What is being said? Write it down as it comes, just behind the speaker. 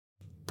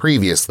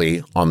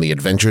Previously on the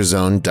Adventure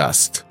Zone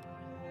Dust.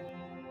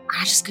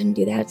 I just couldn't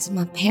do that to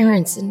my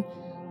parents, and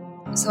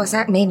so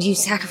I made you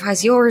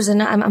sacrifice yours,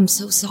 and I'm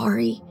so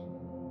sorry.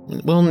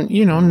 Well,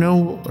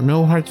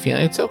 no hard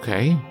feeling. It's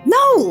okay.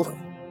 No,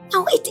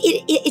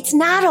 it's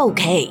not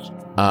okay.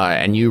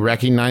 And you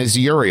recognize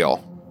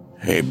Uriel.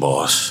 Hey,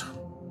 boss.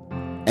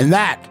 And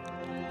that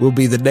will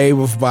be the name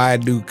of my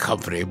new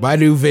company, my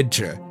new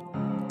venture.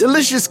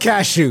 Delicious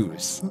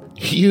Cashews.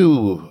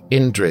 You,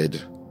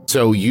 Indrid.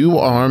 So you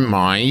are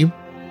my...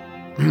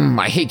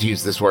 I hate to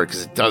use this word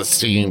because it does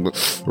seem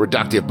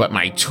reductive, but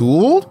my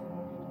tool?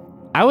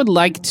 I would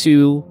like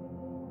to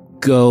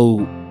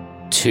go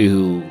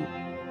to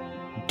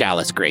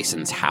Dallas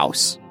Grayson's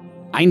house.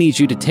 I need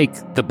you to take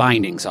the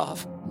bindings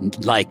off,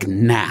 like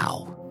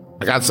now.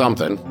 I got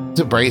something.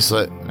 It's a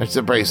bracelet.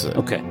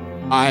 Okay.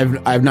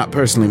 I've not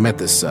personally met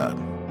this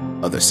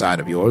other side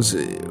of yours.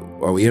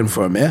 Are we in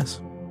for a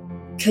mess?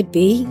 Could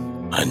be.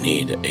 I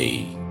need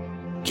a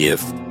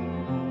gift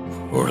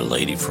for a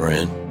lady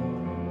friend.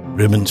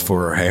 Ribbons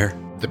for her hair.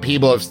 The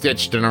people of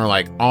Stitchton are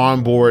like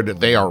on board.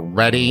 They are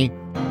ready.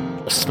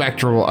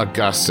 Spectral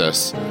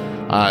Augustus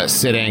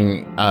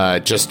sitting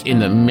just in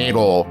the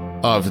middle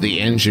of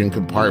the engine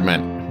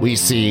compartment. We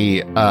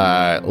see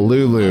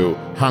Lulu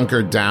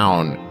hunkered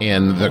down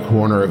in the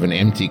corner of an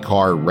empty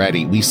car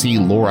ready. We see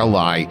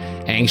Lorelei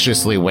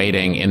anxiously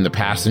waiting in the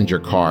passenger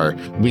car.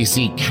 We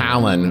see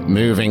Callan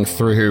moving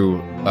through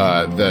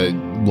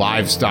the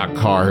livestock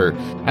car.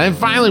 And then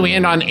finally we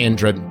end on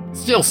Indrid,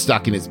 still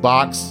stuck in his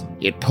box.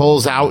 It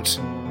pulls out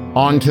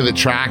onto the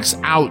tracks,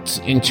 out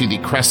into the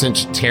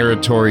Crescent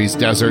Territories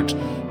desert,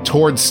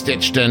 towards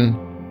Stitchton,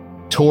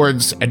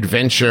 towards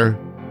adventure,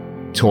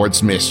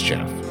 towards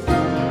mischief.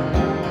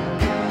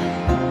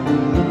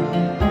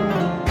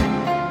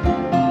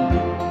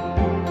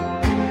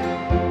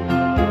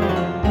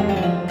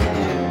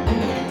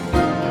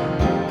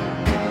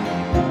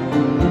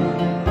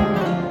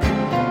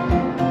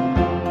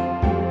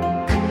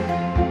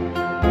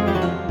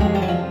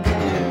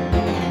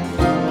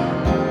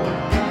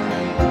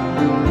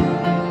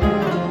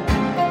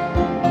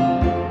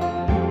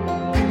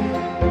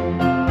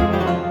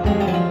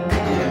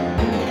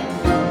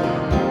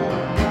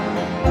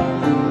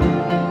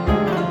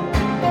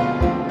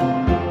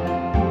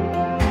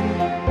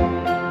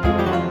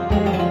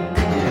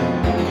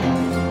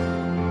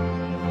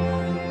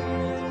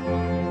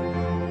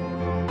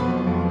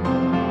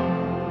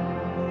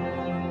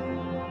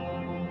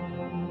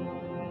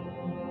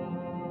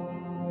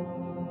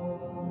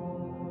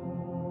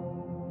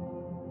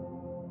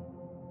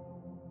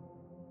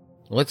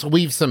 Let's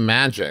weave some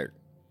magic.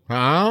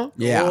 Huh?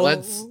 Yeah.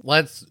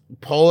 Let's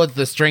pull at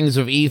the strings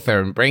of ether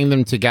and bring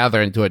them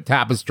together into a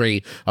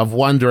tapestry of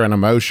wonder and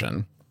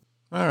emotion.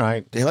 All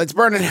right. Daylight's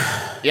burning.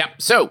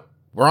 Yep. So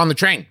we're on the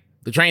train.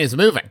 The train is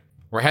moving.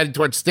 We're headed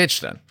towards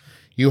Stitchton.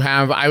 You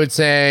have, I would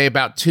say,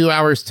 about 2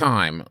 hours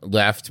time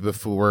left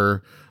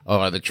before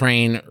the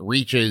train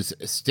reaches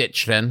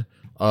Stitchton,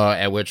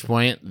 at which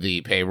point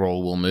the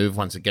payroll will move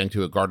once again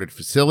to a guarded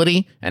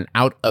facility and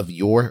out of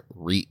your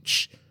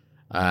reach.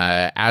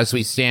 As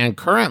we stand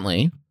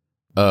currently,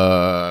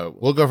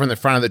 we'll go from the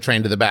front of the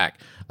train to the back.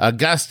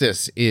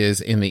 Augustus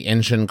is in the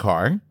engine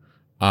car,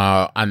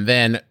 and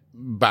then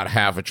about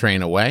half a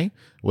train away,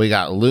 we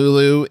got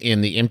Lulu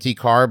in the empty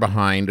car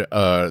behind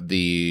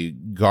the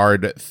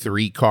Guard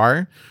 3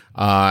 car,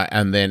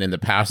 and then in the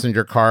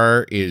passenger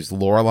car is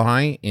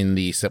Lorelei. In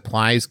the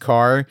supplies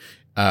car,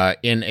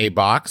 in a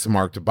box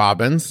marked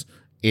Bobbins,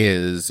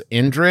 is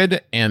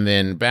Indrid, and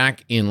then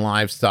back in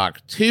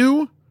Livestock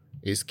 2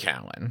 is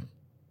Callan.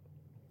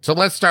 So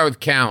let's start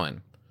with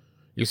Callan.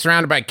 You're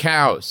surrounded by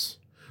cows.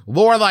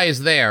 Lorelei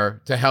is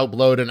there to help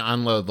load and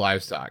unload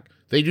livestock.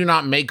 They do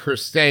not make her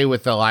stay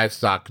with the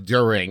livestock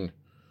during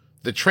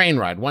the train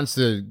ride. Once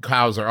the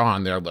cows are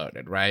on, they're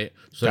loaded, right?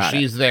 So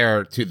she's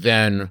there to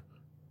then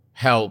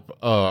help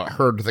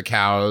herd the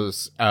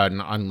cows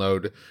and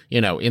unload.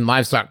 In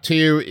Livestock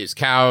 2 is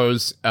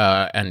cows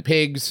and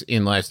pigs.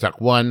 In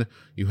Livestock 1,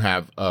 you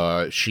have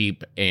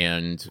sheep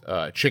and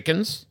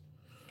chickens.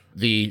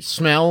 The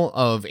smell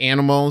of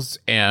animals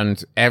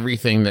and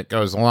everything that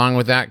goes along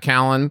with that,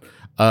 Callan,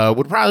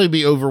 would probably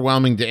be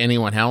overwhelming to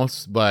anyone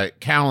else, but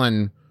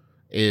Callan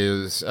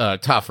is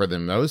tougher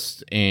than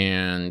most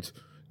and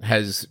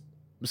has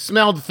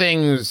smelled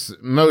things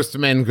most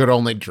men could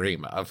only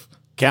dream of.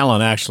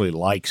 Callan actually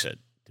likes it,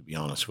 to be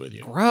honest with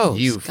you. Gross.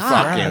 You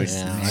fucking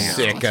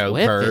sicko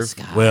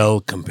perv. Well,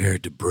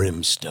 compared to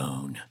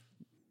brimstone.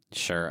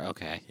 Sure,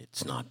 okay.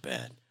 It's not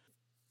bad.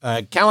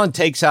 Callan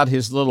takes out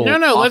his little...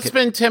 No, let's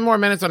spend 10 more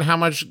minutes on how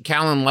much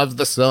Callan loves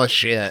the smell of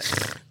shit.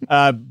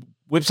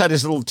 Whips out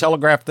his little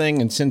telegraph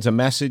thing and sends a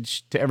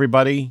message to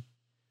everybody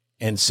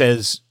and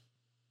says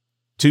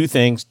two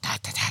things.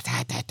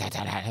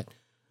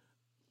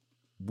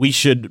 We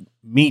should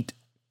meet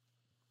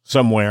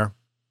somewhere.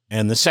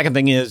 And the second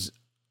thing is,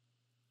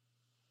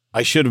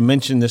 I should have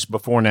mentioned this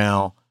before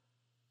now,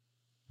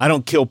 I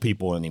don't kill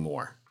people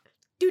anymore.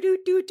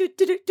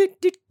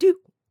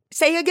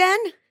 Say again?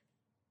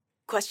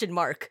 Question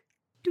mark.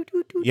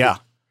 Yeah.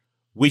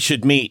 we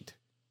should meet.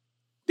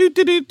 Do,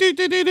 do, do, do,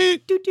 do, do, do.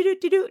 Do, do, do,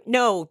 do, do.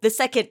 No, the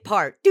second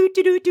part. Do,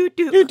 do, do, do,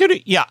 do. Do, do, do.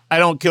 Yeah, I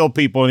don't kill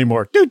people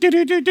anymore. Do, do,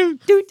 do, do, do.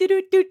 Do, do,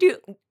 do, do, do.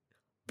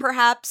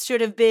 Perhaps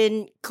should have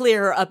been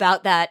clear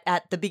about that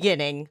at the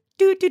beginning.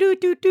 Do, do, do,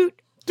 do, do.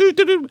 Do,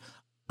 do, do.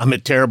 I'm a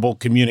terrible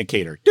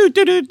communicator. Do,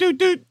 do, do, do,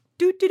 do.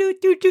 Do, do, do,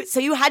 do, do. So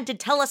you had to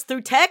tell us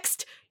through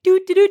text? Do,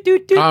 do, do, do,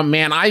 do. Oh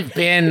man, I've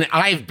been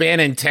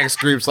in text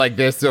groups like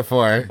this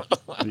before.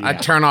 I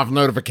turn off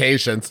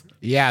notifications.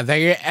 Yeah,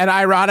 and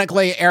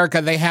ironically,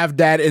 Erica, they have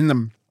dad in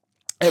them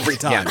every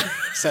time.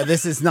 So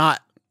this is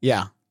not.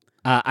 Yeah.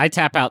 I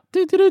tap out.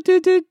 Do, do, do,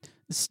 do, do.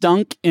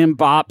 Stunk in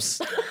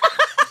bops.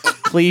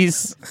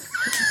 Please.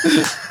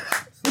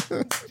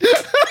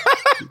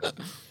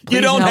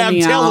 You don't have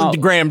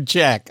Telegram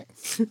check.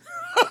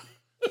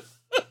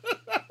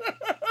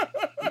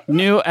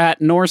 New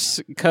at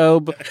Norse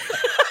Cobe.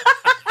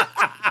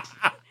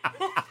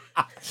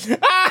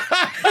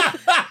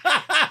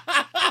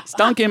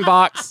 Stunk in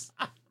box.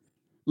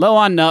 Low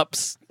on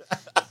nups.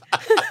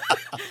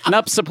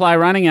 Nup supply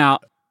running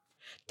out.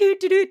 Do,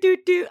 do, do, do,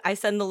 do. I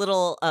send the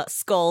little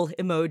skull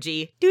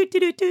emoji. Do, do,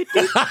 do, do,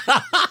 do.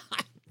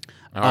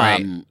 All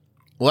right.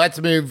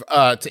 Let's move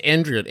to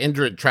Indrid.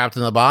 Indrid trapped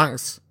in the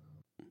box.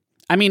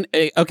 I mean,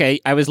 okay,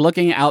 I was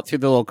looking out through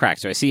the little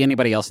cracks. Do I see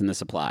anybody else in the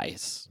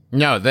supplies?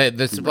 No,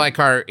 the supply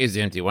car is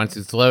empty. Once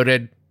it's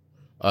loaded,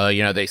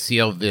 they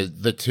seal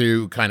the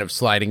two kind of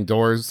sliding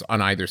doors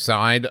on either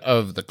side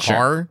of the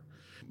car. Sure.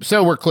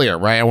 So we're clear,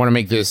 right? I want to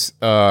make this,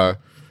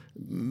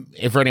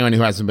 if for anyone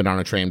who hasn't been on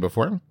a train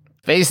before,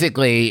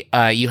 basically,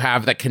 you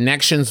have the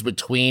connections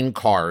between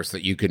cars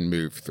that you can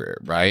move through,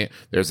 right?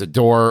 There's a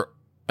door,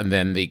 and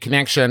then the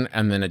connection,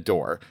 and then a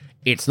door.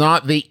 It's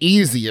not the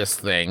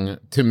easiest thing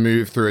to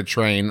move through a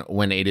train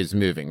when it is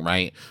moving,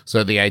 right?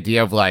 So the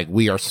idea of like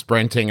we are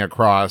sprinting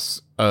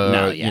across,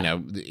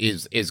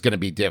 is going to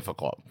be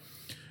difficult.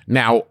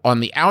 Now,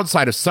 on the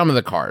outside of some of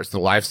the cars, the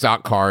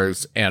livestock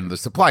cars and the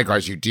supply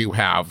cars, you do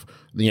have,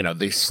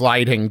 the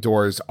sliding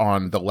doors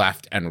on the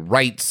left and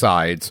right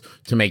sides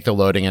to make the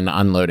loading and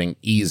unloading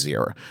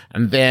easier.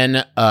 And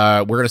then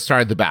we're going to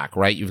start at the back,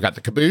 right? You've got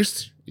the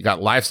caboose, you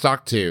got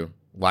livestock 2,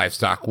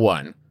 livestock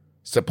 1,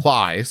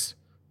 supplies,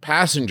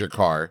 passenger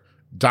car,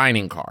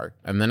 dining car,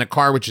 and then a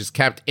car which is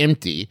kept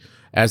empty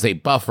as a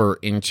buffer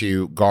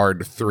into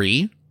guard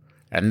 3,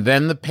 and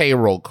then the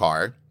payroll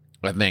car,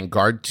 and then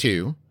guard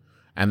 2,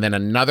 and then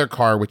another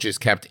car which is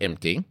kept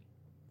empty.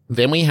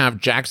 Then we have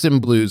Jackson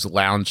Blue's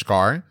lounge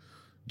car,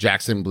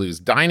 Jackson Blue's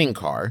dining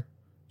car,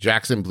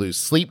 Jackson Blue's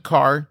sleep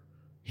car,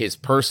 his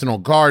personal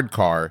guard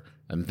car,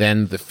 and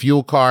then the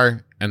fuel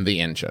car and the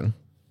engine.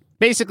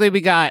 Basically, we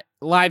got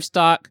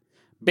livestock,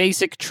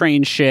 basic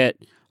train shit,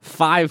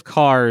 5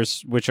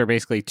 cars, which are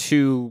basically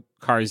 2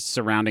 cars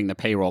surrounding the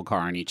payroll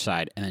car on each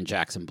side, and then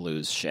Jackson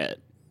Blue's shit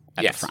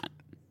at the front.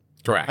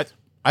 Correct.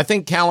 I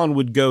think Callan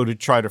would go to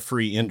try to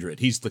free Indrid.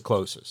 He's the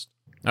closest.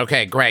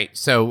 Okay, great.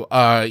 So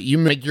you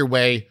make your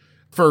way,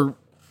 for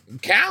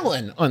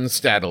Callan,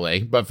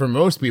 unsteadily, but for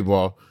most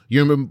people,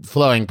 you're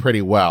flowing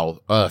pretty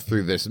well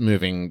through this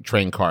moving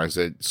train car as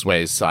it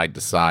sways side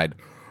to side.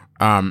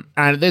 And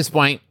at this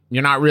point,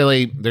 you're not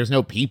really, there's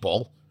no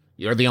people.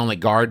 You're the only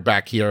guard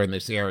back here in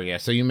this area,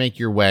 so you make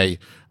your way.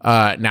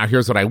 Now,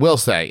 here's what I will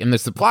say. In the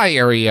supply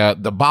area,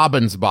 the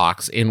bobbins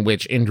box in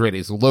which Indrid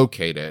is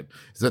located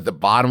is at the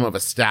bottom of a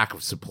stack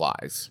of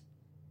supplies.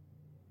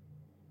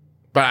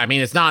 But, I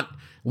mean, it's not,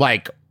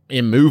 like,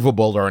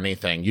 immovable or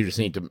anything. You just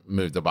need to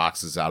move the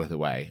boxes out of the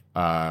way.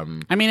 I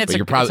mean, I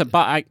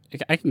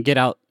can get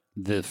out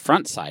the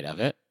front side of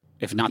it,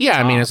 if not the top.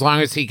 I mean, as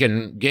long as he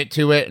can get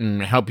to it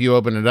and help you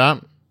open it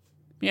up.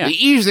 Yeah.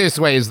 The easiest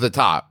way is the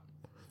top.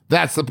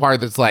 That's the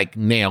part that's like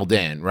nailed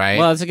in, right?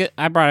 Well,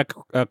 I brought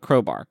a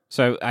crowbar,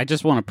 so I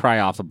just want to pry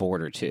off a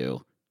board or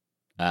two,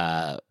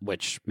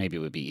 which maybe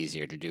would be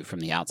easier to do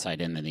from the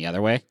outside in than the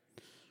other way.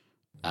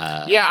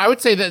 I would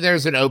say that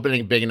there's an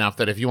opening big enough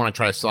that if you want to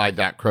try to slide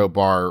that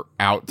crowbar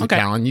out to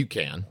Callan, you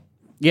can.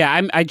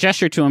 Yeah, I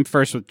gesture to him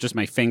first with just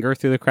my finger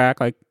through the crack,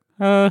 like,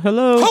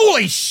 hello.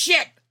 Holy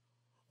shit!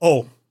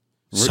 Oh,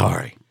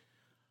 sorry.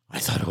 I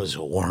thought it was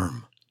a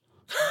worm.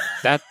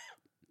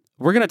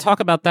 We're going to talk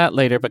about that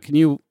later, but can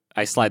you...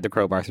 I slide the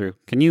crowbar through.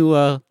 Can you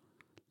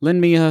lend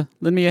me a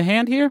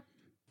hand here?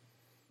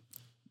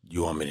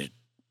 You want me to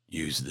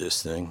use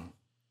this thing?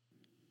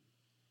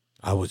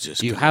 I was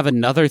just... You have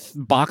another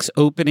box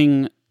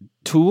opening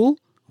tool?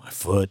 My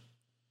foot.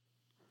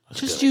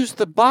 Just use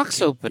the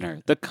box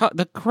opener, the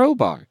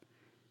crowbar.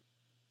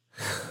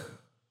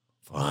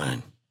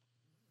 Fine.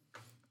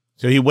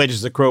 So he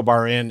wedges the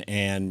crowbar in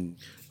and...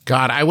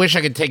 God, I wish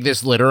I could take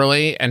this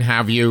literally and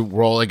have you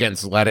roll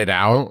against let it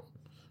out.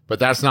 But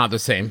that's not the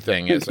same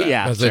thing, is it?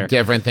 Yeah, that's a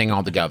different thing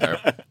altogether.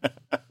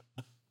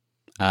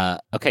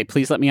 Okay,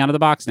 please let me out of the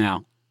box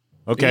now.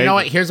 Okay. You know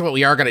what? Here's what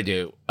we are going to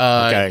do.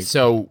 Okay.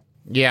 So,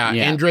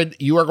 Indrid,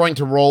 you are going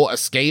to roll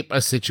escape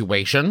a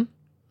situation.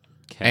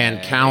 Okay.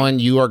 And Callan,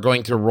 you are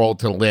going to roll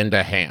to lend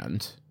a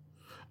hand.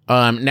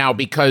 Now,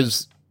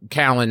 because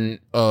Callan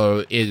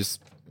is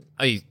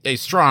a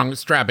strong,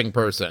 strapping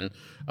person,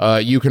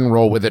 You can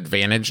roll with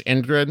advantage,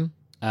 Indrid.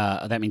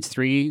 That means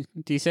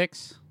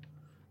 3d6?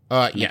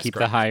 Yes, Keep the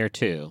correct. higher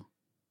 2.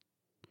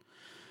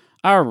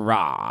 All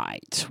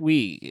right.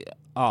 We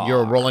are...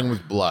 You're rolling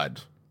with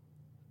blood.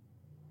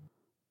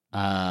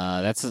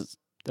 That's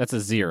a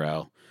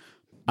 0.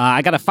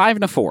 I got a 5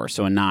 and a 4,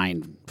 so a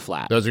 9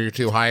 flat. Those are your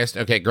two highest?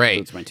 Okay, great.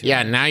 Those are my two Yeah,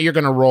 highest. now you're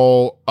going to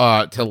roll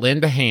to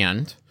lend a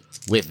hand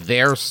with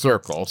their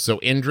circle. So,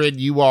 Indrid,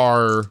 you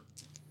are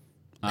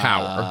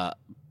power.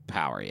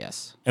 Power,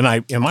 yes. And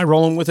am I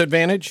rolling with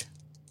advantage?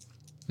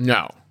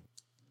 No.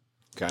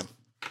 Okay.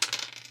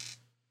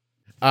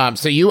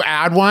 So you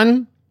add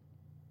one.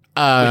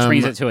 Which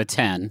brings it to a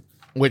 10.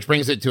 Which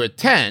brings it to a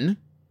 10.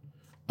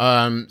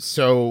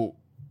 So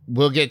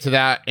we'll get to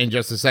that in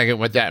just a second,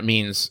 what that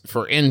means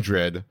for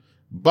Indrid.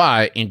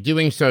 But in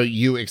doing so,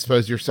 you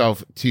expose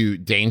yourself to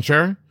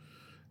danger.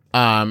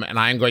 And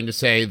I'm going to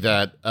say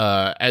that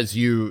as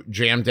you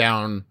jam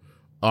down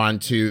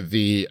onto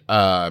the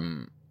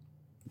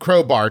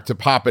crowbar to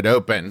pop it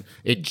open,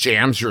 it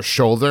jams your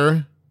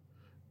shoulder.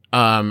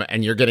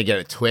 And you're going to get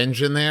a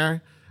twinge in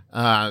there.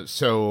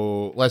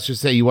 So let's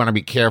just say you want to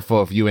be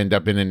careful if you end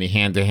up in any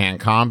hand-to-hand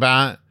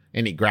combat,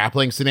 any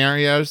grappling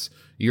scenarios,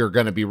 you're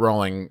going to be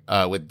rolling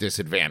with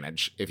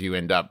disadvantage if you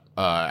end up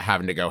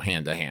having to go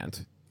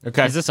hand-to-hand.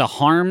 Okay. Is this a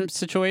harm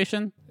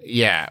situation?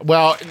 Yeah.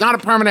 Well, not a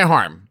permanent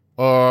harm.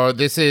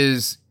 This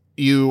is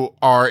you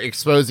are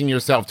exposing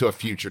yourself to a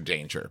future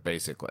danger,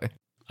 basically.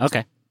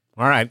 Okay.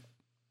 All right.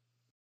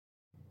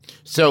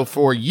 So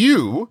for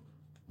you,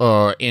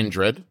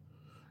 Indrid,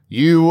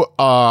 you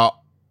are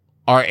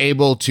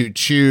able to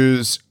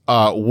choose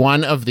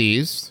one of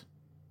these.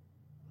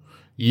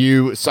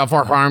 You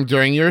suffer harm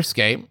during your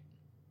escape.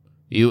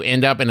 You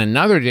end up in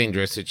another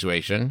dangerous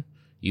situation.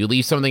 You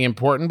leave something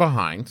important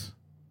behind.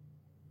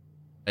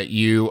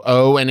 You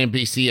owe an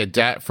NPC a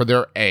debt for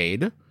their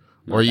aid,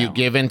 or you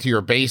give in to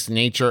your base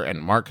nature and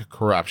mark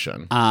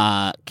corruption.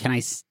 Can I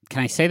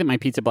say that my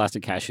pizza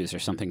blasted cashews are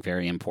something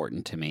very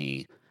important to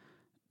me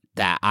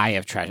that I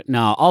have treasured?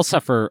 No, I'll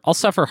suffer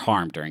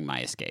harm during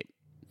my escape.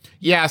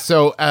 Yeah,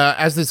 so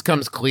as this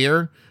comes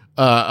clear,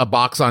 a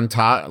box on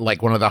top,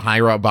 like one of the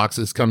higher up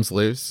boxes, comes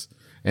loose,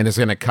 and it's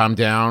going to come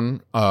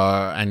down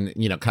and,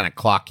 kind of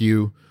clock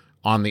you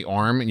on the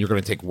arm, and you're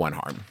going to take 1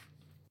 harm.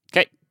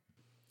 Okay.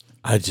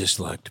 I'd just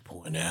like to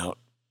point out,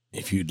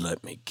 if you'd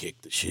let me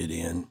kick the shit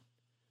in,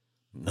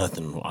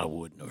 nothing I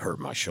wouldn't have hurt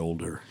my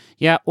shoulder.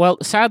 Yeah, well,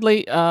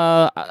 sadly,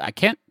 I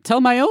can't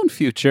tell my own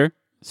future,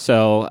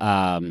 so...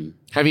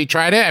 Have you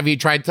tried it? Have you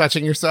tried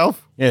touching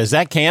yourself? Yeah, is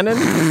that canon?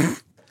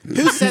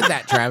 Who said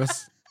that,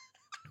 Travis?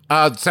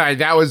 Sorry,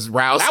 that was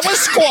Rouse. That was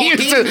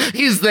Squawky.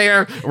 he's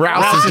there.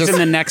 Rouse Rouse is is just... in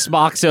the next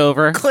box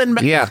over.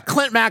 Clint Yeah.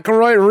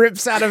 McElroy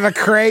rips out of a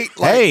crate.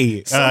 Like,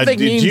 Hey, something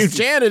did means you-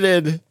 Janet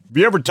did. Have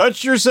you ever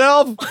touched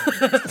yourself?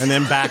 And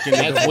then back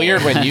into It's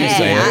weird when you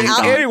say Hey, it.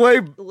 I'll-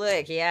 Anyway,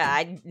 Look,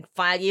 yeah,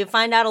 you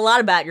find out a lot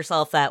about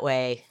yourself that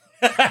way.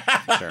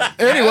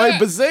 Anyway,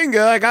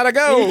 Bazinga, I gotta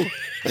go.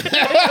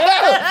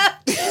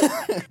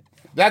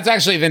 That's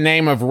actually the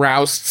name of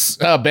Roust's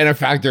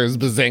benefactor is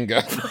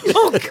Bazinga.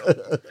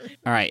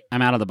 All right,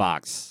 I'm out of the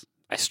box.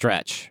 I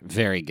stretch.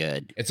 Very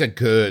good. It's a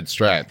good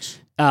stretch.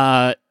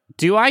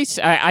 Do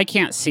I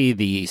can't see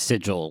the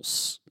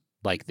sigils,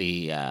 like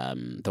the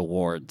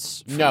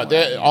wards. from No,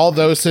 where I am. all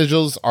those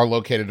sigils are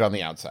located on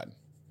the outside.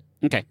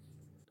 Okay.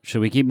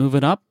 Should we keep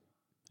moving up?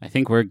 I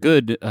think we're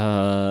good.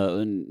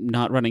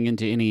 Not running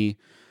into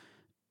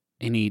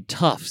any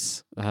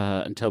toughs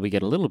until we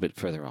get a little bit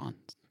further on.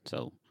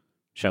 So,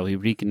 shall we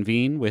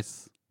reconvene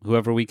with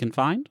whoever we can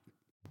find?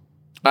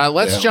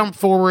 Let's jump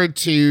forward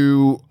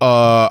to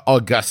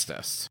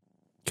Augustus.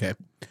 Okay.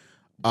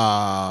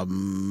 I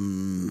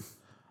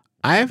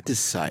have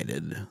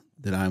decided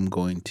that I'm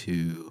going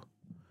to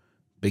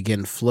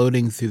begin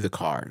floating through the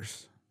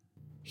cars.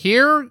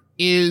 Here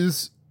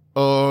is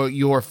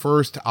your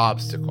first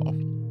obstacle.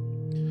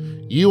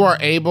 You are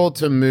able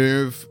to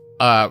move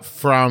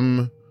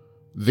from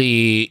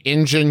the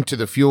engine to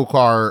the fuel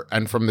car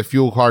and from the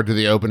fuel car to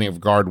the opening of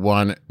guard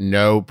 1,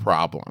 no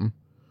problem.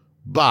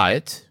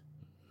 But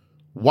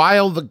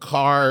while the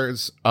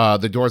cars,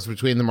 the doors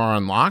between them are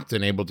unlocked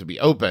and able to be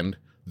opened,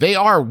 they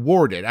are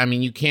warded. I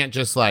mean, you can't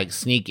just like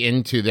sneak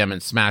into them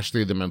and smash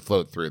through them and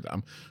float through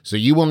them. So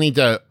you will need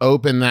to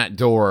open that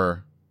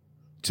door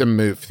to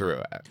move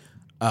through it.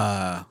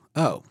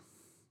 Oh.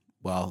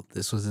 Well,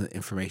 this was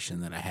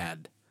information that I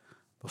had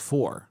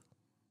before.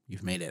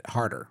 You've made it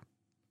harder.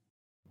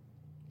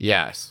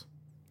 Yes.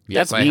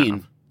 That's I mean.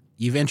 have.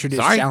 You've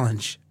introduced Sorry?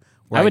 challenge.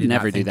 I would did not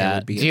never do think there that.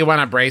 would be Do you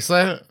want a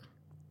bracelet?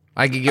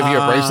 I could give you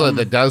a bracelet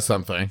that does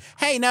something.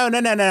 Hey, no.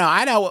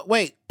 I know.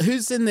 Wait,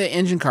 who's in the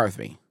engine car with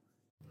me?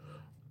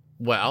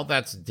 Well,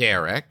 that's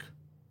Derek.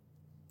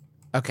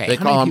 Okay, They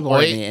how call many him people are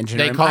Oi- in the engine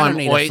they room? call I don't him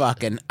need Oi- a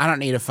fucking. I don't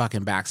need a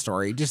fucking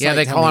backstory. Just Yeah, like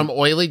they tell call me, him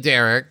Oily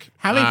Derek.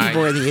 How many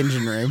people are in the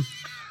engine room?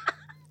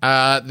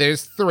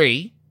 There's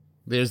 3.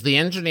 There's the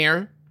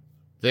engineer.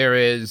 There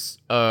is,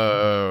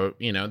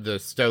 the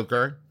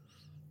stoker.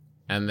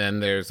 And then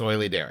there's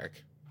Oily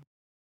Derek.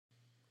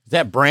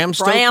 that Bram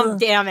Stoker? Bram,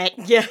 damn it.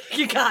 Yeah,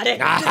 you got it.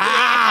 This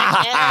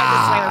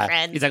way we're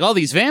friends. He's like, all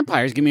these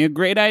vampires give me a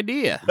great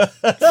idea.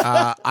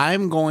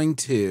 I'm going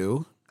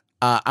to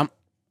I'm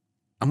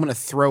going to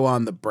throw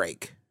on the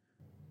brake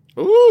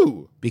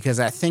Ooh. because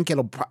I think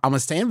I'm going to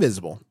stay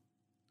invisible.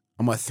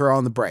 I'm going to throw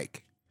on the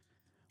brake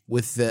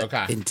with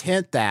the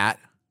intent that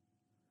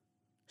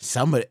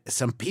some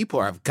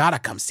people have got to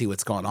come see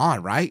what's going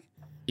on, right?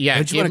 Yeah,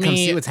 don't you want to come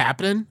see what's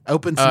happening?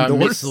 Open some doors.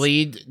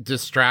 Mislead,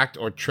 distract,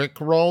 or trick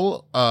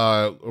roll.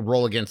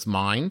 Roll against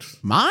mind.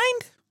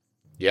 Mind?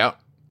 Yep.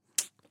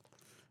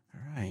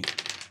 All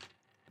right.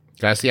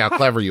 Gotta see how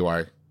clever you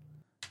are.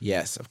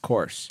 Yes, of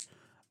course.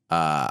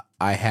 I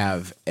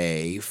have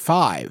a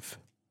 5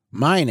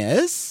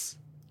 minus.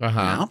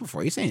 Now,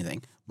 before you say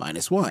anything,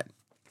 -1,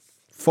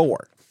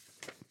 4.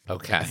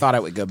 Okay. I thought I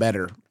would go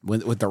better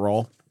with the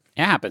roll.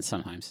 It happens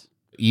sometimes.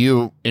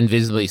 You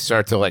invisibly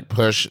start to like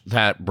push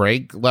that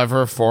brake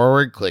lever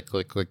forward, click,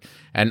 click, click.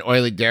 And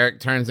Oily Derek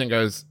turns and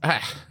goes,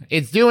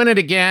 it's doing it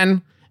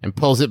again, and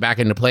pulls it back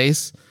into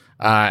place.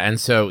 And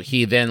so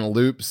he then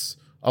loops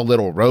a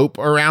little rope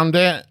around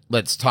it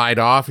that's tied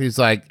off. He's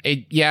like,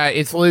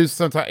 it's loose.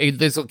 Sometimes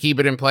this will keep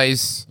it in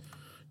place.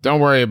 Don't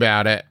worry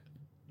about it.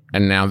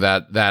 And now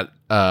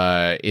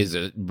that is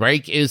a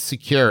brake is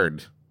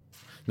secured.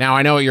 Now,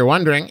 I know what you're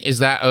wondering. Is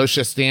that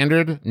OSHA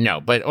standard?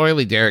 No, but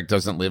Oily Derek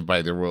doesn't live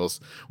by the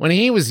rules. When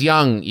he was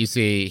young, you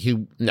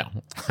see,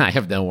 I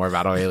have no more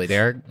about Oily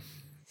Derek.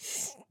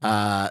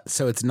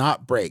 So it's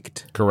not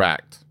braked.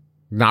 Correct.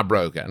 Not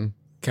broken.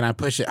 Can I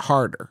push it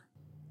harder?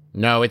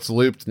 No, it's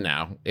looped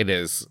now. It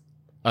is.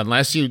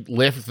 Unless you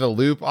lift the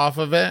loop off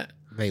of it.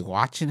 Are they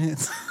watching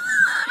it?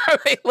 Are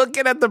they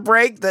looking at the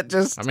brake that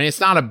just... I mean,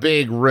 it's not a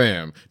big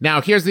room. Now,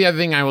 here's the other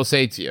thing I will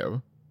say to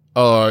you.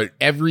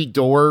 Every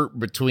door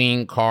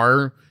between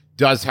car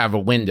does have a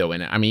window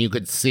in it. I mean, you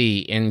could see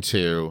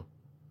into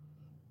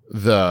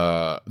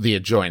the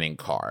adjoining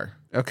car.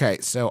 Okay,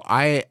 so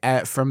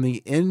from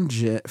the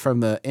engine,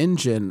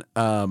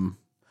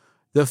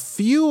 the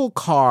fuel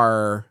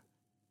car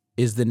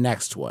is the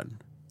next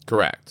one.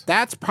 Correct.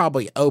 That's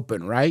probably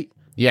open, right?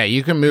 Yeah,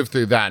 you can move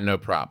through that, no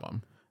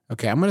problem.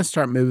 Okay, I'm going to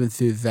start moving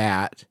through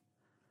that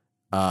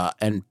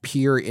and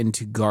peer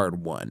into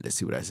guard 1 to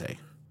see what I say.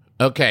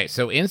 Okay,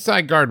 so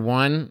inside guard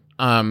 1,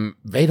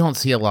 they don't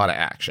see a lot of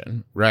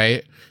action,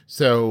 right?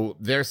 So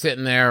they're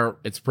sitting there.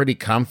 It's pretty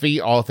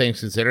comfy, all things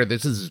considered.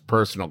 This is his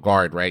personal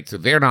guard, right? So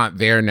they're not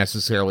there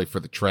necessarily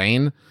for the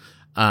train.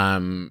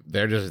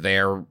 They're just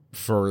there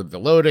for the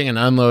loading and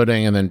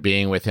unloading and then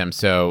being with him.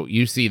 So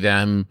you see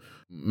them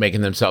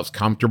making themselves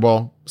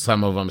comfortable.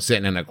 Some of them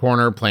sitting in a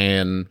corner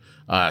playing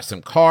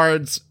some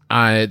cards.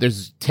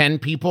 There's 10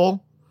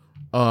 people.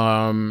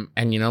 And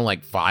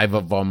like 5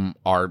 of them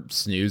are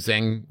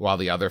snoozing while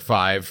the other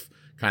 5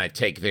 kind of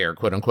take their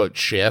quote unquote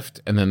shift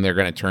and then they're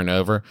going to turn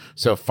over.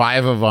 So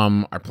 5 of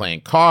them are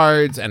playing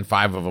cards and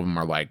 5 of them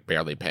are like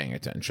barely paying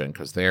attention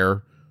because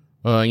they're,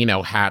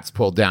 hats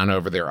pulled down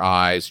over their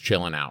eyes,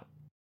 chilling out.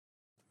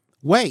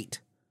 Wait,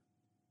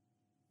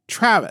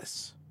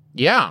 Travis.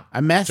 Yeah.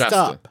 I messed Justin.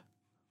 up.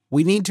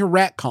 We need to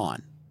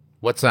retcon.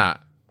 What's that?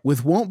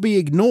 With won't be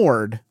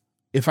ignored.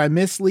 If I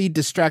mislead,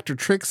 distract, or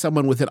trick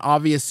someone with an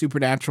obvious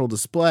supernatural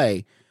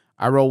display,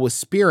 I roll with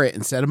spirit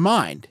instead of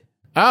mind.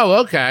 Oh,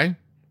 okay.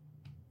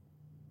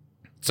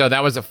 So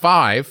that was a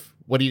 5.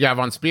 What do you have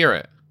on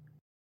spirit?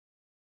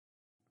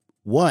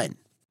 1.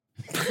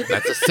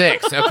 That's a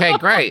 6. Okay,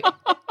 great.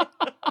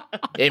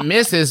 It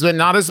misses, but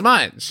not as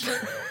much.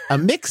 A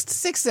mixed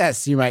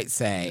success, you might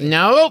say.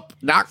 Nope,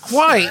 not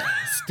quite.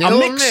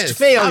 Still a mixed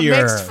failure. A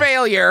mixed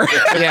failure.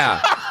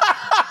 Yeah.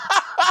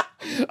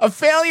 A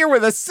failure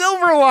with a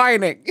silver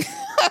lining.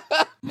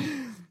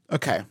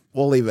 Okay,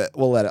 we'll leave it.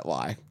 We'll let it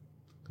lie.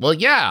 Well,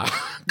 yeah,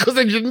 because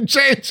it didn't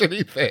change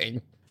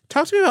anything.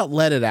 Talk to me about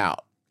let it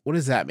out. What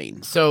does that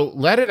mean? So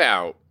let it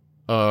out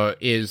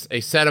is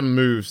a set of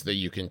moves that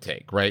you can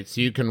take, right?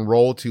 So you can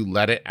roll to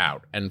let it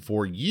out. And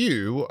for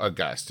you,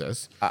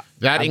 Augustus,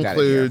 that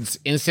includes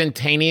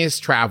instantaneous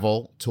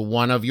travel to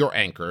one of your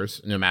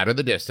anchors, no matter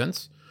the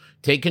distance.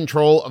 Take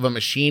control of a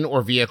machine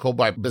or vehicle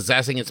by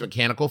possessing its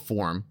mechanical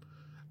form.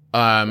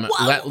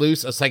 Let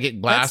loose a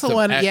psychic blast. That's the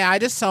one. Yeah, I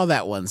just saw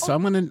that one, so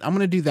I'm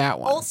gonna do that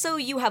one. Also,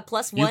 you have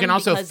 +1. You can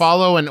also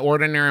follow an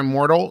ordinary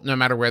mortal, no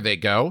matter where they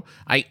go.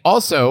 I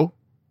also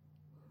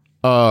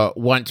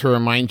want to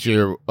remind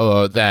you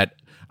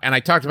that, and I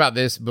talked about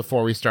this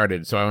before we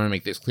started, so I want to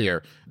make this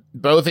clear.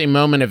 Both a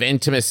moment of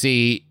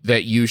intimacy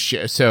that you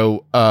share.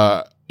 So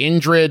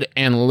Indrid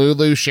and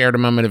Lulu shared a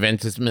moment of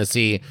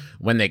intimacy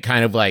when they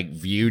kind of like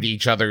viewed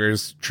each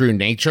other's true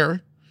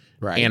nature.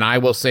 Right. And I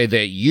will say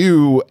that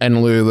you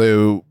and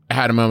Lulu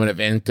had a moment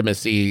of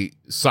intimacy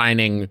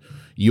signing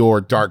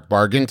your dark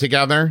bargain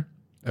together.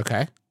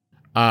 Okay.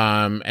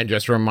 And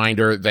just a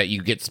reminder that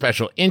you get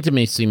special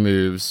intimacy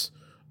moves.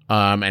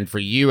 And for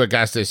you,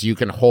 Augustus, you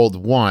can hold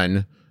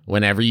 1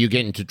 whenever you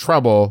get into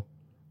trouble.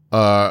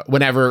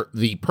 Whenever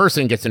the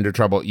person gets into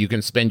trouble, you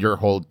can spend your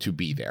hold to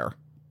be there.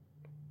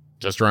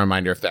 Just a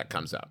reminder if that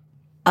comes up.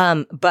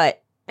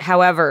 But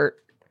however,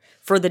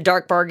 For the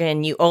dark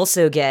bargain, you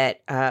also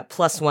get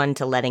 +1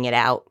 to letting it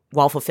out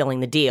while fulfilling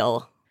the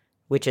deal,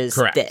 which is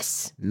Correct.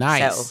 this.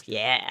 Nice. So,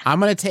 yeah. I'm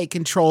going to take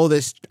control of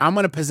this. I'm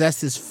going to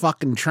possess this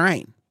fucking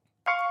train.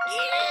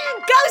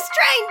 Ghost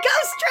train!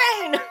 Ghost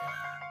train!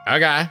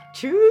 Okay.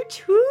 Choo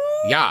choo!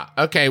 Yeah.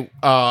 Okay.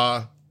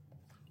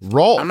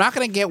 Roll. I'm not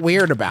going to get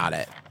weird about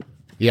it,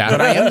 Yeah.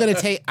 but I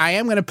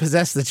am going to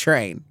possess the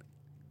train.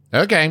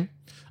 Okay.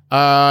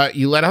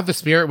 You let out the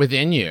spirit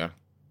within you.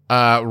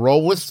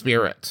 Roll with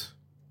spirit.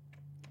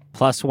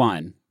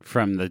 +1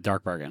 from the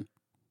dark bargain.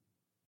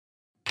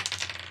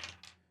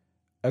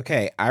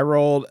 Okay, I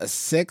rolled a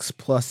 6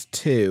 +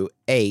 2,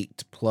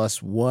 8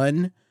 +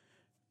 1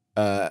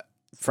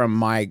 from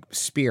my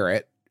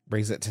spirit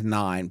brings it to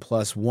 9,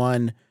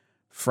 +1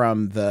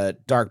 from the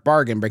dark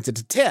bargain brings it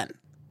to 10.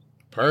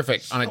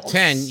 Perfect. On a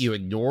 10, you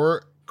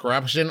ignore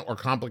corruption or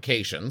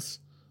complications.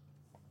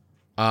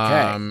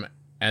 Okay.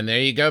 And there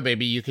you go,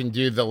 baby. You can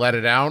do the let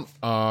it out,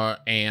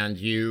 and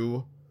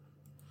you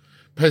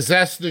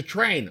possess the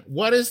train.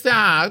 What does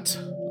that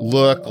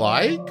look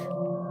like?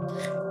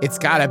 It's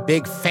got a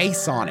big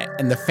face on it,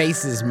 and the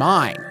face is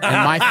mine. And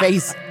my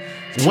face,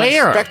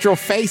 Where? my spectral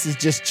face is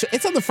just,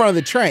 it's on the front of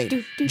the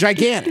train.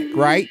 Gigantic,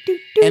 right?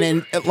 And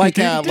then like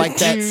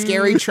that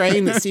scary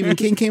train that Stephen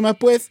King came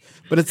up with,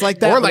 but it's like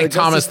that. Or but like it does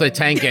Thomas this- the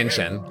Tank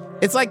Engine.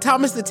 It's like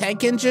Thomas the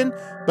Tank Engine,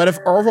 but if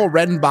Orville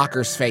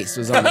Redenbacher's face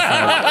was on the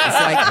front of it.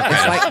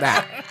 It's like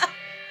that.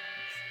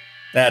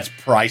 That's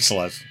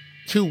priceless.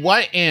 To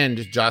what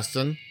end,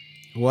 Justin?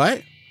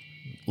 What?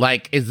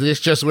 Like, is this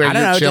just where I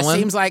don't you're know. It just chilling?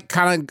 seems like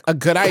kind of a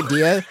good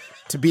idea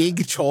to be in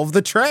control of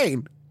the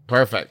train.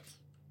 Perfect.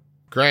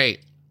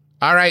 Great.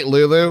 All right,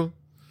 Lulu.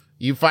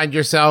 You find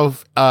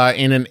yourself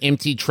in an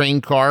empty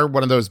train car,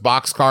 one of those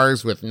box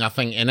cars with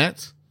nothing in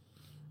it.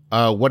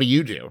 What do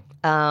you do?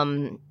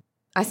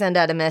 I send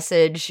out a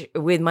message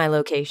with my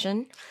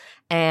location,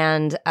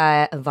 and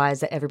I advise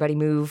that everybody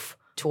move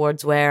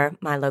towards where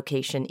my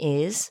location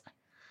is.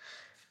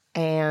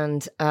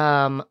 And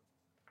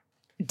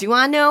do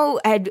I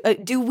know?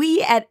 Do we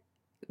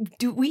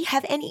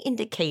have any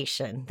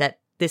indication that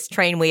this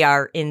train we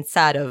are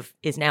inside of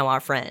is now our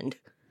friend?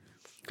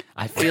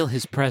 I feel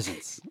his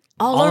presence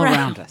All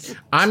around us.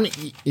 I'm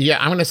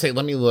going to say,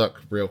 let me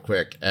look real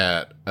quick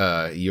at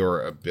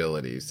your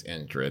abilities,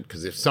 Indrid,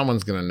 because if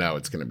someone's going to know,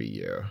 it's going to be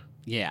you.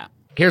 Yeah.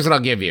 Here's what I'll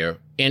give you.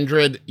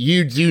 Indrid,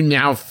 you do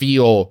now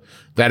feel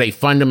that a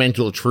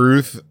fundamental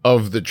truth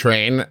of the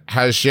train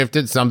has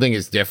shifted. Something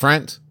is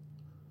different.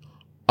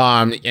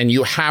 And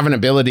you have an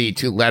ability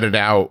to let it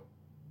out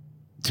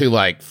to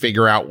like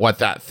figure out what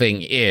that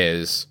thing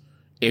is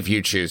if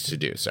you choose to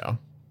do so.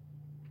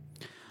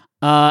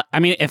 I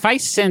mean, if I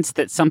sense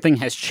that something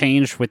has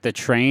changed with the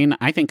train,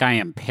 I think I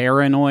am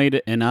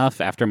paranoid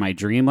enough after my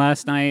dream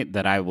last night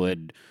that I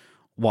would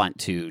want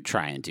to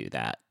try and do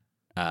that.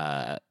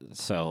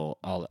 So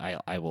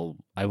I will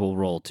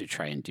roll to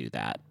try and do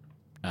that.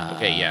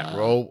 Okay, yeah.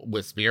 Roll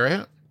with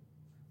spirit.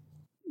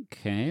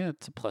 Okay,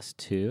 that's a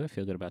 +2. I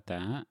feel good about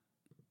that.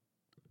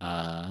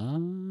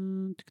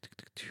 7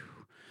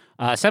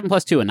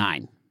 + 2, a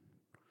 9.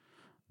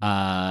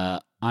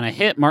 On a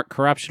hit, mark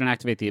corruption and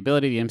activate the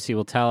ability. The MC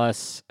will tell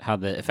us how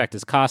the effect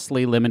is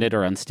costly, limited,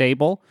 or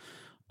unstable.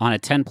 On a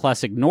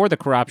 10+, ignore the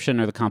corruption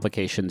or the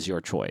complications,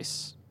 your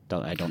choice.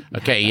 I don't.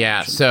 Okay,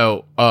 yeah.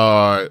 So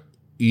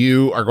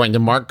you are going to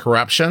mark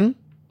corruption,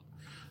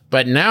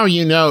 but now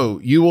you know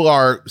you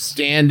are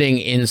standing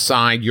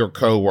inside your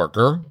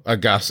coworker,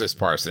 Augustus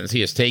Parsons.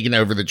 He has taken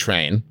over the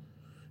train.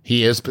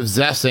 He is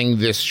possessing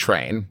this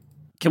train.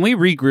 Can we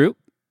regroup?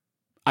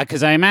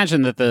 Because I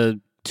imagine that the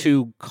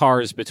 2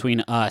 cars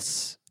between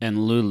us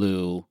and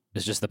Lulu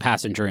is just the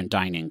passenger and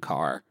dining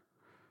car.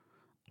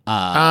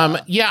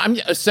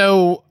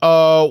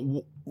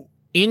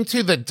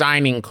 Into the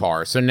dining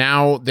car. So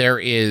now there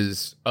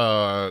is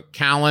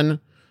Callan,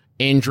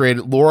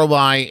 Indrid,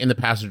 Lorelei in the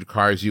passenger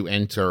car as you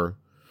enter.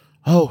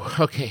 Oh,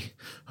 okay.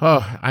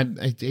 Oh,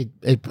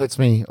 it puts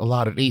me a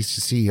lot at ease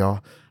to see y'all.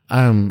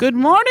 Good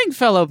morning,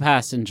 fellow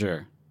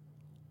passenger.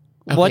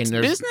 Okay, What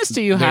business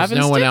do you have in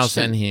There's no one Stitchton? else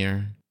in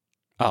here.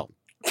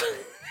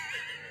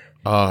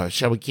 Oh.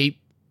 Shall we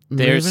keep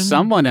There's moving?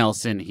 someone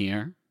else in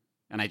here.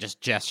 And I just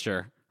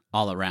gesture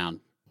all around.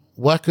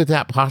 What could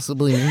that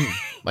possibly mean?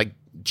 Like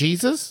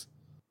Jesus?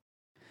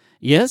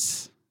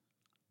 Yes.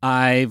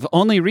 I've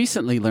only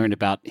recently learned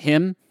about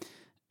him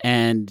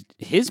and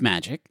his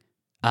magic.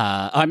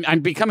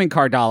 I'm becoming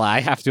Cardala. I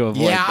have to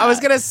avoid Yeah, I was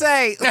going to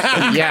say.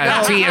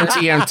 Yeah,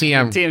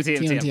 TM.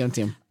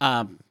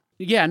 TM.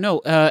 Yeah, no,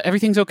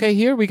 everything's okay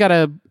here. We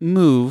gotta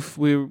move.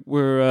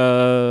 We're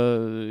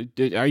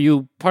are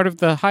you part of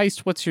the heist?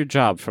 What's your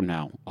job from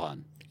now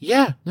on?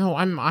 Yeah, no,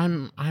 I'm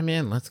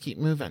in. Let's keep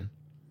moving.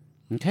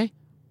 Okay.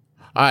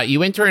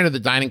 You enter into the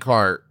dining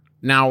car.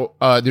 Now,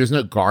 there's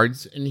no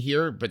guards in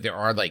here, but there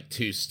are like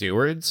 2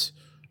 stewards.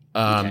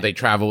 Okay. They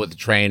travel with the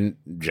train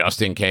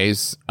just in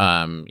case.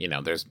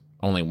 There's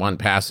only 1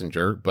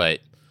 passenger, but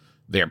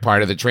they're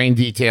part of the train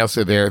detail,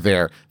 so they're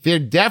there. They're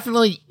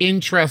definitely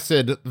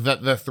interested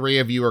that the 3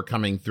 of you are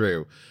coming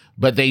through.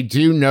 but they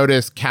do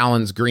notice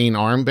Callan's green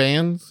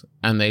armbands,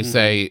 and they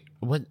say,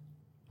 "What?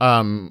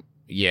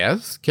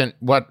 Yes.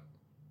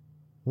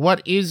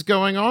 What is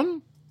going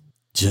on?"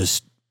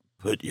 Just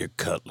put your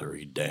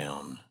cutlery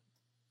down.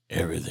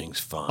 Everything's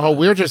fine. Oh,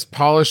 we're just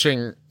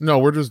polishing. No,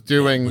 we're just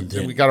doing. Well,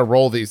 then- we got to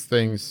roll these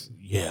things.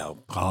 Yeah,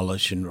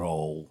 polish and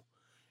roll,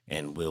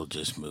 and we'll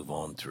just move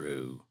on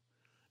through.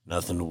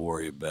 Nothing to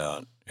worry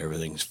about.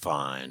 Everything's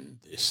fine.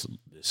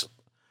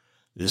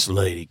 This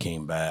lady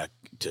came back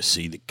to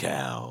see the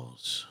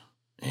cows,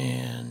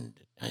 and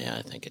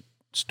I think it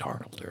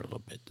startled her a little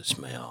bit, the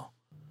smell.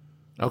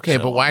 Okay,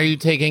 So- but why are you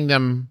taking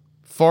them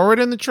forward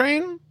in the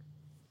train?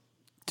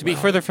 To be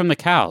further from the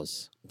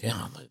cows.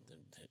 Yeah,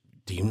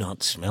 do you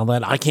not smell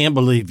that? I can't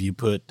believe you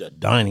put a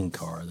dining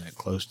car that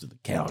close to the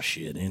cow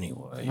shit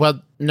anyway.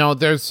 Well, no,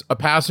 there's a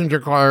passenger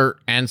car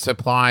and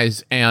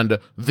supplies and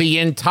the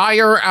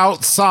entire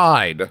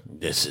outside.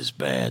 This is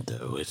bad,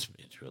 though. It's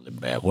really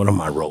bad. What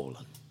am I rolling?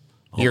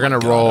 Oh You're my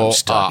going to God, I'm roll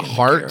stuck a in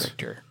heart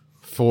character.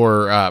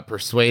 for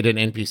persuade an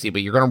NPC,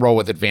 but you're going to roll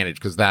with advantage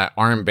because that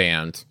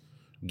armband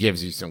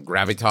gives you some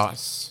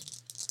gravitas.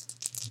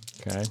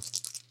 Okay.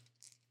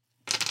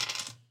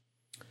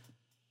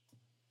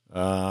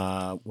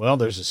 Well,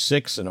 there's a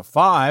 6 and a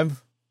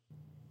 5,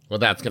 Well,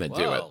 that's going to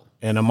do it.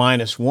 and a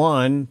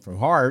 -1 from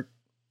heart.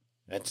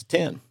 That's a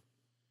 10.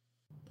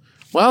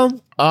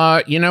 Well,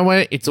 you know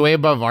what? It's way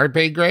above our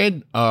pay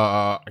grade.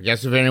 I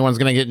guess if anyone's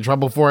going to get in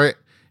trouble for it,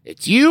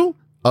 it's you,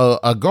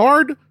 a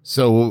guard.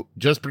 So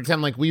just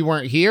pretend like we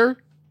weren't here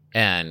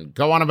and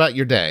go on about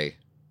your day.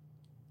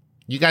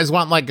 You guys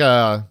want like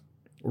a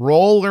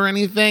roll or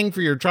anything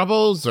for your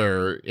troubles,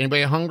 or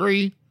anybody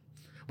hungry?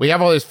 We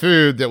have all this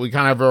food that we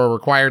kind of are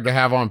required to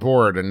have on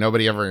board, and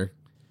nobody ever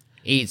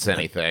eats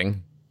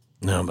anything.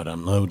 No, but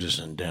I'm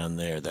noticing down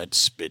there that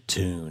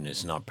spittoon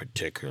is not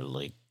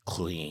particularly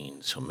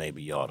clean, so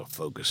maybe you ought to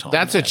focus on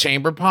That's a that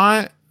chamber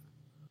pot.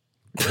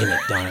 in a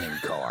dining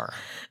car.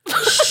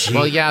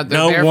 Well, yeah. they're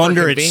there No for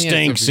wonder it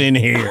convenience stinks of- in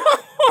here.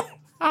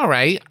 All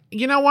right.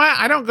 You know what?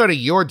 I don't go to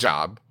your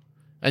job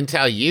and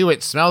tell you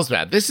it smells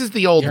bad. This is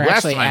the Old You're West,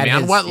 actually my at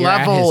man. his, What you're at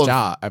his level of...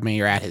 job? I mean,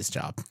 you're at his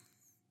job.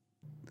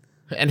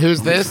 And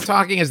who's this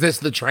talking? Is this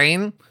the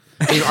train?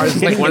 Or is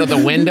this like one of the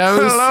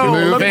windows Hello, look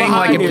moving like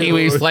behind a you.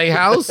 Pee-wee's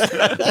Playhouse?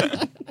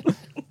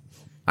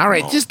 All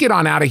right, just get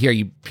on out of here,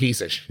 you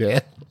piece of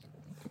shit.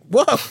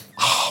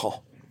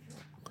 Whoa!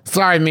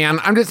 Sorry, man.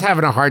 I'm just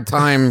having a hard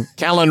time.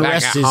 Callan back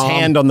rests at his home.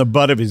 hand on the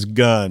butt of his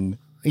gun.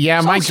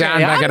 Yeah, my okay. dad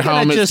back I'm at gonna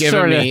home is just giving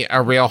sorta- me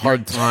a real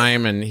hard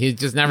time, and he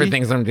just never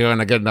thinks I'm doing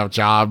a good enough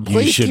job. You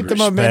Please should keep the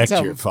respect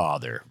momentum. your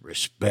father.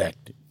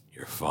 Respect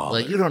your father.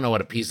 Well, you don't know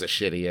what a piece of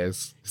shit he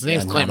is. His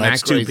name's Yeah, Clint no,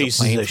 that's Maxwell. two He's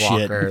a pieces of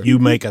planeswalker. shit. You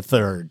make a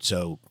third,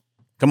 so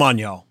come on,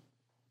 y'all.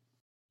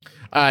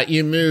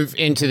 You move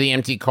into the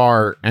empty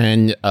car,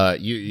 and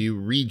you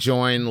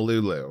rejoin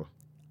Lulu.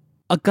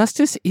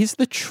 Augustus is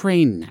the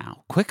train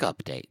now. Quick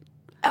update.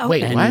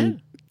 Wait,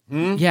 And-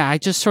 what? Yeah, I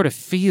just sort of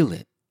feel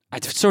it. I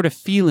sort of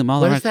feel him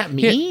all What around. does that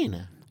Here,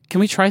 mean? can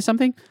we try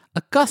something?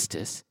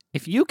 Augustus,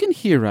 if you can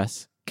hear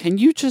us, can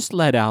you just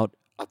let out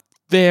a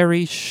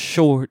very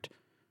short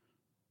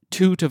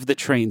toot of the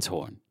train's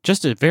horn?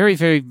 Just a very,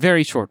 very,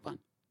 very short one.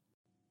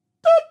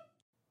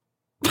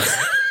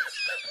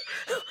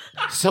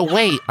 So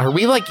wait, are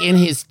we like in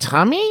his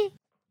tummy?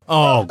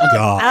 Oh,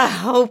 God. I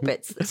hope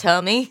it's the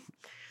tummy.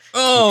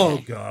 Oh,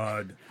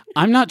 God.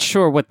 I'm not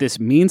sure what this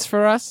means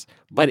for us,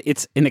 but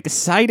it's an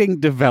exciting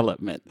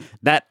development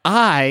that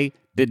I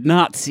did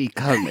not see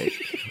coming.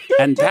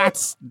 And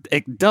that's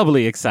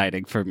doubly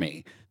exciting for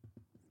me.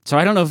 So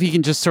I don't know if he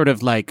can just sort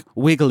of like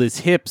wiggle his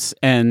hips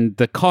and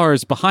the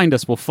cars behind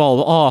us will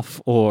fall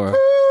off, or...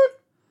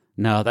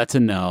 No, that's a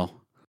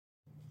no.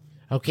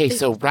 Okay,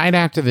 so right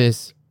after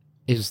this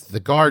is the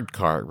guard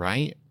car,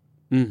 right?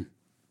 Mm.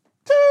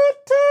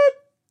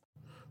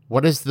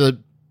 What is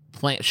the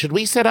plan? Should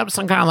we set up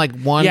some kind of like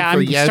one Yeah, for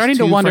I'm yes, starting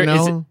to two for wonder,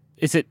 no?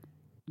 is it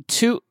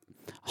two...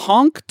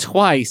 Honk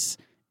twice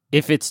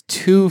if it's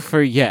two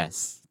for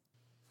yes.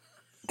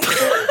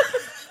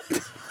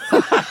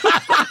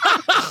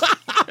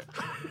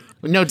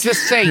 No,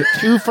 just say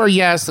two for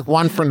yes,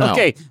 one for no.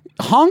 Okay,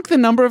 honk the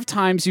number of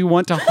times you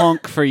want to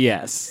honk for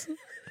yes.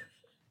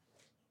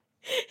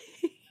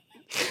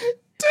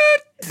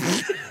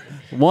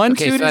 One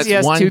Okay, so toot is that's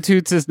yes, one- two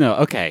toots is no.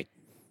 Okay.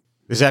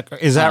 Is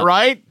that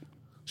right?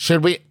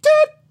 Should we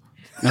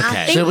Okay.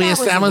 think should we that was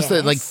a establish that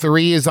yes. like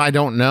three is I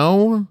don't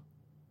know?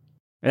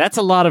 That's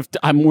a lot of...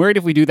 I'm worried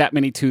if we do that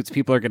many toots,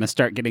 people are going to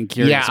start getting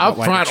curious. Yeah, about up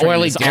why the front, train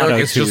Oily is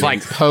Derek is just auto-tooting.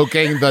 like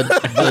poking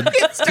the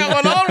What's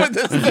going on with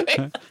this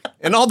thing?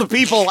 And all the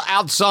people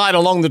outside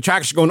along the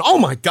tracks are going, oh,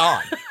 my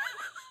God.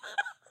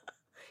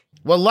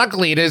 Well,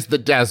 luckily it is the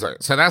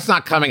desert, so that's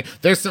not coming.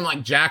 There's some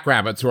like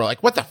jackrabbits who are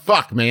like, "What the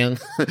fuck, man?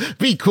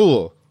 Be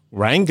cool."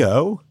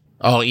 Rango?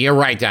 Oh, you're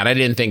right, Dad. I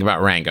didn't think about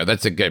Rango.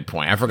 That's a good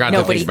point. I forgot to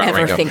Nobody think about ever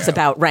Rango. thinks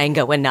about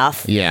Rango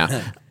enough.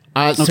 Yeah.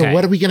 So Okay.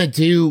 what are we gonna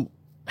do?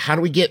 How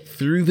do we get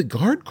through the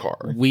guard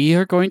car? We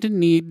are going to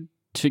need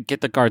to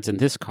get the guards in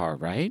this car,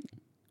 right?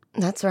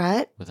 That's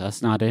right. With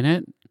us not in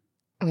it?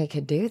 We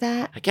could do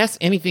that. I guess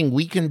anything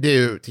we can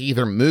do to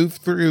either move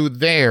through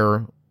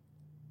there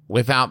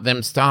without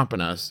them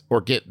stopping us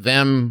or get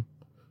them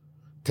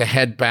to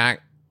head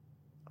back,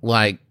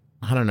 like,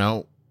 I don't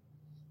know,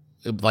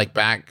 like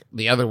back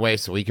the other way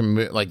so we can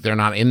move, like they're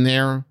not in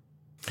there.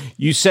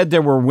 You said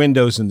there were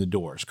windows in the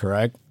doors,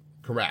 correct?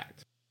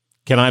 Correct.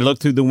 Can I look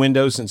through the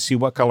windows and see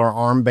what color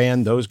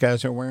armband those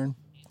guys are wearing?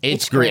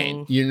 It's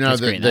green. You know,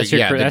 It's green. the That's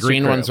your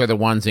green crew. ones are the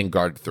ones in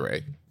guard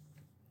 3.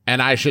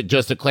 And I should,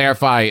 just to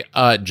clarify,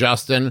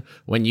 Justin,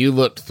 when you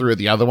looked through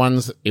the other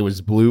ones, it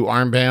was blue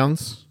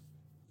armbands.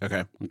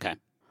 Okay. Okay.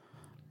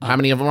 How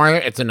many of them are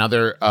there? It's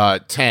another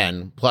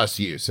 10 plus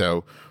you.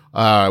 So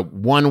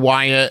 1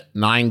 Wyatt,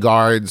 9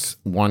 guards,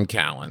 1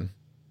 Callan.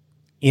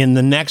 In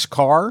the next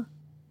car?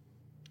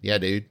 Yeah,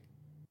 dude.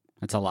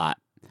 That's a lot.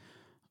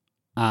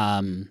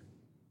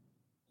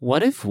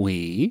 What if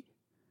me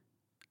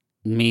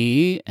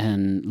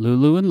and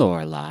Lulu and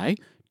Lorelai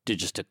did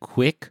just a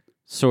quick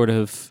sort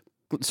of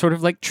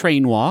like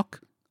train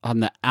walk on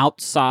the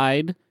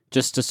outside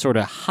just to sort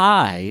of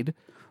hide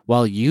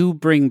while you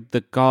bring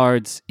the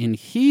guards in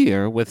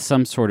here with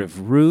some sort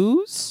of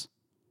ruse?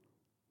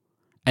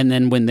 And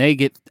then when they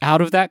get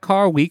out of that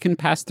car, we can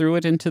pass through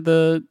it into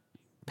the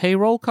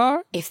payroll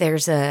car? If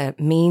there's a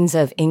means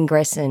of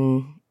ingress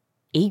and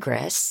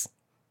egress,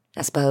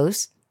 I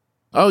suppose.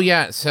 Oh,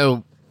 yeah.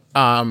 So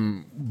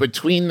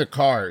between the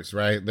cars,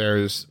 right,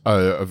 there's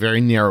a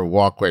very narrow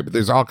walkway, but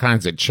there's all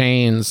kinds of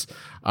chains.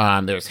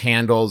 There's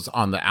handles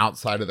on the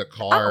outside of the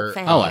car. Oh,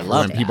 fantastic. I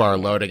love when people are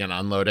loading and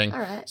unloading. All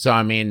right. So,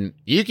 I mean,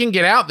 you can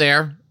get out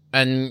there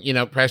and,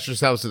 press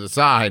yourselves to the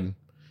side.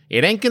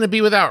 It ain't going to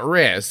be without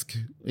risk.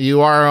 You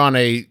are on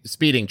a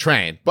speeding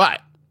train, but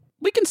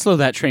We can slow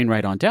that train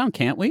right on down,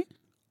 can't we?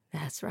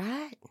 That's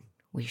right.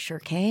 We sure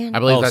can. I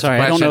believe that's sorry.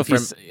 a I don't question know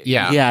if from... he's.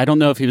 Yeah. I don't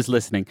know if he was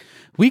listening.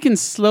 We can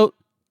slow.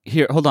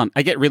 Here, hold on.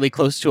 I get really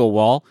close to a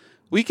wall.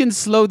 We can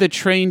slow the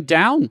train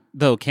down,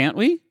 though, can't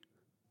we?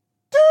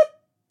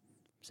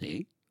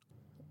 See?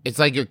 It's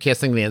like you're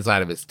kissing the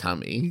inside of his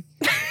tummy.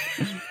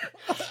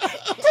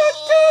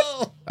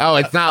 Oh,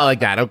 it's not like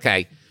that.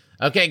 Okay.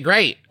 Okay,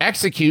 great.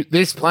 Execute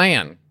this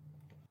plan.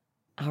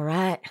 All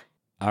right.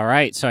 All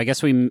right. So I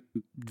guess we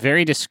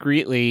very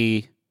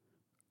discreetly.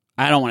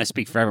 I don't want to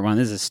speak for everyone.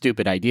 This is a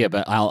stupid idea,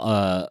 but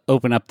I'll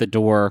open up the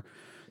door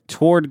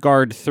toward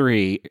guard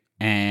 3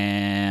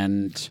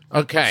 and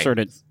Okay. sort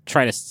of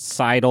try to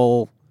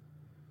sidle.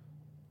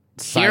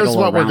 Here's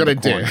what we're around going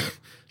the to do. corner.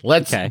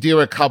 Let's Okay.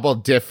 do a couple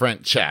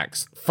different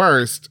checks.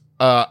 First,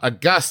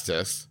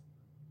 Augustus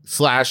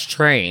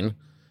 /train,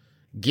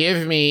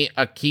 give me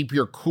a keep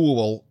your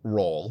cool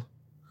roll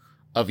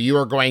of you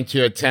are going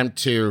to attempt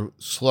to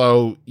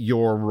slow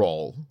your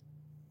roll.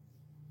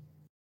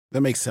 That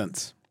makes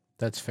sense.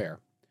 That's fair.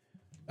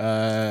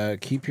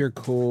 Keep your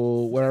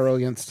cool. What I roll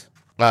against?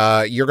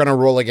 You're going to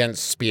roll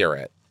against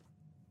spirit.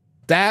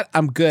 That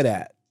I'm good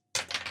at.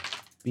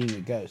 Being a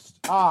ghost.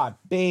 Ah,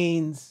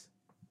 beans.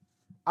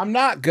 I'm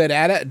not good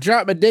at it.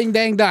 Drop my ding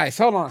dang dice.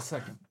 Hold on a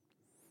second.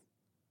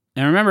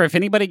 And remember, if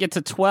anybody gets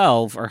a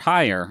 12 or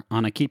higher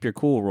on a keep your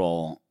cool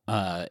roll,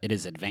 it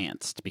is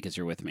advanced because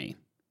you're with me.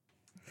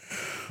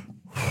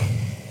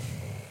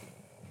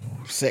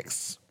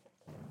 6.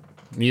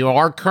 You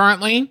are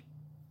currently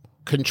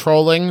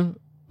controlling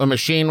a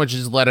machine which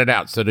has let it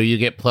out. So do you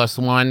get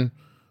 +1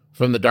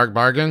 from the dark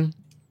bargain?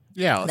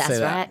 Yeah, let's say That's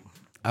that. right.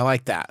 I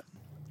like that.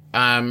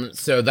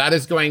 So that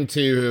is going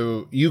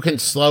to, you can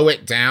slow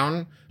it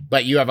down,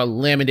 but you have a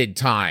limited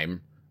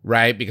time,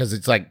 right? Because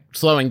it's like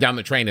slowing down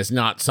the train is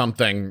not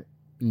something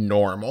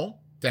normal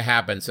to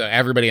happen. So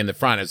everybody in the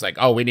front is like,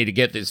 oh, we need to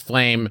get this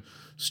flame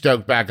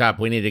stoked back up.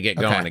 We need to get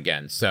going Okay.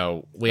 again.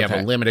 So we have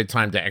Okay. a limited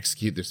time to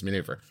execute this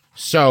maneuver.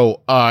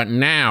 So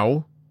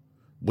now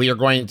we are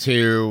going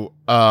to,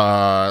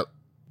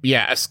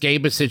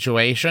 escape a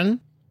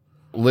situation.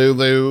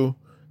 Lulu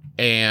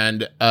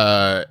and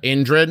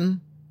Indrid.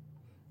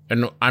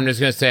 And I'm just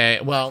going to say,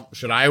 well,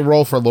 should I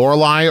roll for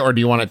Lorelai or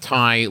do you want to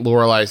tie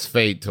Lorelai's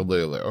fate to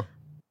Lulu?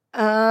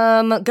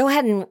 Go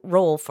ahead and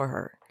roll for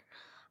her.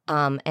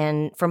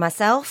 And for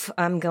myself,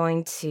 I'm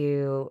going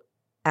to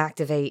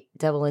activate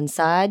Devil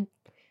Inside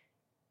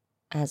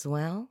as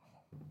well.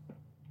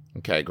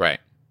 Okay, great.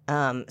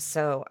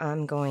 So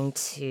I'm going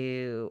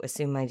to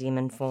assume my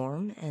demon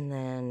form and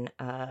then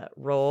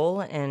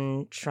roll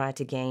and try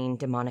to gain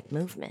demonic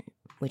movement,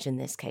 which in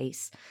this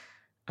case,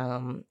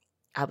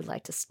 I would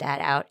like to stat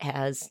out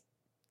as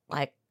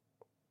like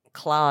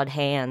clawed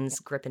hands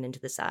gripping into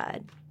the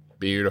side.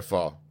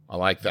 Beautiful. I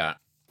like that.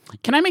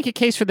 Can I make a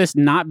case for this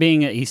not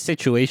being a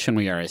situation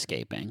we are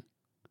escaping?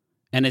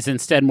 And it's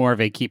instead more of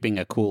a keeping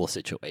a cool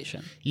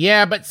situation.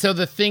 Yeah, but so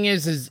the thing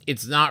is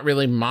it's not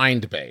really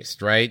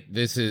mind-based, right?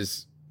 This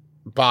is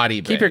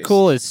body-based. Keep your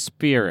cool is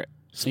spirit.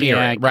 Spirit,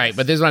 Yeah, I right. guess.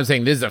 But this is what I'm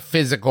saying. This is a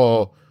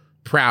physical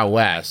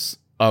prowess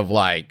of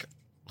like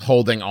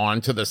holding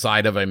on to the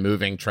side of a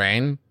moving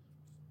train.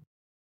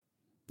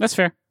 That's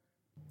fair.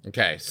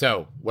 Okay,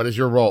 so what is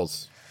your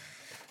rolls?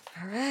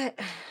 All right.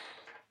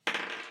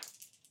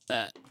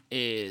 That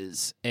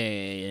is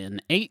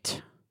an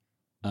 8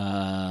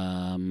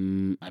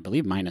 I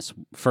believe minus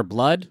for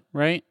blood,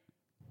 right?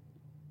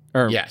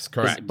 Or Yes,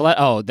 correct. Blood.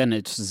 Oh, then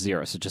it's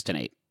 0, so just an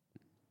 8.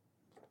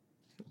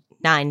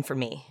 9 for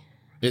me.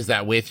 Is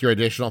that with your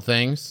additional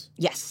things?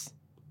 Yes,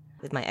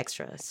 with my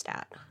extra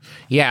stat.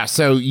 Yeah,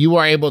 so you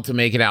are able to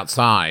make it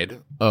outside,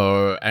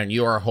 and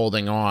you are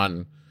holding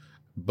on,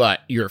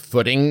 but your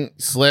footing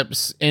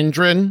slips,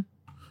 Indrid.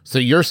 So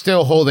you're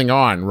still holding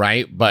on,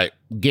 right? But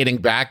getting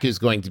back is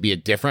going to be a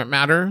different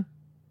matter.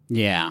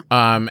 Yeah.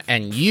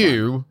 And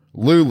you,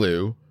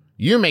 Lulu,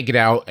 you make it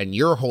out and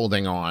you're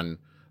holding on,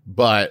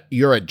 but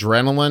your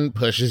adrenaline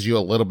pushes you a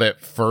little bit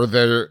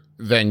further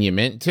than you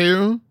meant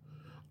to.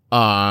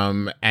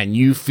 And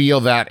you feel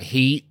that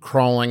heat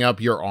crawling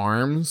up your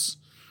arms,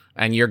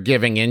 and you're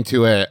giving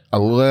into it a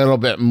little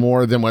bit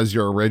more than was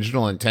your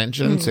original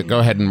intention. So go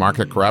ahead and mark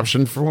a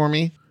corruption for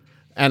me.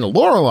 And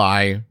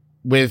Lorelei,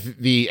 with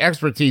the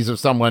expertise of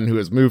someone who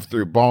has moved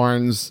through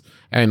barns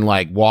and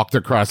like walked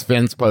across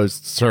fence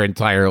posts her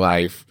entire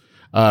life,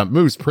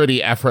 moves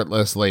pretty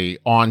effortlessly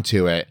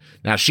onto it.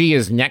 Now she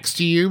is next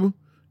to you,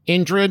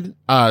 Indrid,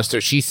 so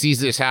she sees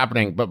this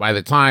happening, but by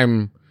the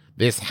time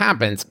this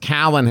happens,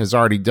 Callan has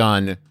already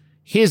done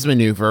his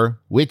maneuver,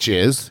 which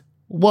is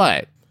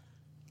what?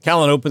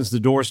 Callan opens the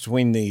doors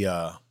between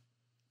the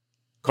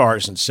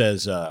cars and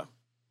says,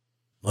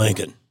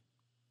 Lincoln,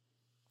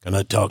 can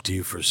I talk to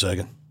you for a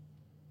second?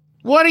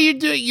 What are you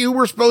doing? You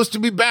were supposed to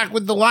be back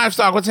with the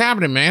livestock. What's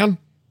happening, man?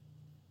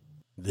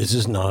 This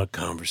is not a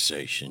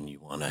conversation you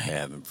want to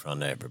have in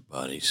front of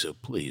everybody, so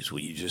please,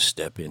 will you just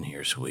step in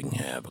here so we can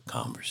have a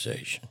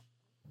conversation?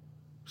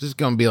 This is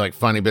going to be like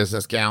funny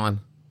business, Callan.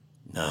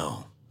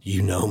 No,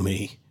 you know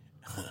me.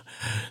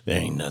 There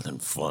ain't nothing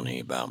funny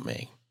about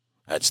me.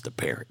 That's the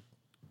parrot.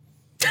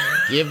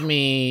 Give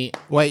me...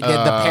 Wait, did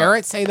the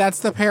parrot say that's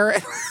the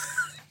parrot?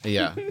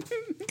 Yeah.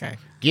 Okay.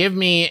 Give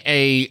me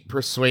a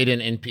persuade an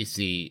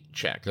NPC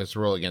check. Let's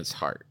roll against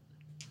heart.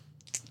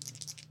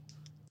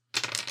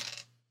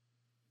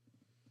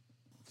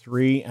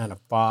 3 and a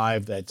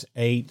 5, that's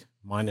 8,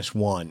 minus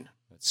 1,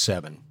 that's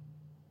 7.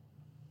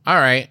 All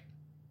right.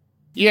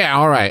 Yeah,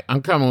 all right.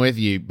 I'm coming with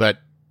you, but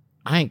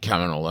I ain't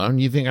coming alone.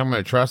 You think I'm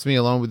going to trust me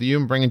alone with you?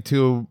 I'm bringing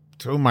two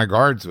of my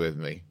guards with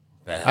me.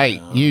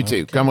 Hey, you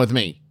two, come with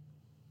me.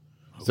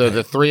 Okay. So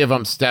the three of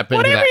them step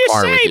into that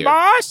car with you.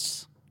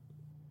 Boss.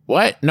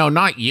 What? No,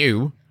 not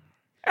you.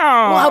 Oh,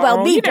 Well, how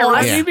about me,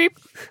 boss? Yeah.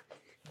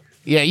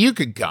 Yeah, you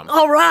could come.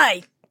 All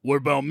right. What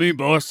about me,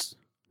 boss?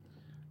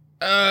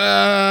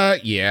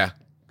 Yeah.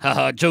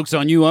 Haha, joke's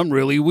on you. I'm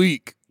really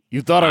weak.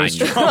 You thought I was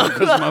strong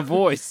because of my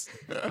voice.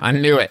 I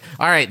knew it.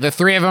 All right, the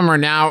three of them are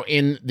now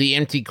in the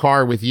empty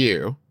car with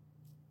you.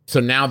 So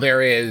now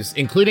there is,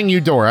 including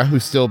Eudora,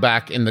 who's still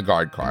back in the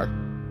guard car.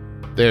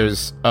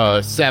 There's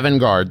 7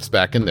 guards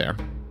back in there.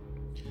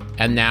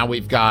 And now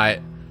we've got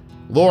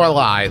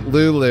Lorelei,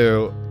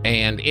 Lulu,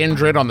 and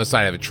Indrid on the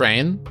side of the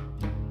train.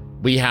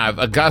 We have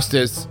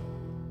Augustus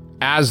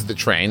as the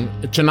train.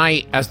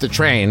 Tonight, as the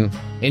train,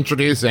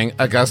 introducing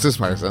Augustus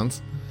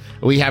Parsons.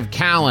 We have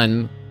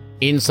Callan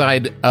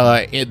inside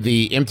in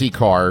the empty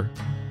car.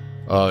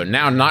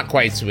 Now not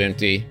quite so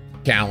empty.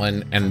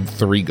 Callan and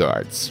 3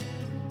 guards.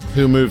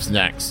 Who moves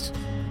next?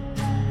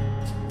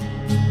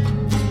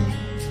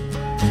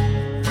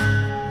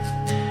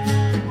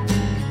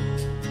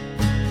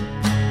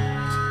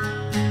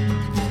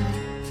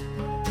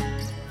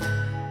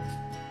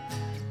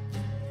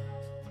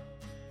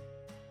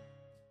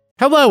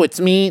 Hello, it's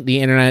me, the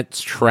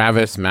internet's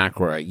Travis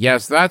McElroy.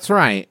 Yes, that's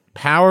right.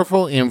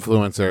 Powerful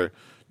influencer,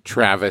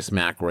 Travis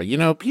McElroy. You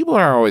know, people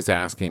are always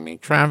asking me,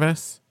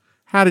 Travis,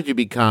 how did you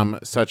become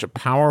such a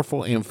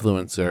powerful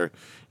influencer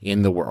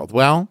in the world?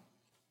 Well,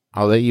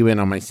 I'll let you in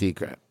on my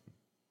secret.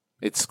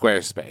 It's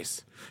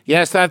Squarespace.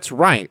 Yes, that's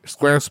right.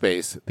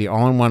 Squarespace, the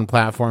all-in-one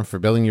platform for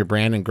building your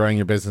brand and growing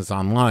your business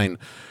online.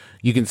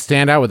 You can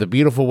stand out with a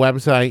beautiful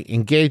website,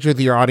 engage with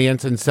your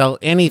audience, and sell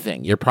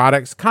anything, your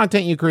products,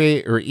 content you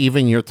create, or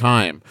even your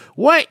time.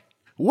 What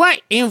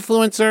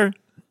influencer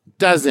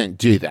doesn't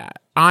do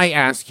that? I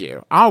ask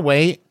you. I'll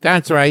wait.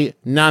 That's right.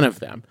 None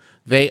of them.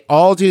 They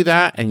all do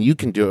that, and you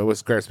can do it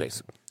with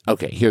Squarespace.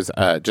 Okay, here's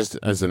just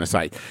as an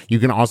aside. You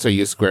can also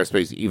use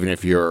Squarespace even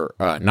if you're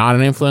not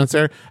an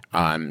influencer,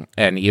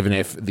 and even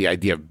if the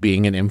idea of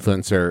being an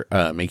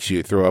influencer makes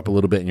you throw up a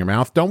little bit in your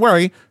mouth. Don't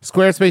worry,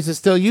 Squarespace is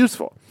still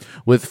useful.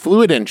 With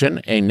Fluid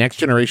Engine, a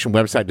next-generation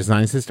website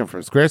design system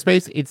from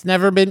Squarespace, it's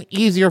never been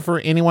easier for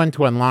anyone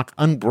to unlock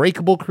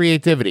unbreakable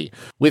creativity.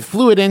 With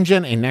Fluid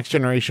Engine, a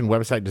next-generation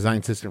website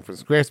design system from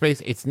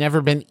Squarespace, it's never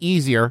been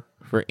easier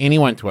for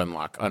anyone to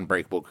unlock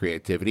unbreakable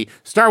creativity.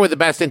 Start with the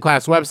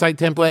best-in-class website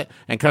template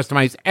and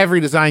customize every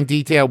design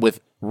detail with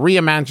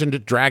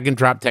reimagined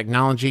drag-and-drop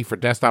technology for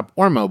desktop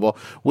or mobile.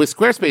 With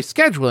Squarespace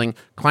Scheduling,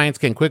 clients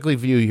can quickly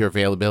view your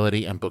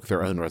availability and book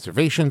their own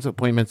reservations,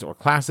 appointments, or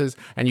classes,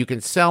 and you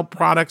can sell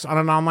products on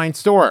an online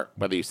store.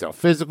 Whether you sell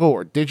physical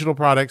or digital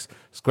products,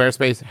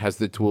 Squarespace has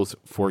the tools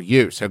for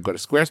you. So go to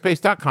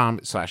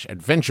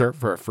squarespace.com/adventure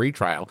for a free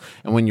trial,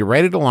 and when you're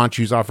ready to launch,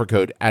 use offer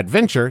code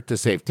ADVENTURE to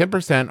save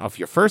 10% off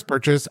your first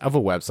purchase of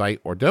a website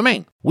or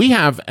domain. We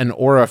have an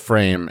aura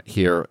frame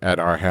here at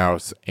our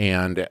house,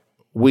 and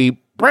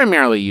we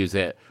primarily use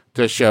it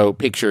to show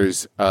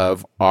pictures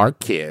of our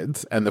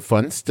kids and the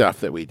fun stuff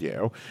that we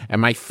do. And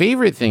my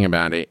favorite thing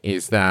about it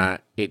is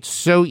that it's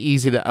so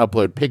easy to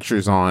upload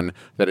pictures on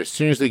that as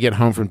soon as we get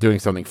home from doing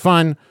something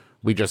fun,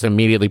 we just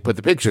immediately put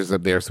the pictures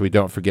up there so we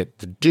don't forget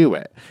to do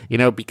it. You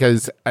know,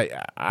 because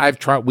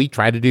we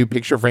tried to do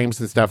picture frames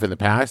and stuff in the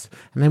past,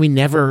 and then we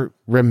never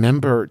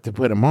remember to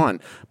put them on.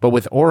 But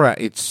with Aura,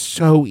 it's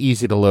so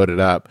easy to load it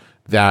up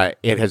that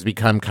it has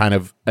become kind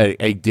of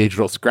a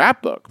digital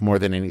scrapbook more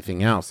than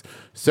anything else.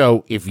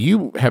 So if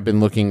you have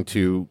been looking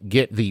to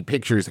get the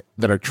pictures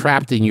that are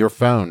trapped in your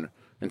phone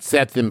and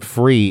set them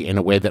free in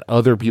a way that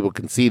other people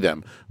can see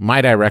them,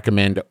 might I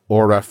recommend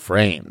Aura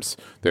Frames.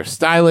 They're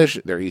stylish,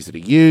 they're easy to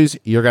use,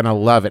 you're going to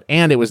love it.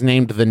 And it was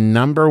named the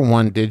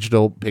 #1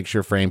 digital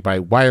picture frame by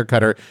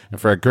Wirecutter,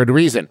 and for a good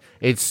reason.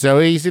 It's so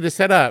easy to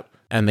set up,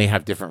 and they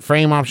have different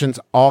frame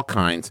options, all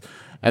kinds.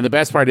 And the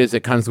best part is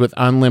it comes with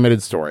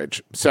unlimited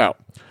storage. So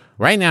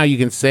right now you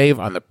can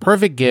save on the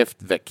perfect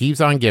gift that keeps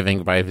on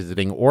giving by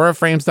visiting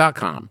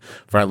auraframes.com.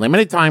 For a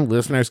limited time,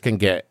 listeners can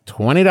get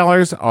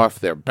 $20 off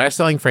their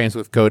best-selling frames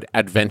with code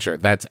ADVENTURE.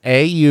 That's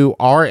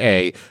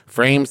AURA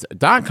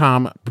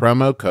frames.com,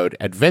 promo code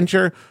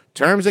ADVENTURE.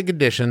 Terms and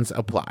conditions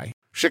apply.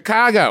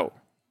 Chicago,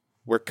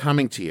 we're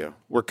coming to you.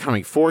 We're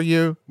coming for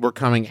you. We're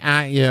coming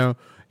at you.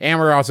 And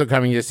we're also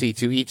coming to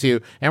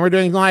C2E2, and we're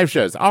doing live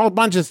shows, all a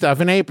bunch of stuff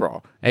in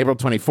April. April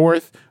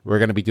 24th, we're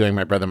going to be doing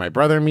My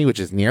Brother and Me, which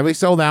is nearly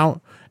sold out,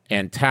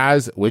 and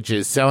Taz, which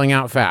is selling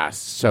out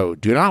fast. So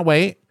do not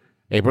wait.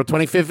 April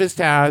 25th is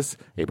Taz.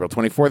 April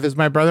 24th is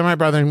My Brother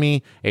and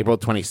Me. April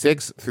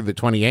 26th through the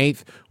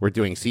 28th, we're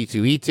doing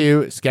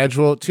C2E2,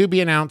 schedule to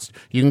be announced.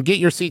 You can get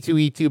your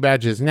C2E2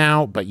 badges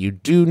now, but you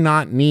do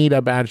not need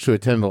a badge to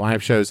attend the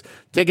live shows.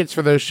 Tickets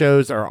for those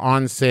shows are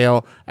on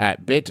sale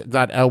at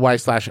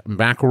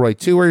bit.ly/McElroy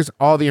Tours.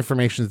 All the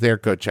information is there.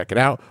 Go check it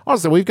out.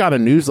 Also, we've got a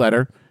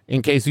newsletter.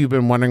 In case you've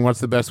been wondering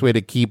what's the best way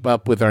to keep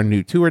up with our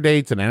new tour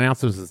dates and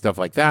announcements and stuff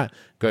like that,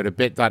 go to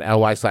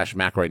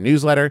bit.ly/McElroy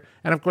newsletter.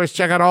 And of course,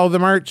 check out all of the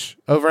merch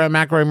over at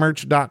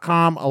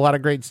McElroymerch.com. A lot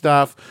of great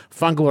stuff.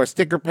 Fun Galore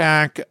sticker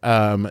pack,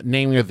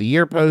 naming of the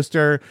year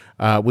poster.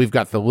 We've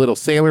got the little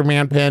Sailor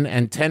Man pin,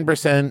 and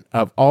 10%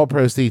 of all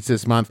proceeds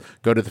this month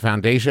go to the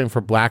Foundation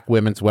for Black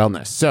Women's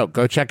Wellness. So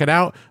go check it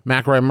out,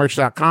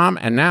 McElroymerch.com.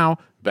 And now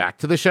back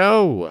to the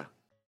show.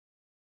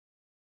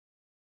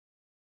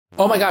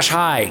 Oh my gosh,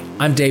 hi,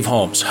 I'm Dave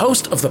Holmes,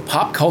 host of the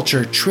pop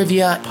culture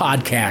trivia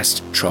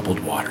podcast,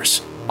 Troubled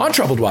Waters. On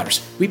Troubled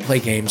Waters, we play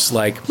games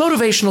like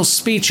motivational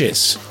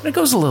speeches. And it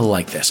goes a little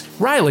like this.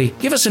 Riley,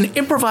 give us an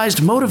improvised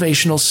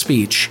motivational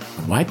speech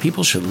on why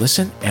people should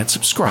listen and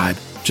subscribe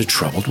to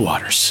Troubled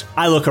Waters.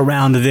 I look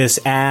around this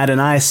ad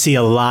and I see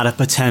a lot of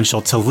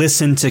potential to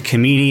listen to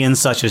comedians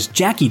such as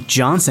Jackie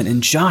Johnson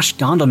and Josh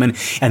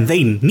Gondelman, and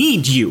they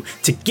need you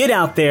to get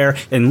out there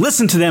and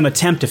listen to them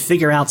attempt to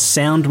figure out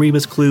sound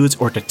rebus clues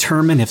or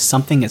determine if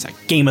something is a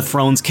Game of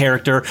Thrones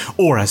character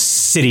or a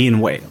city in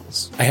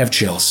Wales. I have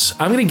chills.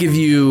 I'm going to give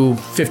you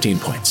 15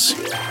 points.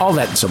 All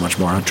that and so much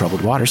more on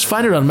Troubled Waters.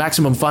 Find it on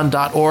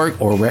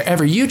MaximumFun.org or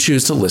wherever you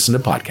choose to listen to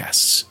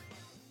podcasts.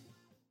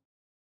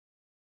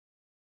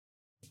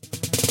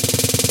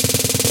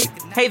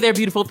 Hey there,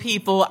 beautiful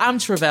people. I'm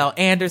Travell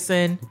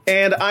Anderson.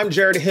 And I'm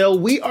Jared Hill.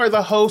 We are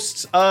the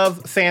hosts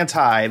of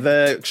Fantai,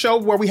 the show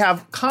where we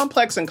have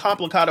complex and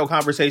complicado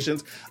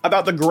conversations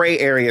about the gray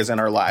areas in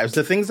our lives,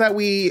 the things that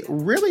we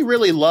really,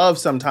 really love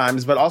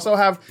sometimes, but also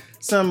have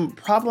some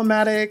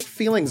problematic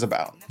feelings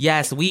about.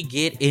 Yes, we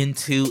get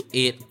into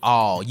it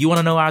all. You want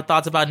to know our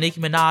thoughts about Nicki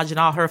Minaj and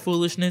all her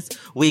foolishness?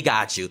 We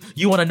got you.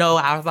 You want to know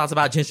our thoughts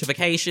about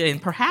gentrification and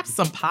perhaps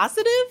some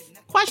positive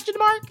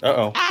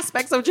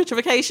aspects of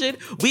gentrification?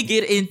 We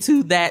get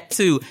into that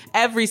too.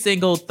 Every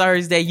single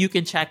Thursday, you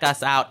can check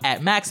us out at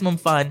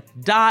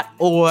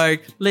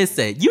MaximumFun.org.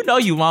 Listen, you know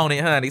you want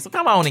it, honey, so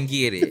come on and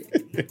get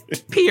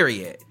it.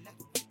 Period.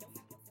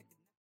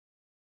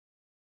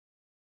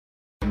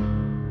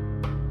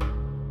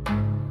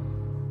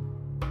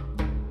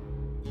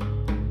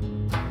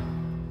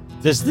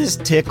 Does this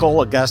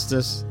tickle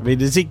Augustus?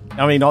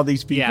 I mean, all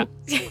these people?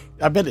 Yeah.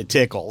 I bet it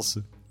tickles.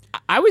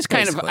 I was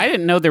I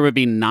didn't know there would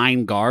be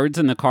 9 guards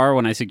in the car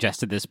when I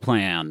suggested this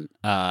plan,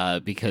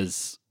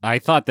 because I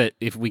thought that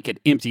if we could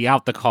empty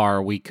out the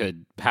car, we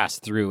could pass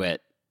through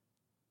it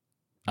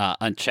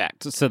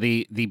unchecked. So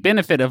the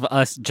benefit of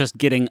us just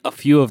getting a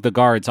few of the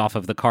guards off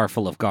of the car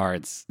full of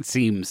guards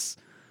seems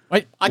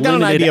I got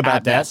an idea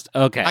about that. Best.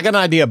 Okay. I got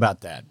an idea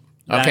about that.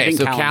 Okay,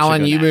 so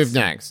Callan, you move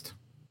next.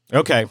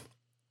 Okay.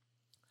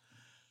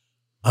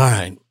 All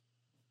right.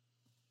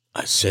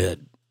 I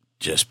said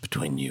just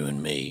between you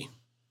and me,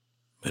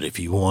 but if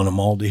you want them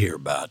all to hear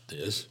about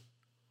this,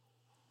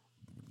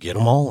 get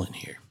them all in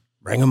here.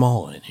 Bring them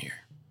all in here.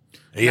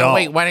 Hey, No,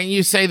 wait, why didn't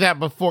you say that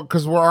before?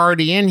 Because we're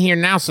already in here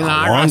now, so now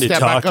I wanted gotta to step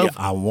talk back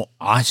to you. over.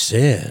 I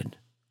said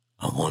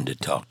I wanted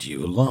to talk to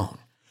you alone.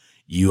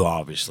 You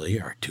obviously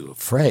are too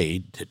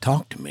afraid to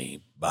talk to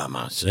me by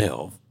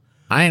myself.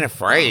 I ain't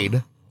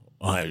afraid.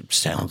 Well, it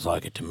sounds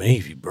like it to me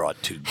if you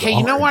brought two guards. Hey,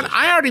 you know what?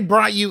 I already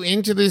brought you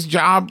into this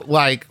job,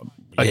 like,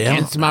 Yeah.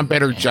 against my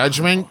better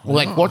judgment.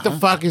 Like, what the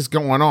fuck is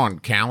going on,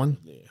 Callan?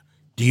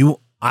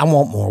 I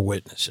want more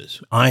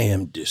witnesses. I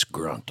am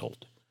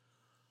disgruntled.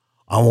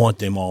 I want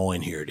them all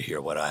in here to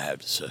hear what I have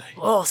to say.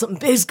 Oh, something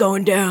big's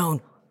going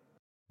down.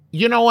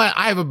 You know what?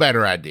 I have a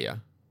better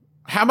idea.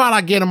 How about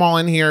I get them all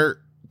in here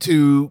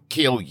to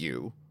kill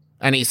you?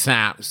 And he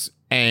snaps,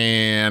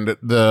 and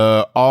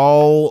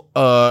all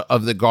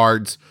of the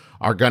guards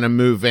are going to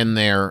move in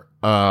there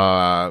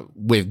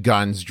with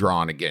guns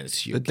drawn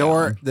against you.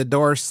 The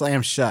door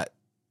slams shut.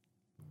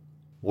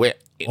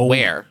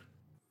 Where?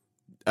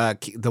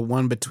 The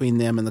one between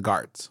them and the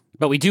guards.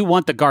 But we do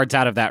want the guards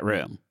out of that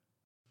room.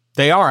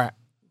 They are.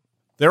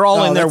 They're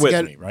all in there that's with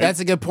good- me, right? That's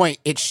a good point.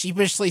 It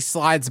sheepishly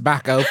slides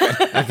back open.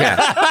 Okay.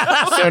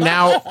 So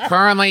now,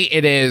 currently,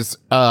 it is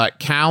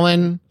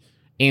Callan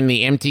in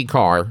the empty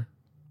car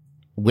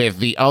with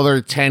the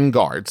other 10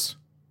 guards,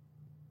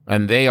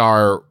 and they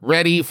are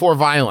ready for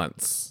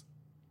violence.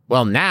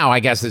 Well, now I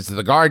guess it's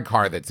the guard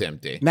car that's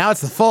empty. Now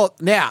it's the full.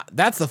 Yeah,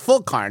 that's the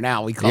full car.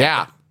 Now we call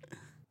Yeah. it.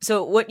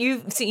 So what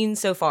you've seen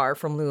so far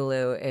from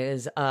Lulu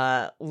is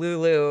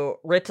Lulu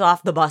rips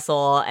off the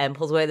bustle and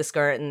pulls away the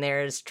skirt, and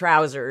there's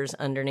trousers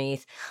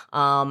underneath,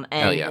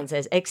 and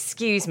says,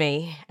 "Excuse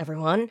me,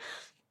 everyone,"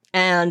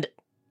 and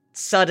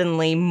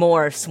suddenly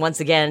morphs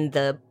once again.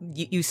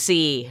 You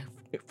see,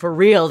 for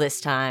real this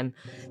time,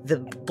 the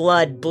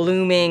blood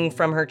blooming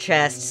from her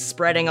chest,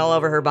 spreading all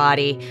over her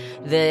body,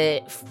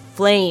 the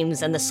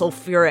flames and the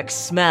sulfuric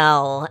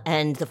smell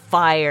and the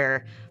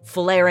fire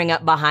flaring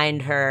up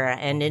behind her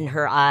and in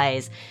her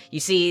eyes.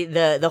 You see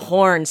the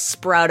horns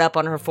sprout up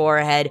on her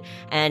forehead,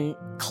 and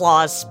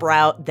claws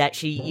sprout that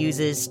she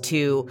uses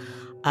to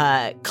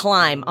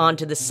climb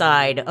onto the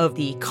side of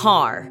the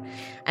car.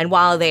 And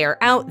while they are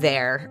out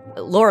there,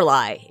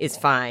 Lorelai is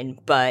fine,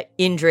 but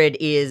Indrid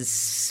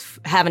is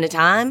having a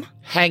time.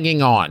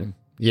 Hanging on.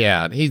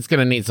 Yeah, he's going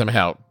to need some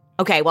help.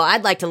 Okay, well,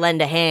 I'd like to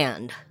lend a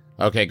hand.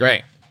 Okay,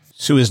 great.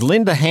 So is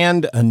Linda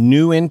Hand a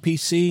new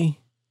NPC?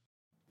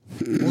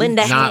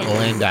 Linda Not Hand.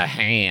 Linda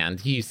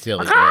Hand. You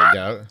silly little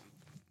goat.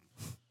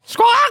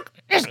 Squawk!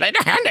 Is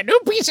Linda Hand a new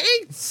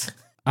PC?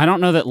 I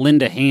don't know that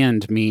Linda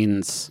Hand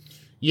means.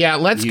 Yeah,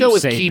 let's You go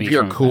with saved keep me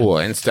your from cool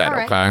instead, All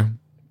right. okay?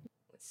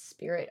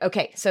 Spirit.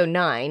 Okay, so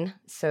 9.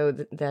 So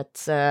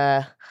that's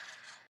so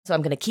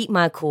I'm going to keep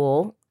my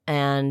cool,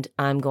 and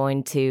I'm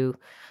going to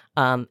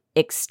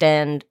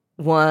extend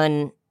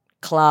one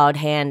clawed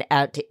hand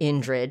out to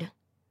Indrid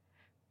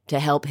to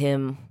help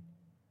him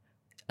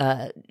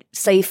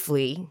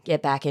safely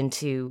get back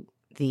into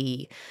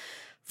the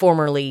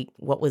formerly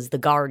what was the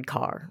guard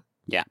car.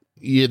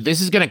 This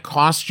is going to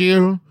cost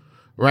you,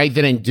 right?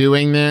 That in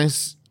doing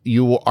this,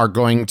 you are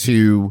going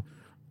to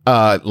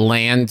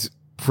land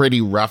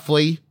pretty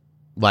roughly.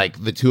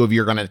 Like the two of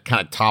you are going to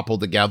kind of topple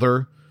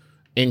together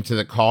into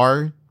the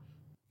car.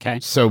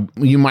 Okay. So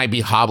you might be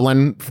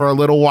hobbling for a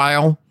little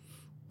while.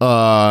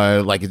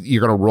 Like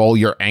you're going to roll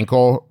your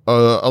ankle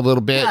a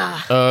little bit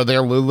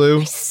there, Lulu.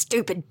 My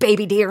stupid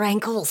baby deer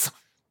ankles.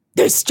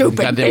 They're stupid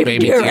Got them baby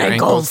deer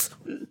ankles.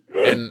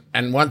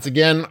 And once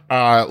again,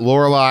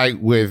 Lorelai,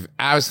 with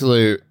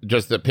absolute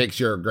just a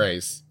picture of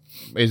grace,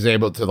 is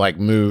able to like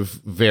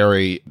move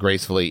very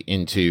gracefully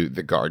into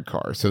the guard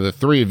car. So the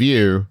three of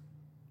you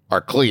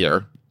are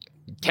clear.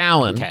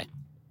 Callan, Okay.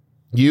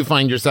 you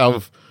find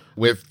yourself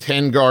with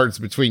 10 guards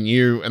between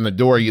you and the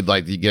door you'd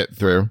like to get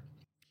through.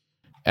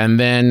 And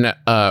then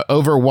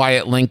over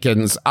Wyatt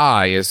Lincoln's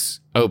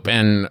eyes,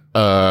 open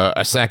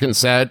a second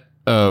set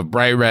of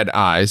bright red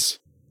eyes.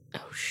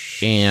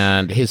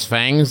 And his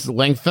fangs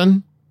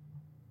lengthen.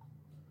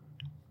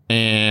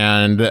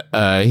 And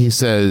he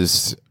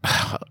says,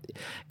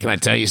 "Can I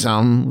tell you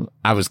something?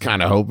 I was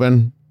kind of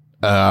hoping.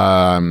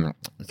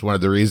 It's one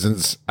of the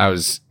reasons I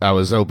was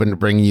hoping to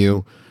bring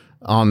you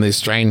on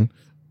this train.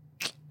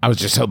 I was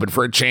just hoping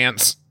for a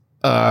chance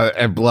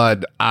at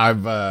blood.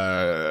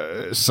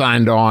 I've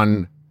signed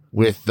on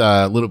with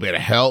a little bit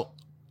of help.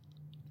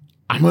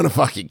 I'm gonna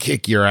fucking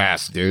kick your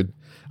ass, dude.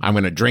 I'm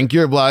gonna drink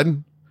your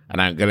blood,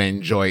 and I'm gonna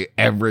enjoy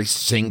every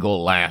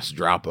single last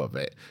drop of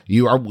it.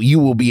 You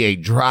will be a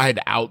dried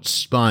out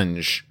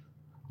sponge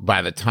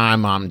by the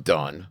time I'm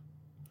done.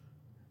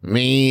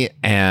 Me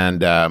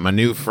and my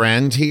new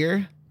friend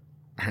here,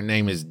 her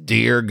name is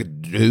Dear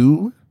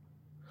Gdu.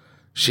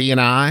 She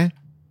and I,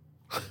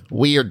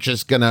 we are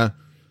just gonna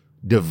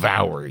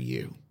devour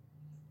you.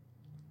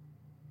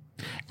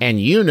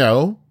 And you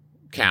know,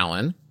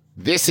 Callan,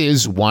 this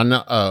is one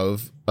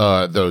of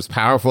those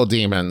powerful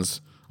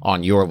demons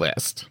on your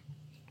list.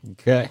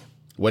 Okay.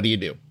 What do you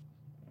do?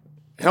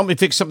 help me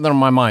fix something on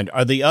my mind.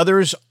 Are the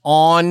others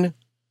on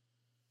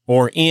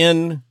or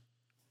in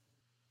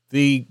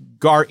the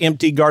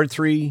empty guard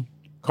 3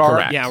 car?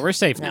 Correct. Yeah, we're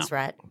safe now. That's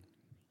right.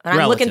 And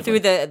I'm looking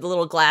through the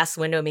little glass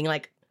window being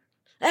like,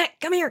 hey,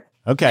 come here.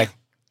 Okay.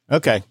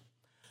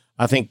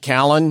 I think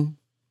Callan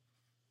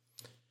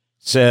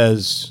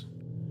says,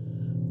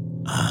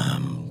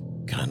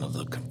 I'm kind of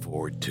looking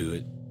forward to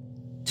it,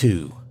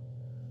 too.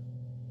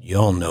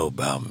 Y'all know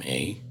about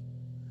me.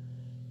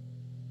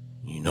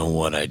 You know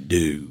what I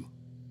do.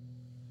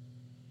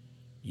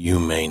 You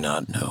may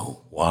not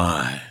know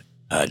why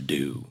I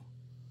do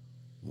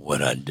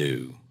what I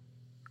do.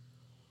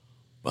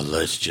 But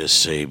let's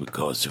just say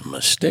because of a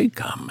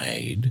mistake I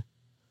made,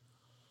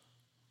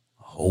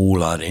 a whole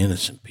lot of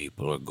innocent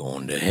people are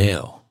going to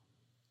hell.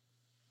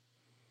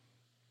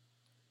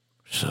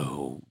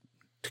 So,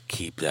 to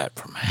keep that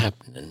from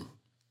happening,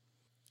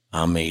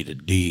 I made a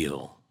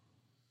deal.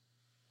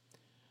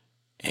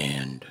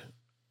 And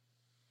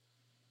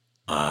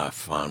I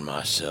find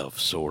myself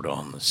sort of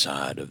on the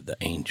side of the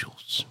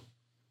angels.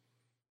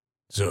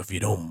 So if you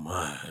don't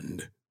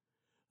mind,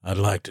 I'd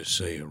like to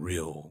say a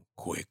real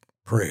quick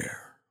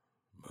prayer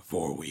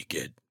before we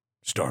get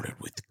started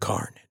with the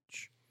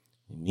carnage.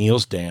 He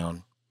kneels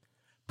down,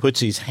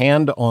 puts his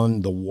hand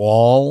on the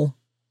wall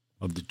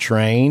of the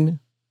train,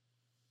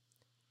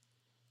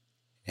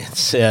 and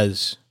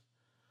says,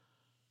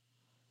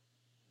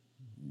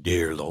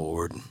 Dear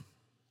Lord,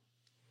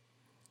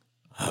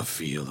 I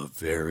feel a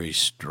very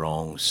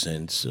strong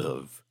sense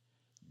of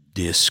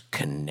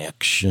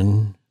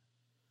disconnection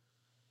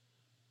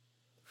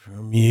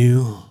from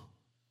you.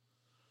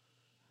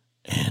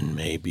 And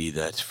maybe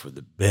that's for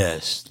the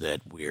best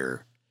that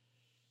we're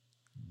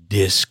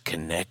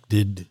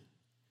disconnected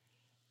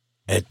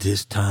at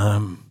this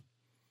time.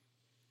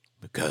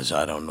 Because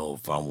I don't know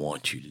if I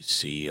want you to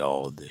see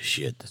all the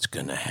shit that's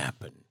going to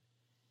happen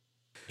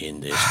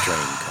in this train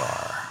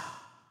car.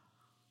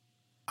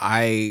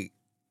 I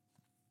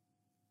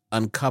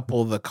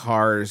uncouple the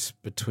cars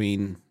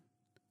between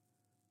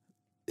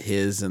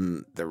his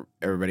and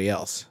everybody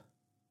else.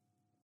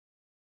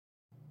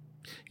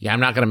 Yeah, I'm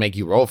not going to make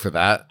you roll for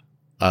that.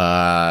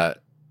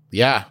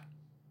 Yeah.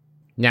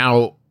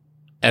 Now,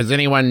 as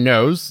anyone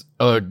knows,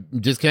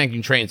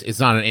 disconnecting trains is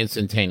not an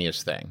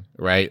instantaneous thing,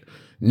 right?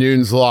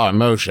 Newton's law of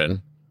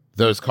motion,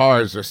 those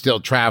cars are still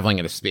traveling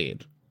at a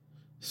speed.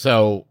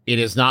 So it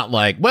is not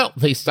like, well,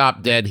 they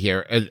stopped dead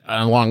here. And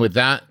along with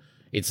that,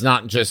 it's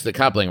not just the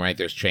coupling, right?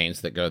 There's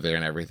chains that go there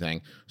and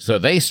everything. So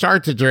they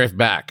start to drift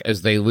back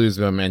as they lose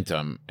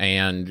momentum.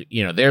 And,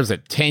 there's a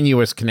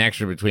tenuous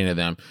connection between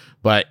them,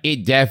 but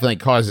it definitely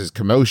causes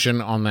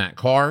commotion on that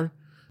car.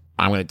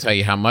 I'm going to tell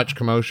you how much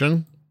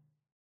commotion.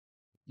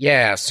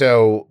 Yeah,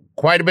 so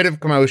quite a bit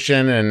of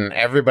commotion, and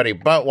everybody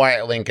but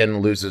Wyatt Lincoln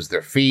loses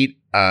their feet.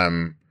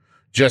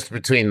 Just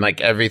between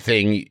like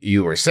everything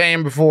you were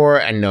saying before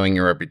and knowing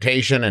your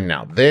reputation and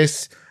now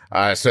this.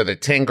 So the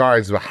 10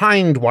 guards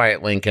behind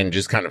Wyatt Lincoln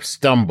just kind of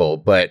stumble,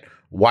 but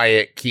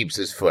Wyatt keeps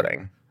his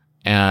footing.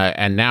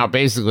 And now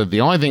basically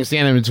the only thing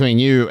standing between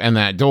you and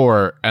that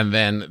door and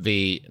then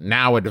the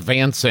now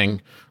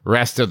advancing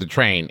rest of the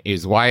train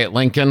is Wyatt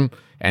Lincoln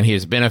and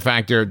his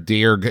benefactor,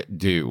 Dirg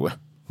Dew.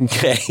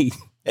 Okay.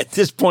 At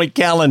this point,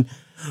 Callan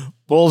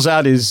pulls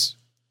out his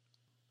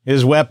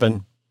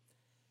weapon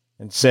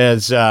and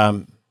says,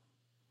 you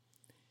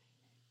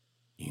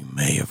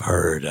may have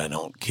heard I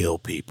don't kill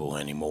people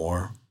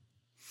anymore.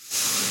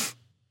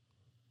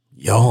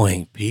 Y'all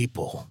ain't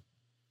people.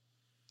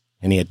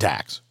 And he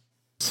attacks.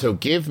 So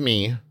give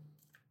me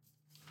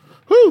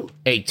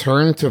a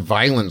turn to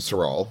violence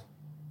roll.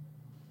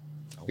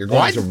 You're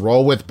going to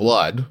roll with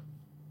blood.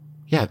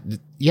 Yeah.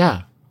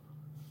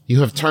 You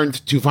have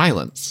turned to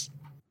violence.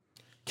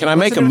 Can I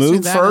make a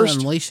move first?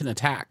 Unleash an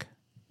attack.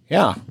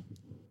 Yeah.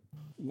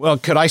 Well,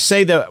 could I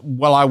say that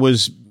while I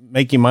was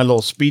making my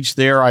little speech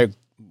there, I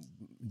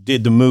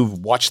did the move,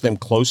 watch them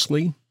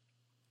closely?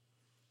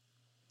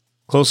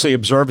 Closely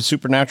observe a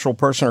supernatural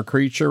person or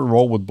creature,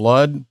 roll with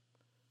blood. And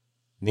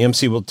the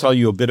MC will tell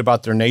you a bit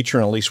about their nature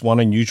and at least one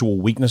unusual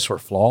weakness or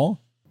flaw.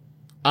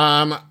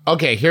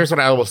 Okay, here's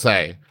what I will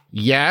say.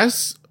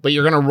 Yes, but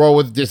you're going to roll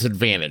with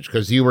disadvantage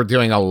because you were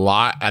doing a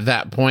lot at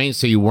that point,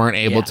 so you weren't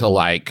able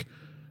to,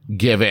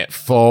 give it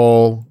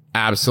full,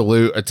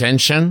 absolute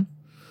attention.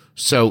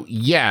 So,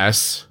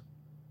 yes,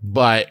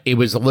 but it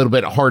was a little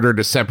bit harder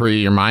to separate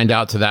your mind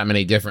out to that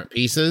many different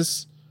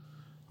pieces.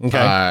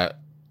 Okay.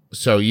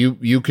 So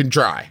you can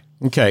try.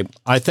 Okay.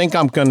 I think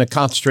I'm going to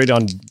concentrate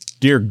on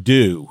Dirk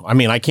Dew. I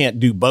mean, I can't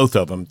do both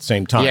of them at the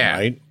same time,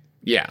 right?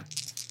 Yeah.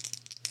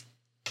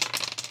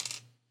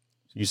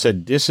 You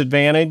said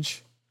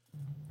disadvantage?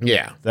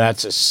 Yeah.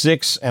 That's a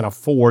 6 and a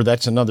 4.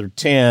 That's another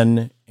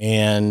 10.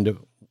 And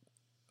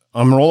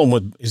I'm rolling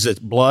with, is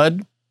it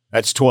blood?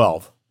 That's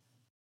 12.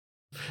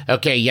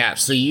 Okay, yeah.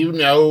 So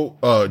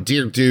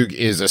Dirk Duke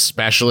is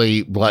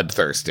especially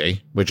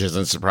bloodthirsty, which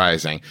isn't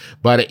surprising,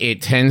 but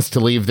it tends to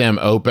leave them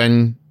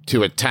open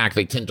to attack.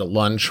 They tend to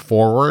lunge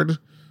forward,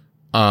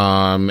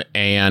 and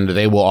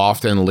they will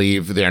often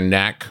leave their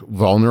neck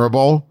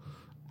vulnerable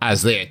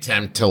as they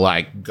attempt to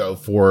like go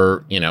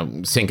for,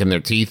 sinking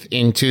their teeth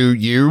into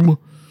you.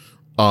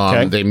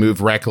 Okay. They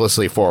move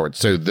recklessly forward.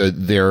 So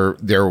their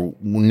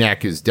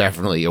neck is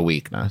definitely a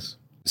weakness.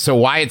 So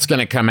Wyatt's going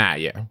to come at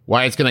you.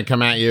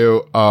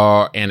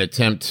 And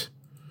attempt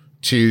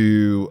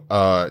to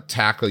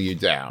tackle you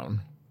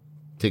down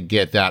to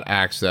get that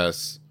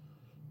access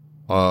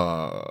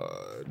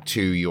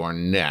to your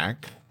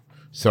neck.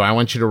 So I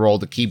want you to roll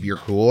to keep your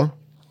cool.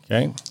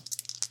 Okay.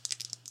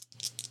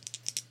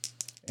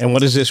 And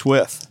what is this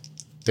with?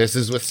 This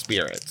is with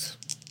spirits.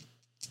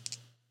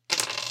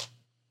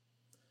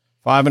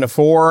 5 and a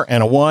 4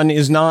 and a 1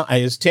 is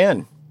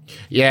 10.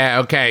 Yeah,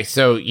 okay.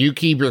 So you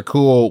keep your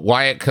cool.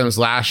 Wyatt comes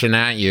lashing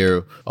at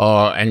you,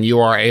 and you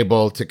are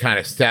able to kind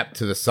of step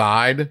to the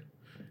side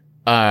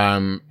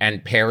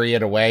and parry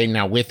it away.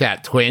 Now, with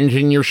that twinge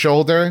in your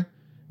shoulder,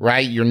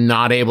 right, you're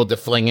not able to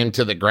fling him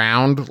to the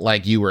ground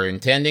like you were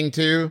intending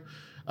to.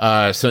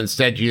 So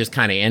instead, you just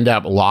kind of end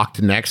up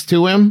locked next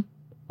to him.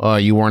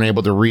 You weren't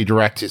able to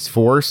redirect his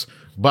force,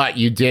 but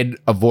you did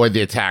avoid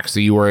the attack,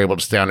 so you were able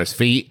to stay on his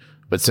feet,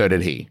 but so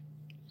did he.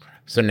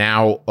 So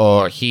now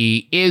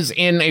he is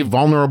in a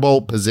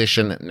vulnerable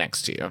position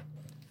next to you.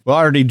 Well,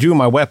 I already drew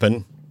my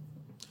weapon.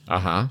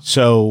 Uh-huh.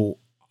 So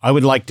I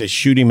would like to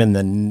shoot him in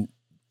the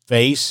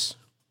face.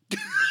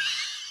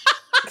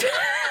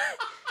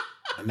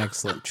 An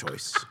excellent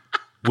choice.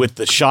 With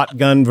the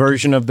shotgun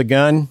version of the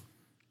gun.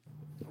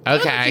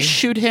 Okay. Just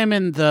shoot him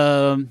in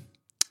the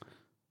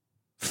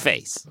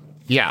face.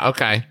 Yeah,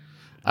 okay.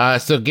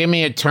 So give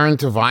me a turn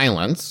to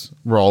violence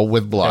roll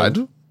with blood.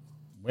 Okay.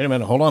 Wait a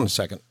minute. Hold on a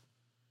second.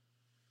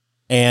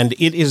 And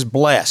it is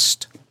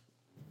blessed.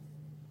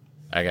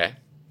 Okay.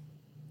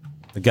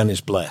 The gun is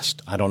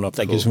blessed. I don't know if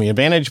that gives me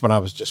advantage, but I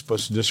was just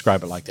supposed to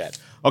describe it like that.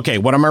 Okay,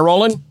 what am I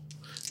rolling?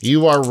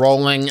 You are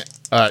rolling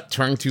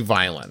turn to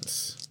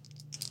violence.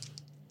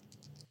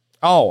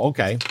 Oh,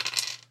 okay.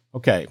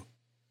 Okay.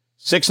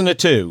 6 and a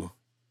 2.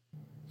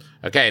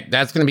 Okay,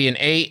 that's going to be an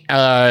 8.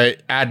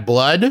 Add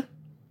blood.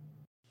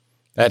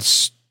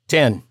 That's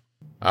 10.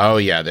 Oh,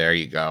 yeah, there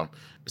you go.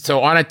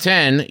 So on a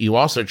 10, you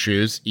also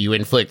choose, you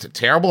inflict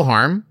terrible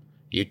harm,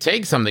 you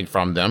take something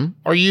from them,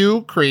 or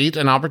you create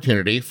an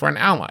opportunity for an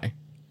ally.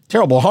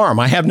 Terrible harm.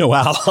 I have no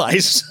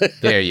allies.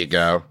 There you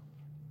go.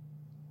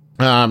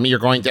 You're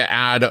going to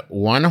add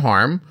 1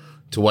 harm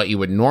to what you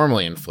would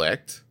normally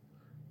inflict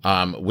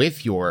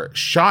with your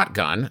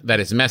shotgun. That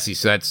is messy,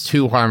 so that's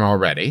 2 harm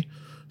already.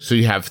 So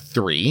you have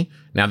 3.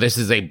 Now, this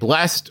is a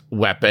blessed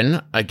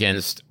weapon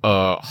against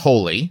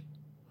holy.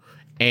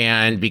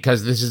 And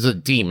because this is a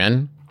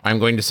demon, I'm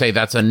going to say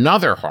that's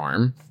another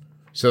harm.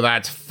 So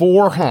that's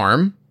 4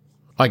 harm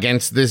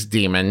against this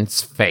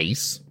demon's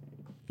face.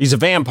 He's a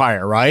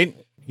vampire, right?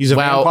 He's a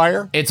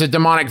vampire? It's a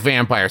demonic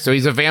vampire. So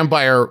he's a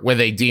vampire with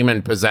a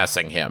demon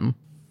possessing him.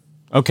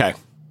 Okay.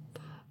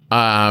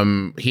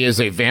 He is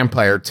a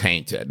vampire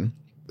tainted.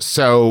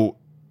 So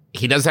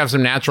he does have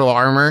some natural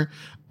armor,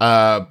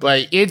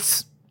 but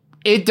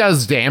it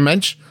does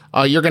damage.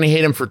 You're going to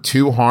hit him for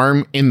 2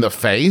 harm in the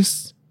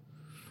face.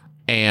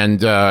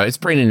 And it's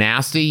pretty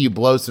nasty. You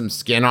blow some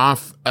skin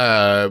off,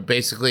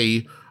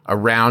 basically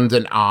around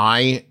an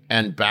eye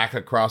and back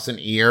across an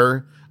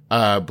ear,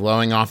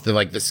 blowing off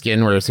the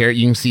skin where his hair.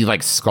 You can see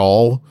like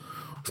skull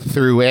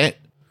through it.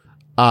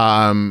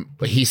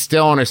 But he's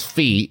still on his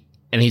feet,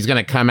 and he's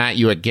going to come at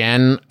you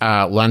again,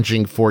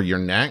 lunging for your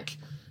neck.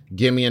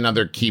 Give me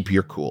another keep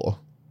your cool.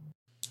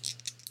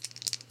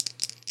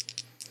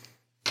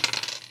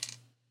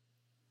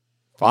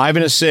 Five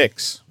and a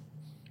 6.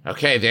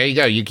 Okay, there you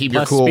go. You keep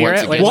Plus your cool spirit? once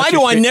again. Wait, Why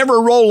do I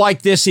never roll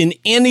like this in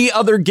any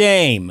other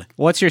game?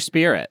 What's your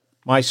spirit?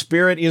 My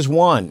spirit is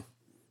 1.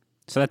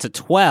 So that's a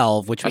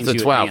 12, which That's means a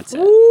you 12. advance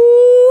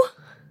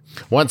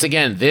it. Once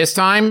again, this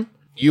time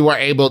you are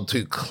able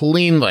to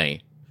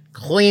cleanly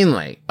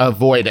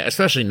avoid it.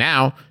 Especially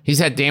now, he's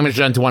had damage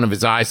done to one of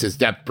his eyes. His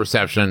depth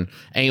perception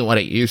ain't what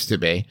it used to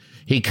be.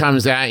 He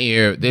comes at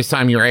you. This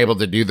time you're able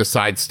to do the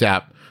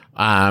sidestep.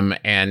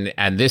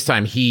 And this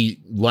time he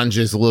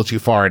lunges a little too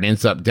far and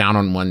ends up down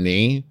on one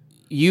knee.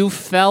 You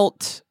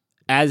felt,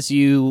 as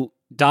you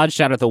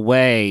dodged out of the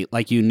way,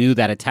 like you knew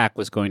that attack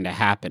was going to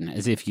happen,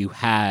 as if you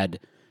had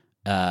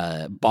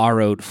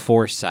borrowed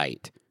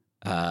foresight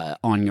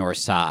on your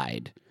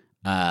side.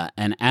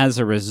 And as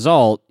a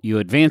result, you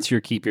advance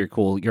your keep your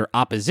cool. Your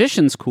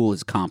opposition's cool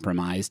is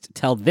compromised.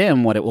 Tell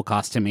them what it will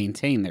cost to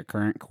maintain their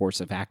current course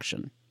of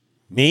action.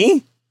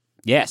 Me?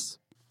 Yes.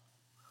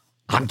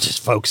 I'm just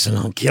focusing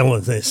on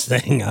killing this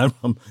thing.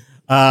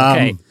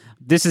 Okay.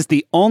 This is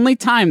the only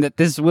time that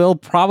this will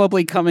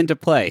probably come into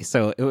play,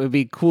 so it would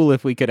be cool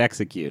if we could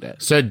execute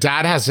it. So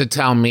Dad has to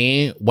tell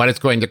me what it's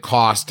going to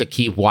cost to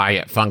keep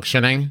Wyatt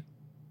functioning.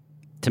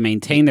 To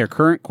maintain their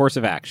current course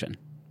of action.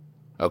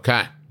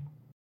 Okay.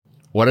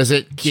 What does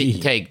it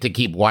take to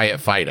keep Wyatt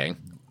fighting?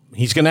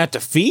 He's going to have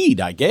to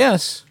feed, I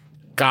guess.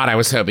 God, I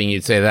was hoping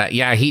you'd say that.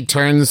 Yeah, he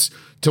turns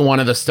to one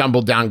of the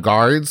stumbled down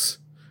guards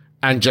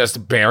and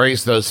just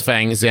buries those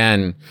fangs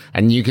in.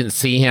 And you can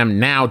see him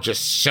now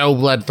just so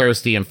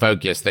bloodthirsty and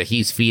focused that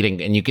he's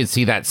feeding. And you can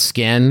see that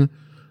skin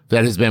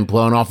that has been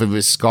blown off of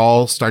his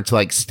skull start to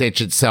like stitch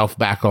itself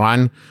back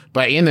on.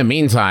 But in the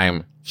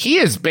meantime, he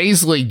is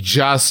basically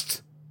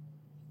just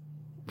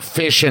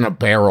fish in a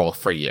barrel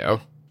for you.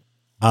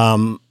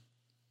 Callan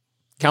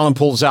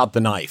pulls out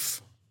the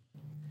knife.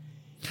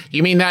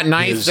 You mean that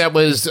knife that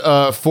was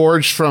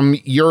forged from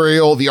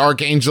Uriel, the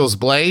Archangel's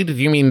blade? Do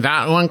you mean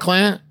that one,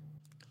 Clint?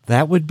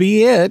 That would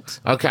be it.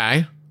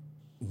 Okay.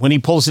 When he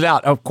pulls it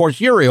out, of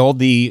course, Uriel,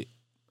 the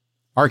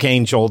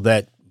Archangel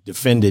that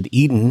defended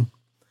Eden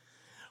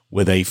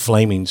with a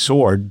flaming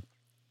sword,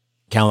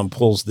 Callan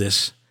pulls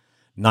this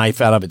knife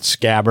out of its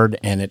scabbard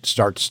and it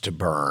starts to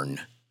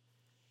burn.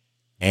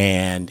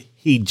 And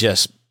he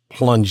just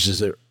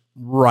plunges it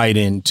right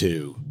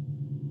into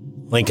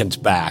Lincoln's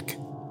back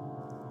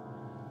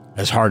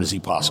as hard as he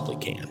possibly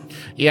can.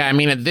 Yeah, I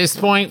mean, at this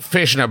point,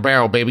 fish in a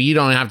barrel, baby. You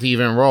don't have to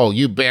even roll.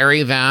 You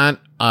bury that.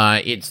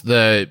 It's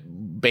the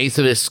base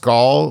of his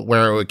skull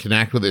where it would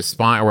connect with his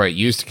spine, where it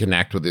used to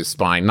connect with his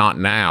spine, not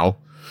now.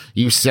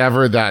 You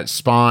sever that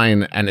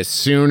spine, and as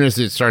soon as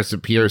it starts to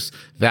pierce,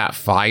 that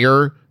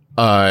fire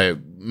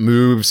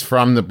moves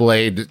from the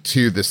blade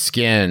to the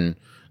skin.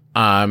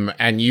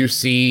 And you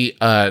see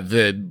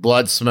the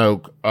blood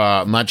smoke,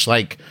 much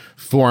like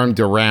formed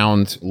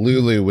around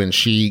Lulu when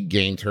she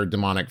gained her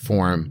demonic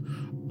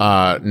form.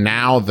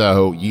 Now,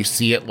 though, you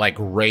see it like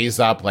raise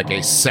up like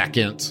a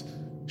second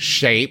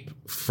shape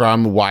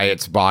from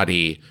Wyatt's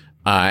body,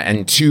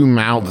 and two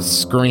mouths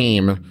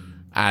scream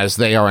as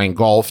they are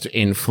engulfed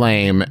in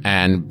flame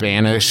and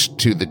banished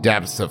to the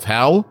depths of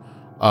hell,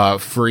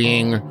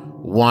 freeing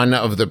one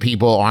of the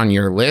people on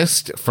your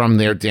list from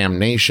their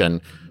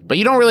damnation. But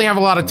you don't really have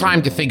a lot of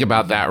time to think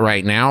about that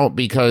right now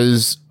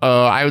because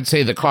I would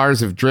say the cars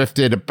have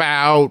drifted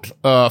about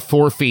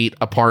 4 feet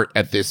apart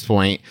at this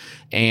point,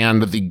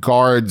 and the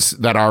guards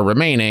that are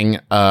remaining,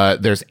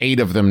 there's 8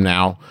 of them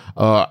now,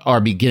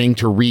 are beginning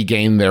to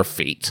regain their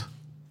feet.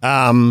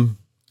 And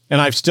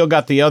I've still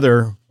got the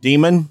other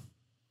demon.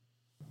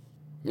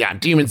 Yeah,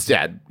 demon's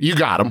dead. You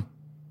got him.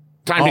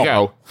 Time to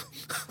go.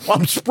 Well,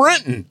 I'm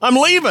sprinting. I'm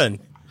leaving.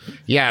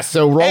 Yeah,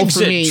 so roll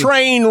Exit for me.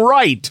 Train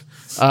right.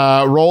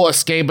 Roll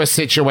escape a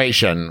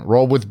situation.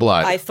 Roll with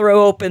blood. I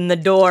throw open the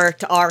door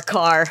to our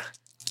car.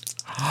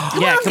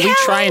 Yeah, can we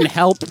try and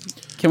help?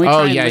 Can we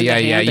try and lend a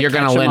hand to You're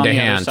going to catch him lend on a the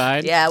other hand.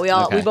 side? Yeah,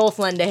 we both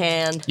lend a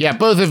hand. Yeah,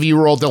 both of you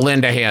rolled to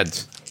lend a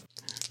hand.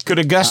 Could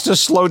Augustus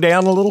slow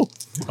down a little?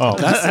 Oh,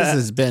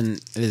 Augustus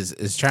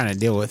is trying to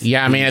deal with.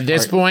 Yeah, I mean, at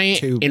this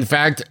point, in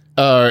fact,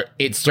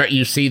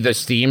 you see the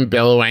steam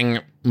billowing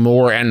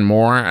more and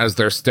more as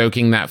they're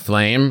stoking that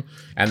flame,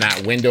 and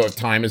that window of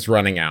time is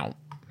running out.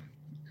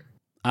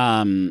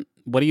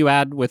 What do you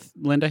add with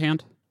Linda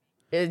hand?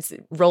 It's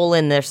roll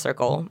in their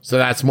circle. So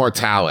that's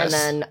Mortalis.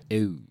 And then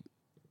you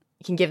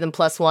can give them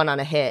 +1 on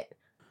a hit.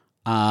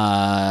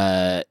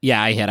 Yeah,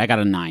 I hit. I got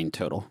a 9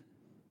 total.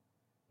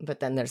 But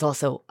then there's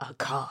also a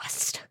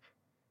cost.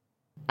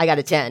 I got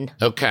a 10.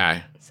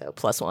 Okay. So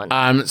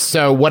 +1.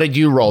 So what did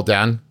you roll,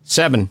 Dan?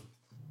 7.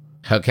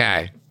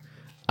 Okay.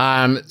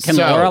 Can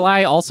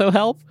Lorelei also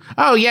help?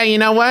 Oh, yeah, you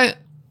know what?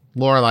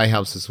 Lorelei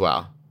helps as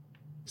well.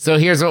 So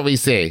here's what we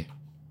see.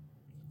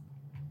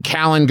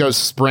 Callan goes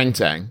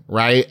sprinting,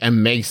 right?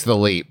 And makes the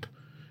leap.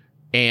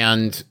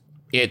 And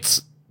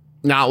it's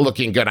not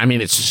looking good. I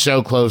mean, it's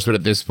so close, but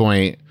at this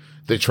point,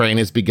 the train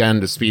has begun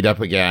to speed up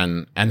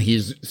again. And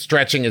he's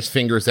stretching his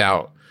fingers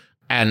out.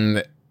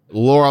 And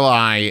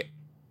Lorelei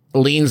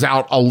leans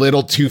out a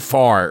little too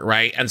far,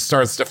 right? And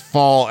starts to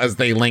fall as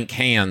they link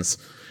hands.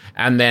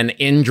 And then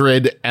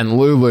Indrid and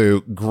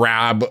Lulu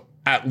grab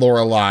at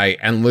Lorelei,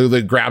 and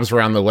Lulu grabs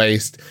around the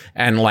waist,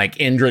 and like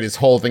Indrid is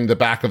holding the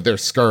back of their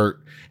skirt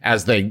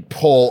as they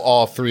pull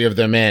all 3 of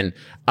them in.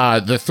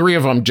 The 3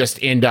 of them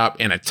just end up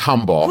in a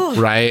tumble,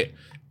 right?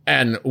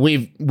 And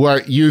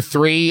you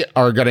 3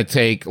 are going to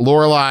take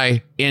Lorelei,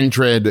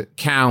 Indrid,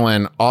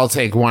 Callan, all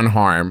take 1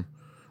 harm.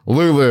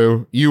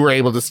 Lulu, you were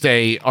able to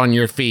stay on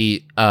your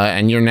feet,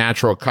 and your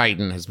natural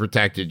chitin has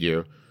protected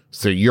you.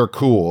 So you're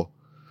cool.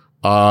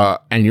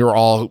 And you're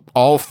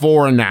all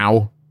 4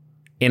 now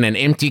in an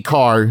empty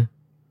car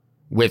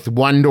with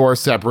 1 door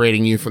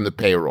separating you from the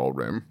payroll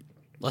room.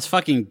 Let's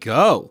fucking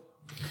go.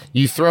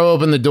 You throw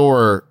open the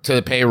door to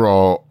the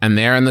payroll, and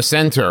there in the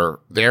center,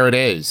 there it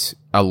is.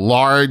 A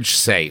large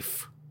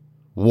safe.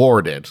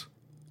 Warded.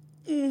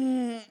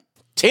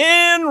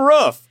 Tin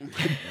roof.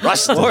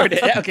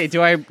 Warded. Okay,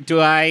 do I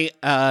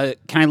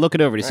can I look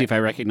it over to see if I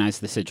recognize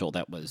the sigil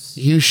that was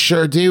You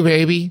sure do,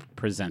 baby.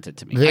 presented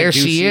to me? There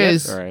she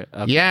is. All right.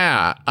 Okay.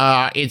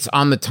 Yeah. It's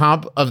on the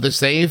top of the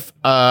safe,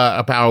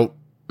 about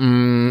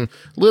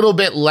little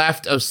bit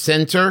left of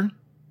center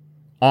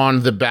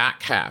on the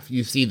back half.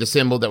 You see the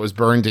symbol that was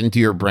burned into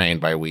your brain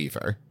by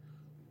Weaver.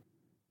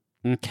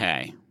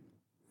 Okay.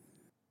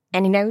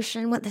 Any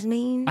notion what this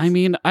means? I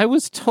mean, I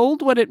was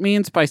told what it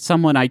means by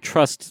someone I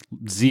trust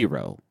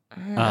 0.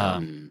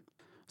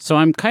 So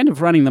I'm kind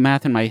of running the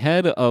math in my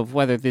head of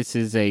whether this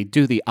is a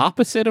do the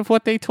opposite of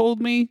what they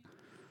told me.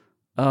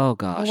 Oh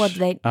gosh. What did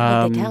they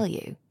tell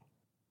you?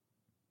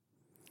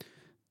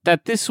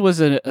 That this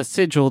was a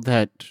sigil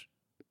that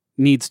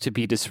needs to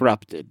be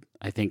disrupted,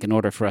 I think, in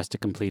order for us to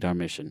complete our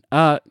mission.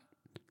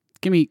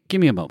 Give me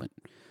a moment.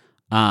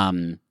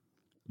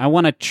 I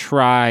want to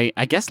try,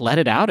 I guess, let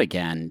it out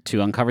again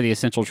to uncover the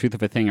essential truth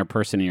of a thing or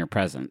person in your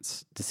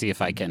presence to see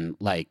if I can,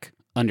 like,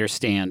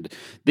 understand.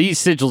 These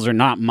sigils are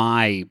not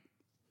my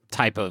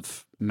type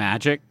of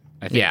magic.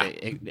 I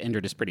think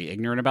Indrid is pretty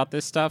ignorant about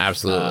this stuff.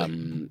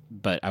 Absolutely.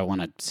 But I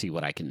want to see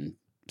what I can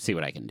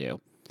do.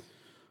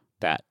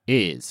 That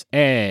is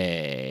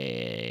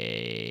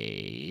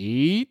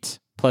 8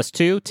 plus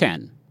 2,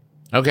 10.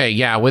 Okay,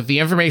 yeah. With the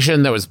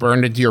information that was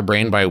burned into your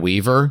brain by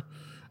Weaver,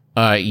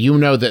 you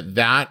know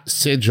that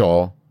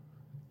sigil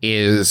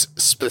is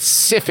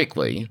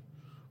specifically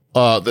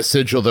the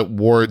sigil that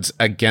wards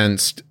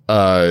against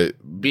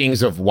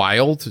beings of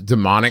wild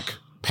demonic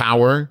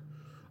power.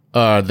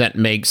 That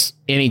makes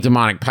any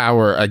demonic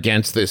power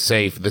against this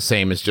safe the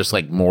same as just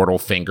like mortal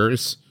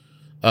fingers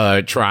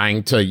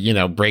trying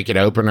to, break it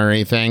open or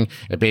anything.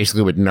 It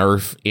basically would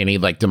nerf any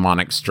like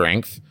demonic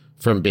strength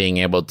from being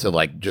able to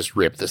like just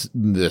rip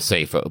the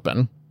safe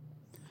open.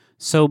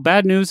 So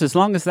bad news, as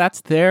long as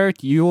that's there,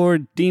 your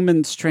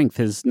demon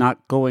strength is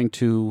not going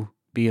to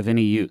be of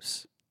any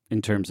use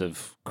in terms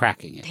of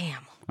cracking it. Damn.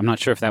 I'm not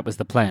sure if that was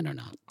the plan or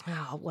not.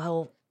 Oh,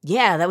 well,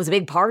 yeah, that was a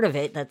big part of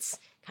it. That's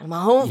kind of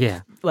my whole...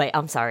 Yeah. Wait,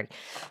 I'm sorry.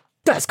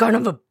 That's kind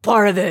of a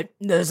part of it.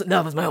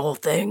 That was my whole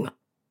thing.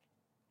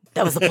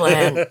 That was the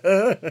plan.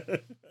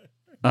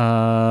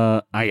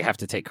 I have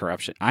to take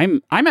corruption.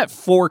 I'm at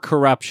 4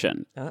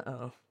 corruption.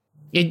 Uh-oh.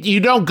 You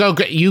don't go,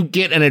 you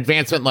get an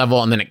advancement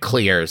level and then it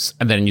clears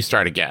and then you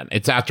start again.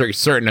 It's after a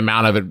certain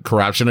amount of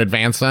corruption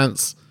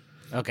advancements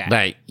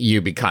that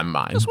you become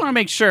mine. Just want to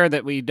make sure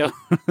that we don't.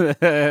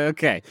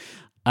 Okay.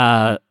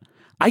 I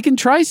can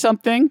try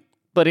something,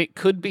 but it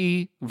could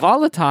be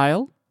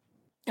volatile.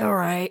 All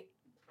right.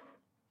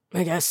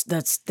 I guess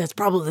that's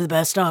probably the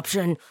best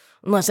option,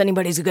 unless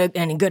anybody's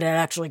any good at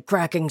actually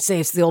cracking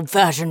safes the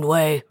old-fashioned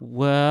way.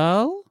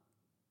 Well,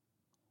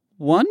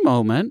 one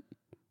moment.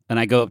 And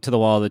I go up to the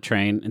wall of the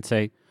train and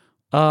say,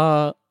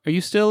 are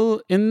you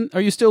still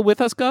with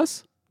us,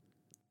 Gus?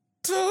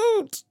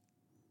 Dude.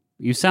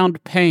 You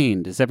sound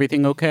pained. Is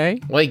everything okay?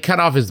 Well, he cut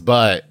off his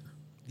butt.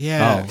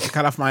 Yeah, I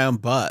cut off my own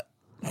butt.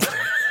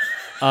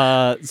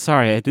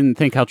 Sorry, I didn't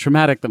think how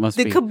traumatic that must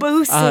be. The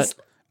caboose is...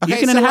 Okay, you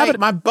can so inhabit wait,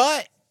 my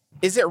butt.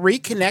 Is it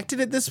reconnected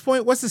at this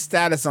point? What's the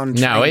status on train?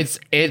 No, it's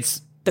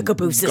The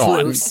caboose is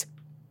gone. loose.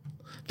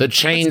 The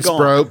chain's It's gone.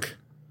 broke.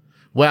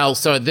 Well,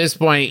 so at this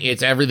point,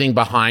 it's everything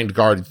behind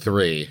guard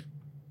 3.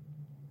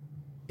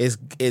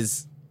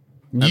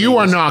 You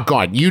are not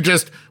gone. You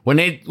just, when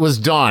it was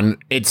done,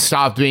 it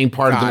stopped being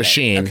part of the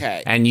machine,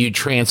 and you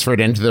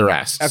transferred into the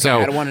rest. Okay, so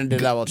I wanted to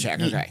double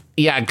check. Okay.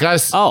 Yeah,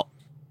 Gus. Oh,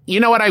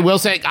 you know what I will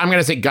say? I'm going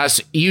to say, Gus,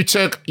 you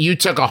took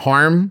a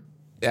harm.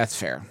 That's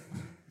fair.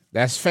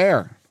 That's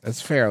fair.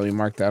 Let me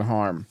mark that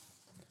harm.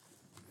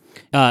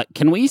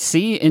 can we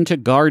see into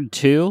guard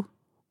 2?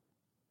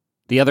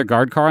 The other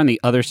guard car on the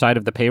other side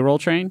of the payroll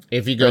train?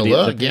 If you go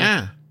look,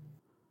 yeah.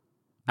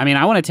 I mean,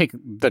 I want to take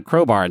the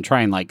crowbar and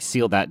try and like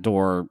seal that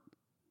door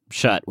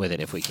shut with it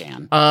if we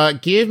can.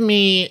 Give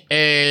me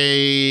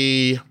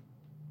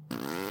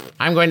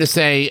I'm going to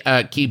say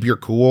keep your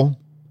cool.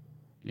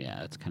 Yeah,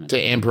 that's kind of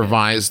to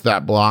improvise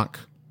that block.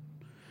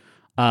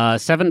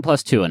 7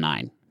 plus 2, a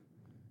 9.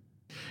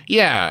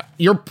 Yeah,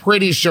 you're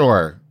pretty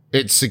sure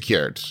it's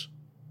secured.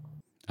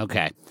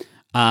 Okay.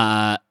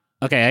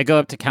 Okay, I go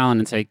up to Callan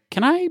and say,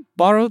 "Can I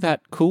borrow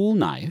that cool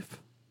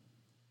knife?"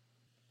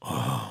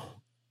 Oh,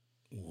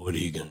 what are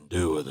you going to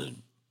do with it?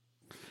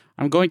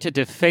 I'm going to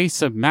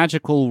deface a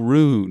magical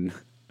rune.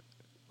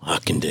 I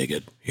can dig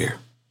it. Here.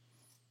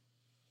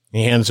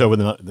 He hands over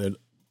the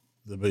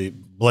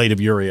blade of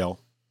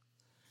Uriel.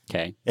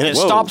 Okay. And it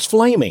stops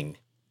flaming.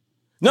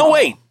 No,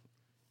 wait.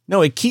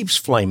 No, it keeps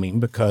flaming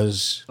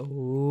because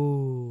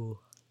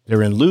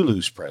they're in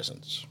Lulu's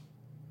presence.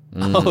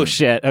 Oh,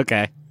 shit.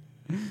 Okay.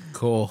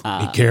 Cool.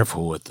 Be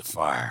careful with the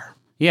fire.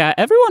 Yeah,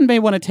 everyone may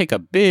want to take a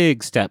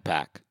big step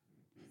back.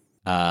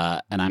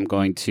 And I'm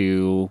going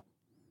to,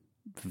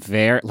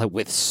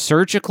 with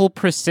surgical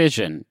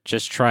precision,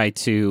 just try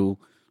to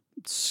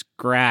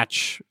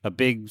scratch a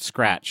big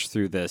scratch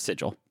through the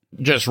sigil.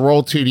 Just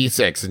roll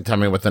 2d6 and tell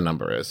me what the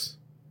number is.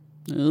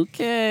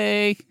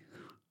 Okay.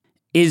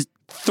 Is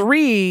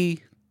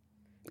 3...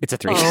 It's a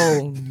 3.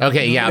 Oh.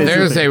 Okay, yeah,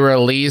 there's a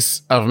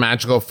release of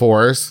magical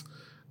force.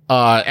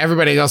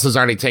 Everybody else has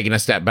already taken a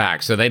step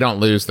back, so they don't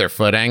lose their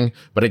footing,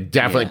 but it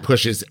definitely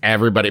pushes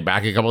everybody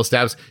back a couple of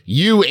steps.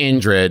 You,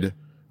 Indrid,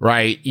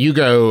 right? You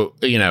go,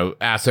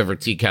 ass over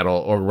tea kettle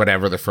or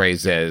whatever the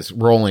phrase is,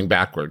 rolling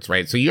backwards,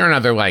 right? So you're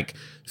another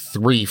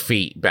 3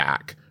 feet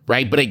back,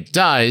 right? But it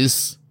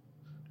does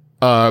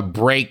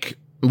break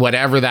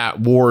whatever that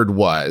ward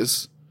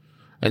was.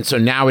 And so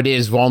now it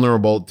is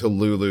vulnerable to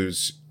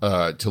Lulu's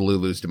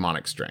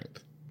demonic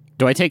strength.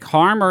 Do I take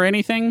harm or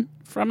anything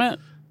from it?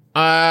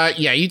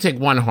 Yeah, you take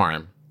 1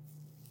 harm.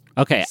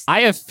 Okay,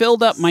 I have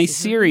filled up my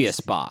serious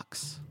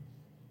box.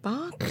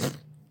 Box?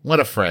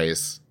 What a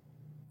phrase.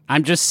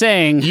 I'm just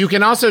saying. You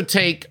can also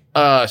take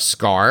a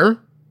scar.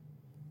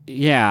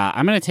 Yeah,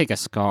 I'm going to take a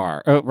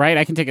scar. Oh, right?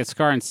 I can take a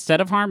scar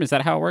instead of harm? Is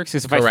that how it works?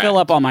 Because if I Correct. fill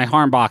up all my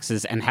harm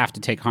boxes and have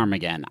to take harm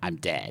again, I'm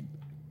dead.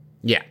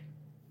 Yeah.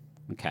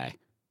 Okay.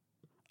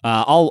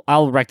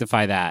 I'll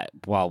rectify that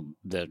while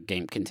the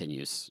game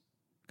continues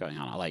going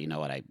on. I'll let you know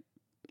what I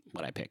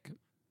pick.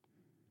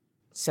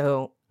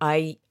 So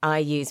I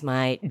use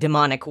my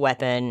demonic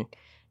weapon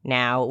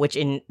now, which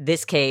in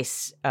this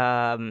case,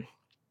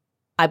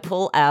 I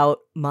pull out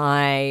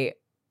my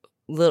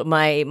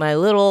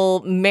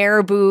little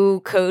marabou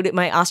coated,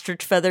 my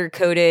ostrich feather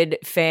coated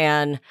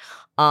fan,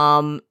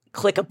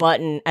 click a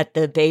button at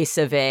the base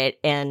of it,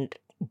 and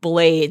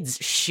blades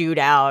shoot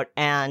out,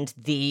 and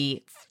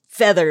the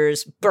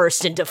feathers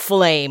burst into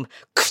flame.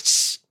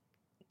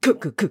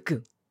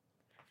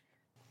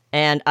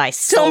 And I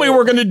Tell me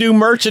we're going to do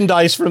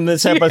merchandise from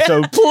this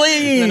episode,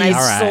 please. and I All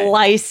right.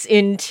 slice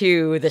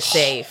into the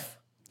safe.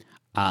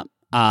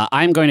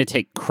 I'm going to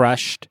take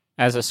crushed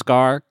as a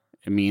scar.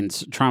 It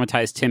means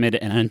traumatized, timid,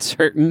 and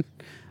uncertain.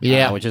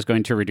 Yeah. Which is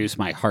going to reduce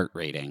my heart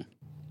rating.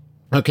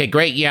 Okay,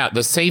 great. Yeah,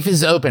 the safe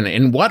is open.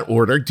 In what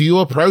order do you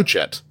approach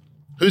it?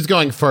 Who's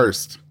going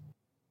first?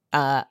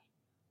 I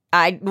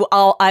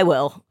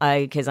will,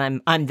 because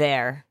I'm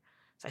there.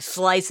 So I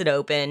slice it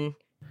open.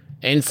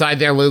 Inside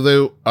there,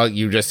 Lulu,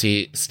 you just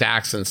see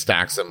stacks and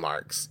stacks of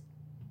marks.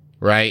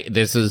 Right?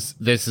 This is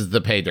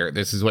the pay dirt.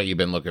 This is what you've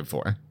been looking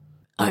for.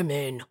 I'm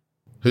in.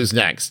 Who's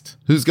next?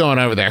 Who's going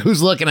over there?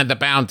 Who's looking at the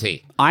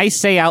bounty? I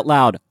say out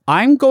loud,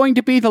 I'm going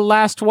to be the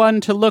last one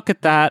to look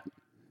at that.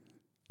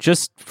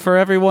 Just for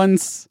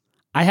everyone's...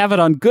 I have it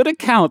on good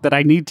account that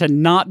I need to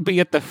not be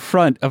at the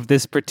front of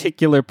this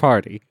particular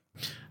party.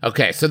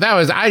 Okay, so that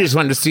was, I just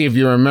wanted to see if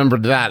you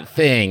remembered that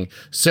thing.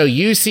 So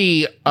you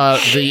see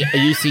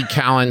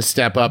Callan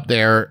step up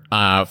there,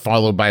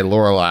 followed by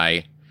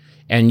Lorelei,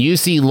 and you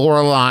see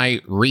Lorelei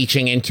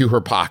reaching into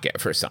her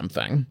pocket for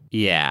something.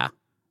 Yeah.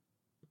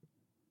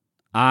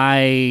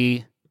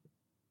 I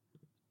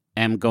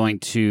am going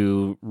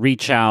to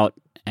reach out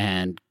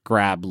and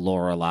grab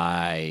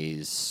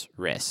Lorelei's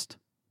wrist.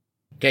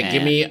 Okay,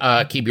 give me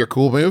keep your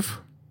cool move.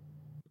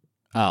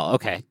 Oh,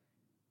 okay.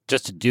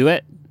 Just to do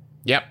it?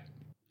 Yep.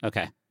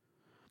 Okay.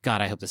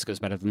 God, I hope this goes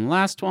better than the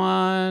last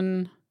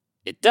one.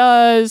 It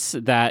does.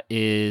 That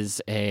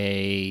is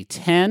a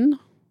 10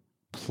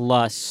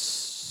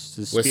 plus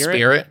the With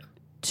spirit?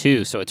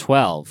 2, so a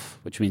 12,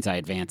 which means I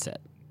advance it.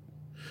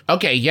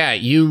 Okay, yeah,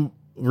 you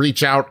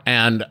reach out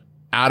and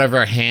out of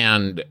her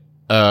hand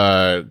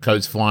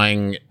goes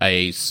flying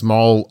a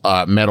small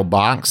metal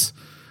box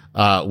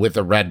with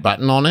a red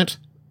button on it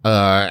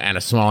and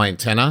a small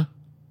antenna.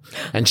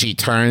 And she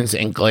turns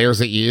and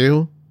glares at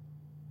you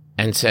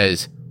and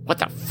says, "What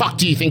the fuck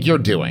do you think you're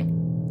doing?"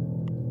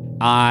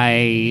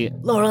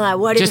 Lorelei,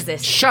 what is Just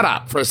this? shut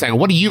up for a second.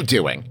 What are you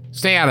doing?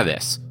 Stay out of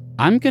this.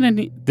 I'm going to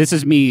need... This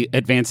is me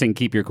advancing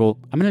Keep Your Cool.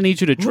 I'm going to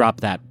need you to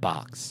drop that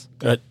box.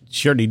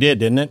 She already did,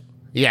 didn't it?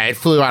 Yeah, it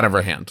flew out of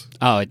her hand.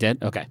 Oh, it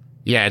did? Okay.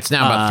 Yeah, it's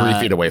now about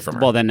 3 feet away from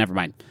her. Well, then never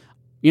mind.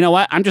 You know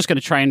what? I'm just going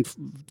to try and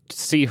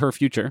see her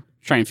future.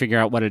 Try and figure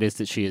out what it is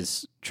that she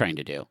is trying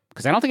to do.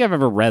 Because I don't think I've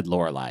ever read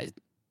Lorelei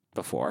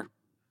before.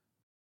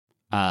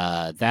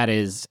 That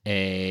is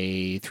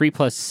a 3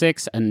 plus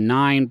 6, a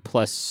 9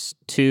 plus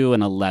 2,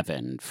 and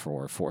 11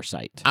 for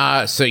foresight.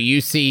 So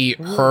you see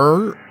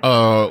her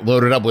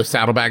loaded up with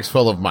saddlebags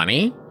full of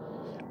money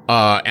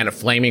and a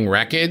flaming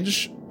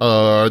wreckage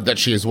that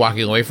she is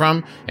walking away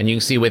from. And you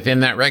can see within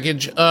that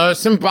wreckage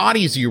some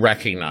bodies you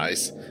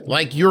recognize,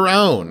 like your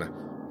own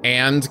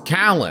and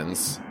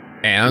Callan's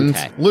and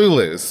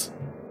Lulu's.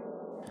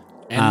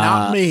 And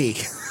not me.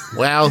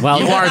 Well, you are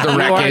the You are the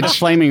wreckage.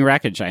 flaming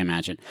wreckage, I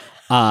imagine.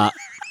 You are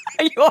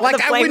Like,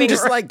 the I flaming wouldn't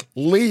just, ra- like,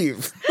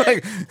 leave.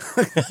 Like,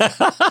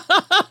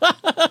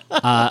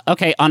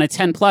 Okay, on a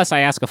 10 plus, I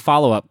ask a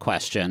follow-up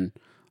question.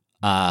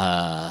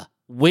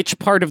 Which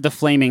part of the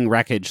flaming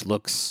wreckage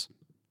looks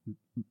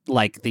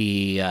like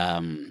the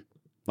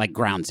like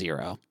ground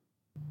zero?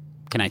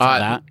 Can I tell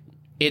that?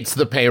 It's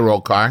the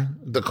payroll car,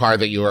 the car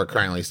that you are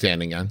currently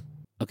standing in.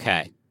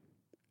 Okay.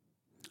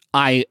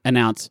 I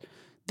announce,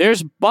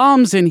 there's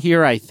bombs in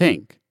here, I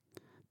think.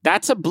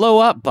 That's a blow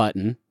up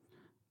button,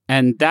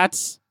 and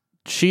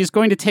she's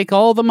going to take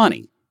all the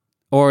money.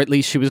 Or at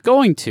least she was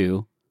going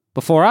to,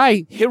 before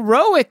I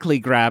heroically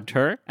grabbed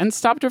her and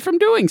stopped her from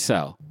doing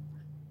so.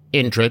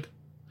 Indrid,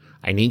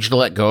 I need you to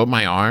let go of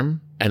my arm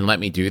and let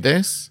me do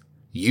this.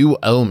 You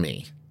owe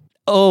me.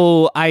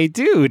 Oh, I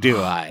do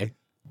I?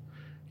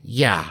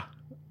 Yeah.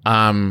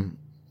 You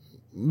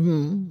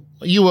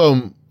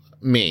owe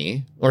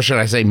me, or should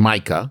I say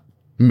Micah,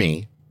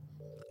 me.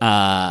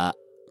 Fuck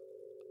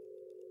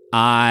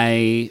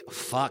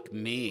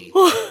me.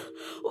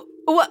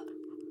 What?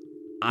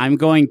 I'm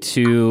going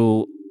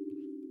to...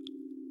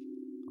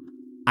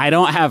 I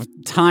don't have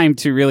time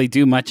to really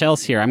do much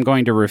else here. I'm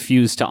going to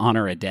refuse to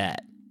honor a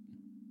debt.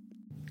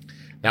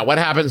 Now, what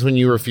happens when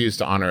you refuse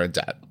to honor a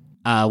debt?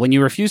 When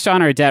you refuse to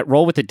honor a debt,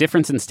 roll with the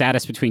difference in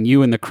status between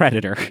you and the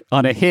creditor.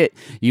 On a hit,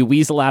 you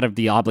weasel out of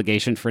the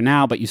obligation for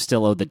now, but you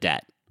still owe the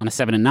debt. On a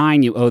 7 and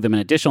 9, you owe them an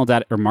additional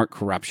debt or mark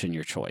corruption,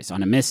 your choice.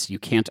 On a miss, you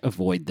can't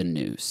avoid the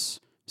noose.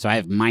 So I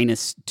have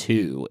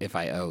 -2 if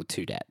I owe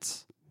 2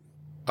 debts.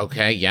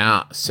 Okay,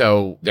 yeah.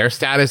 So their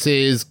status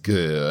is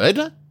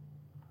good.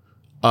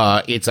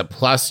 It's a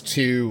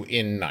 +2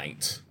 in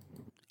night.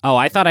 Oh,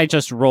 I thought I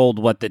just rolled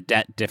what the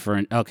debt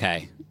different.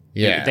 Okay.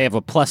 Yeah. They have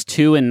a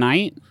 +2 in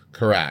night?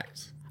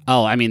 Correct.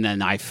 Oh, I mean,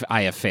 then I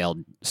have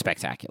failed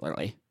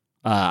spectacularly.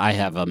 I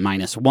have a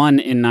 -1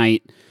 in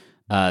night.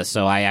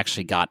 So I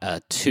actually got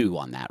a 2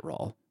 on that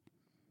roll.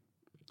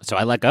 So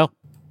I let go.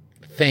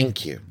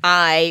 Thank you.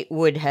 I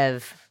would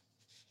have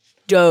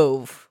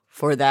dove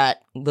for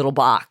that little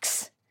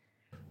box.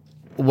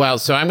 Well,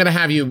 so I'm gonna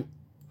have you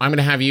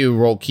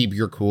roll keep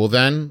your cool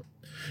then.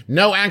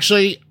 No,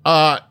 actually,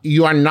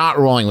 you are not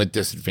rolling with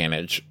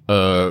disadvantage,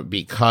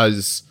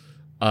 because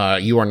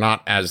you are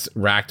not as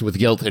racked with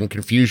guilt and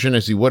confusion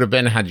as you would have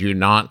been had you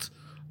not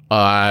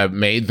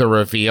made the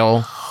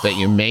reveal that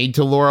you made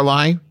to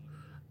Lorelei.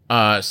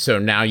 So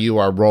now you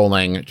are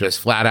rolling just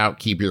flat out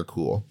keep your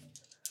cool.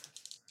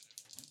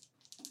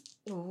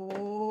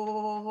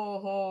 Oh,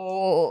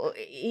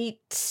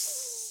 8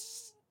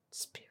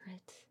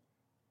 spirit.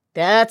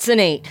 That's an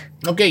 8.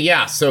 Okay,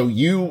 yeah. So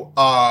you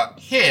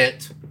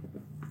hit,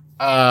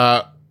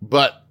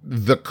 but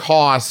the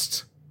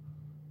cost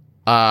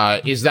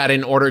is that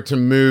in order to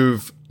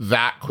move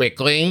that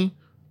quickly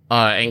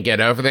and get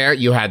over there,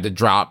 you had to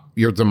drop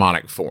your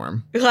demonic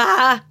form.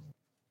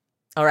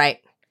 All right.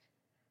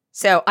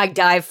 So I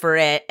dive for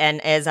it,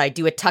 and as I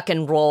do a tuck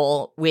and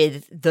roll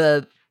with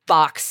the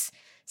box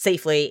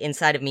safely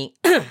inside of me,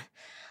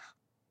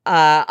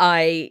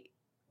 I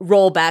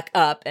roll back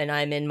up, and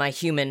I'm in my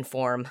human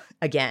form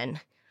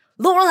again.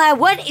 Lorelei,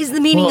 what is the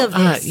meaning of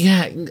this?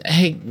 Yeah,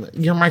 hey,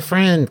 you're my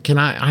friend.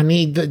 I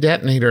need the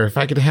detonator. If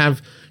I could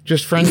have,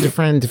 just friend to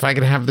friend, if I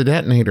could have the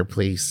detonator,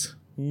 please.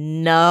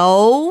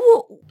 No.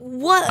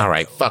 What? All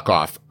right, fuck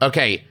off.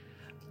 Okay,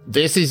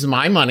 this is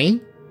my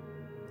money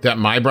that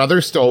my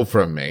brother stole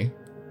from me.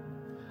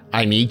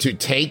 I need to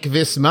take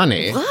this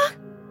money. What?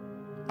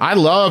 I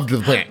loved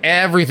the plan,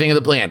 everything of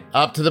the plan,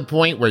 up to the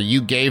point where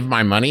you gave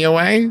my money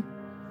away.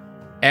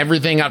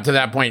 Everything up to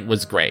that point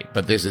was great,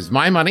 but this is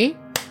my money.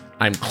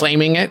 I'm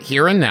claiming it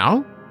here and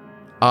now.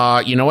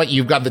 You know what?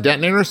 You've got the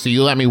detonator, so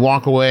you let me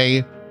walk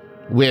away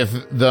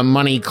with the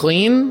money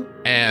clean,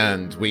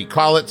 and we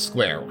call it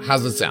square.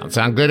 How's it sound?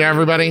 Sound good,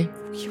 everybody?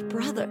 Your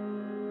brother.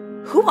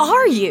 Who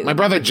are you? My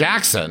brother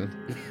Jackson.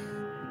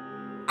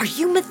 Are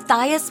you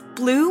Matthias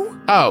Blue?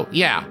 Oh,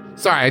 yeah.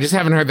 Sorry, I just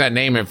haven't heard that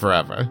name in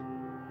forever.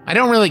 I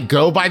don't really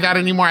go by that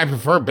anymore. I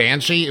prefer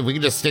Banshee. If we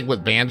could just stick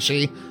with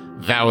Banshee,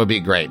 that would be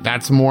great.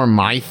 That's more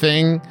my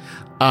thing.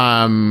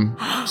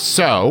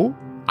 So,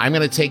 I'm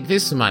going to take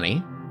this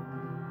money.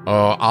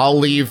 I'll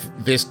leave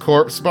this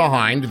corpse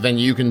behind. Then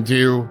you can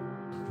do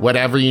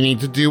whatever you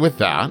need to do with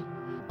that.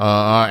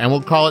 And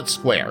we'll call it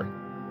square.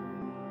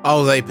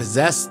 Oh, they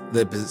possess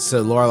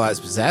so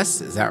Lorelei's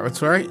possessed? Is that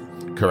what's right?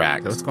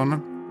 Correct. What's going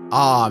on?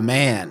 Oh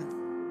man.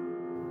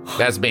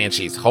 That's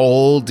Banshee's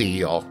whole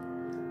deal.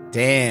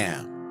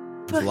 Damn.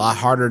 It's a lot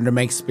harder to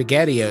make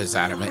SpaghettiOs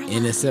out of an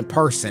innocent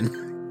person.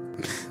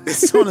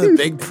 This is one of the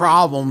big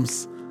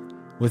problems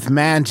with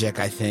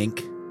magic, I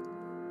think.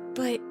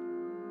 But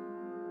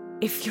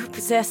if you're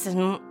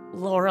possessing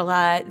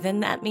Lorelei,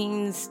 then that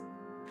means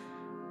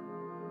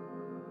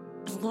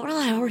Is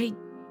Lorelei already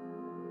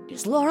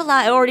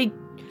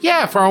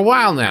Yeah, for a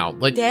while now.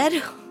 Like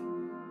dead?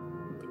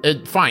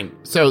 Fine.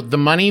 So the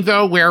money,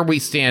 though, where are we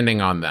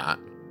standing on that?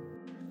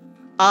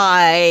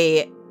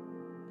 I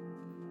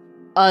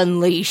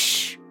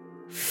unleash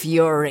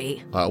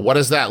fury. What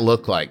does that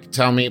look like?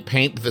 Tell me,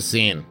 paint the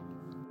scene.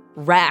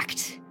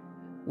 Racked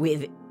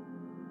with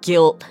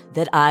guilt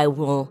that I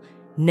will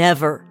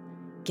never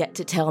get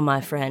to tell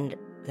my friend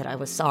that I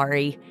was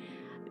sorry.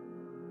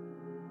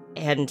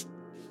 And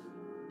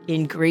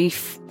in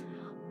grief,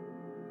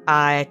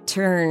 I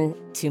turn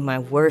to my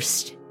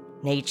worst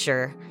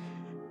nature.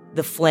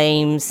 The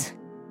flames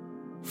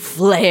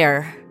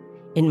flare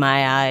in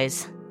my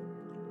eyes.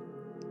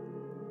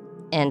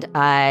 And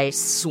I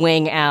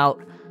swing out,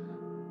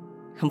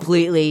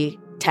 completely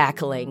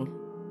tackling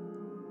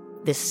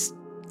this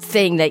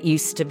thing that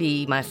used to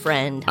be my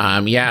friend.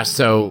 Yeah,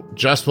 so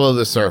just below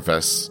the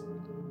surface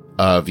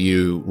of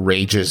you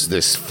rages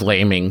this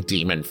flaming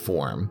demon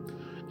form.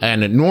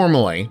 And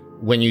normally,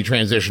 when you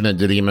transition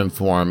into demon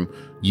form,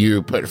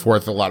 you put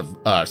forth a lot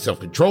of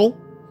self-control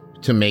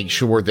to make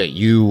sure that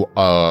you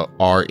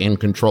are in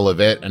control of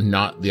it and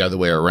not the other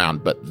way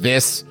around. But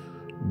this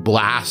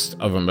blast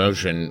of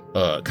emotion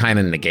kind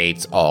of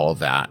negates all of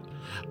that.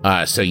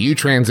 So you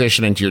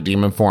transition into your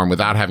demon form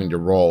without having to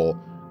roll,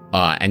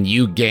 and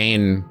you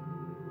gain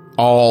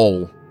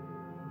all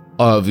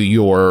of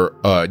your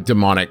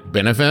demonic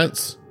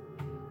benefits.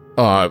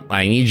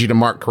 I need you to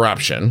mark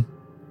corruption.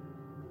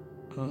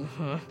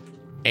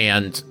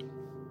 And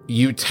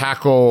you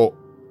tackle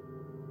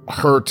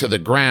her to the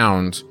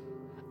ground,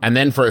 and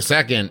then for a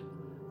second,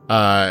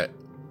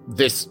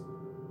 this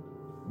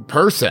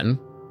person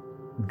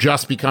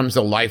just becomes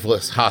a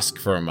lifeless husk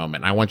for a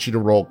moment. I want you to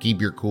roll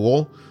keep your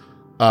cool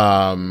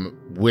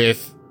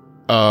with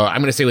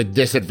I'm going to say with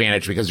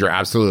disadvantage because you're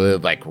absolutely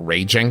like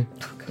raging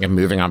and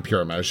moving on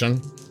pure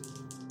emotion.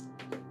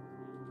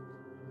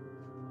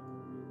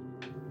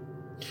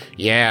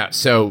 Yeah,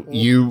 so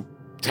you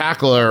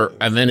tackle her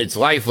and then it's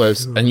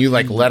lifeless and you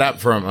like let up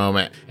for a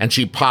moment and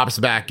she pops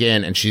back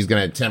in and she's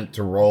going to attempt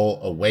to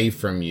roll away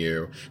from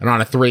you. And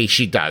on a 3,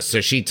 she does.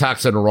 So she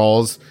tucks and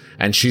rolls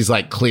and she's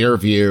like clear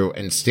view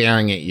and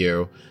staring at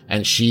you.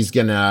 And she's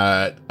going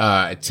to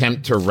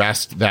attempt to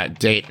wrest that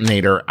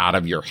detonator out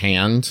of your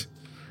hand.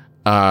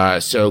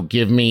 So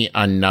give me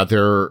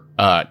another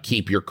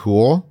keep your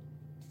cool.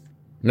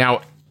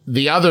 Now,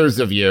 the others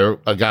of you,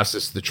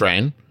 Augustus the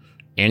Train,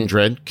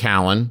 Indrid,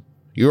 Callan,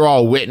 you're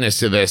all witness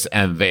to this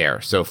and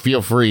there. So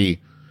feel free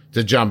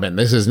to jump in.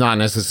 This is not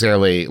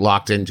necessarily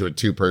locked into a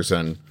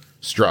 2-person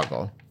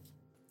struggle.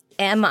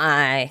 Am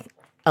I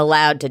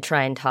allowed to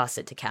try and toss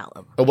it to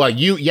Callan? Well,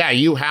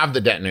 you have the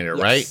detonator,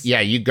 Yes. right?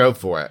 Yeah, you go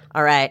for it.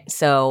 All right,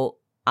 so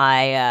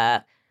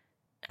I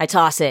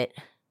toss it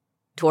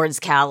towards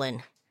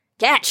Callan.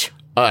 Catch!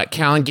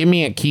 Callan, give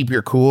me a keep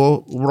your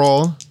cool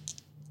roll.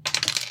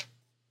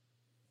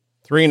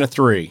 3 and a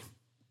 3.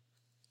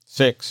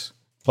 6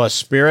 plus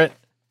spirit.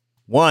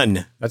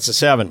 1. That's a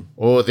 7.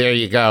 Oh, there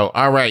you go.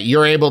 All right,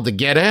 you're able to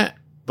get it,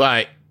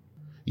 but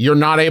you're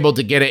not able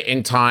to get it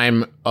in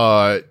time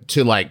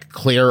to like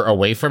clear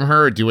away from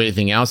her or do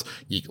anything else.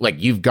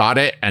 You've got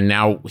it, and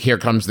now here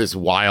comes this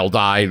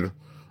wild-eyed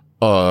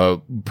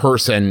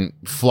person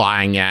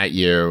flying at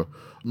you,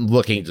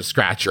 looking to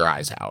scratch your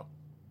eyes out.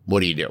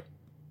 What do you do?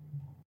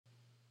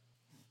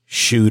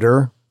 Shoot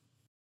her.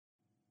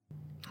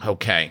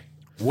 Okay.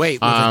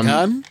 Wait, with a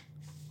gun?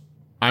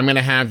 I'm going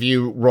to have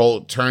you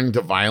roll turn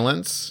to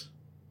violence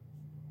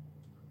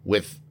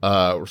with,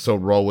 so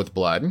roll with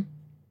blood.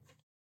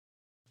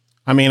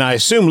 I mean, I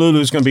assume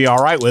Lulu's going to be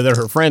all right with it.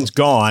 Her friend's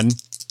gone.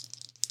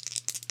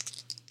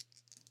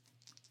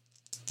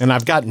 And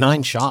I've got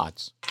 9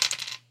 shots.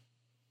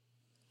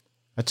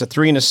 That's a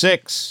 3 and a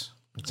 6.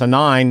 It's a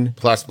 9.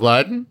 Plus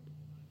blood?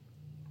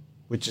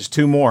 Which is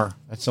 2 more.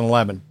 That's an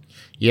 11.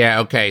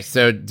 Yeah, okay.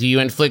 So do you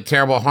inflict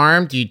terrible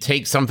harm? Do you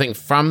take something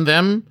from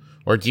them?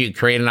 Or do you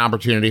create an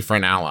opportunity for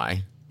an ally?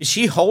 Is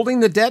she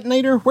holding the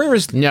detonator? Where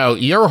is... No,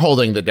 you're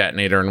holding the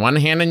detonator in one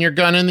hand and your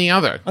gun in the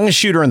other. I'm going to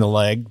shoot her in the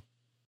leg.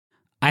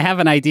 I have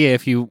an idea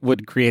if you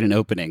would create an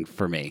opening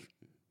for me.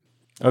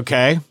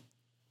 Okay.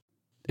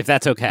 If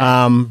that's okay.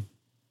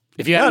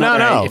 If you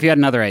had if you had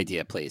another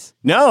idea, please.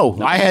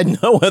 No, I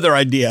had no other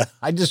idea.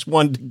 I just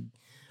wanted to,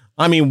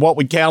 I mean, what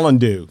would Callan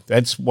do?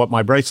 That's what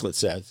my bracelet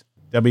says.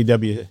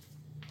 WW.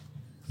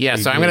 Yeah,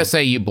 so I'm going to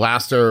say you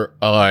blast her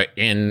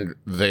in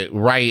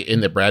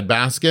the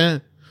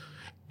breadbasket.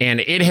 And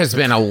it has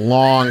been a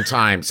long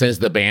time since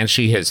the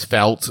Banshee has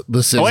felt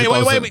the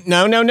physical... Wait.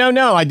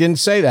 No. I didn't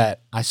say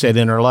that. I said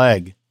in her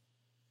leg.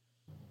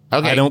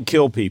 Okay. I don't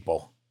kill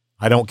people.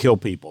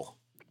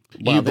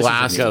 Well, you this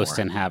blast is a ghost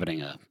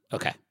inhabiting a...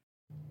 Okay.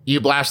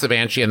 You blast the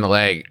Banshee in the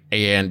leg,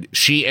 and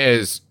she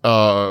is,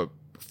 for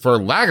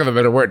lack of a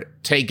better word,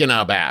 taken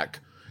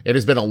aback. It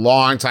has been a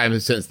long time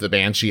since the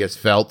Banshee has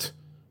felt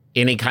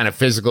any kind of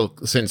physical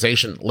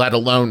sensation, let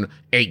alone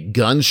a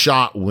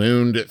gunshot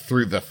wound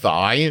through the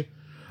thigh.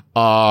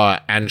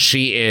 And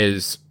she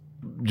is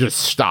just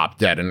stopped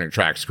dead in her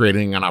tracks,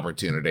 creating an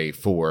opportunity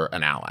for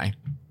an ally.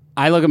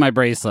 I look at my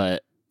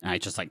bracelet, and I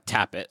just,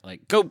 tap it.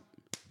 Go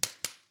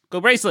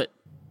bracelet!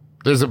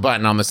 There's a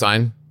button on the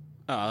sign.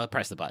 Oh, I'll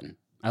press the button.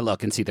 I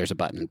look and see there's a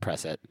button.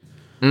 Press it.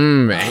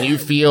 And you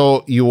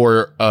feel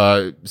your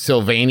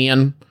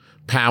Sylvanian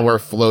power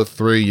flow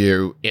through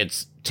you.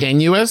 It's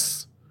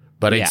tenuous,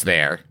 but it's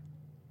there.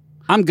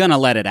 I'm gonna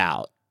let it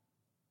out.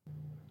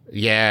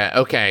 Yeah,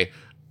 okay.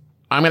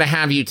 I'm going to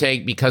have you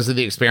take, because of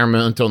the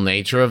experimental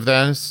nature of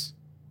this,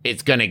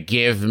 it's going to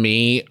give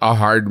me a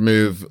hard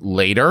move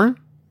later.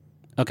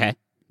 Okay.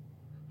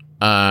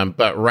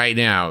 But right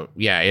now,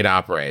 yeah, it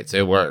operates.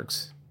 It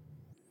works.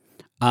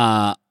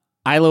 I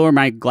lower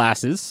my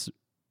glasses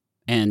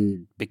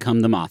and become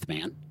the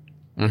Mothman.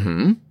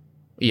 Mm-hmm.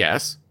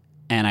 Yes.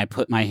 And I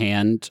put my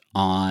hand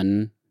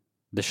on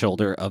the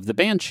shoulder of the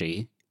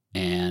Banshee,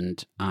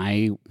 and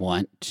I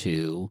want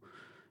to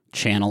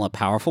channel a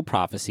powerful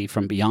prophecy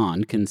from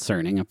beyond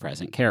concerning a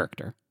present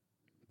character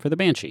for the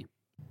Banshee.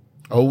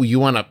 Oh, you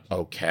want to...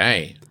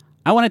 Okay.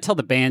 I want to tell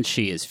the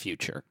Banshee his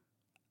future,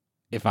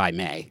 if I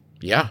may.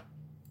 Yeah.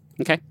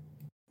 Okay.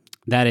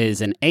 That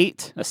is an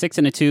 8, a 6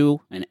 and a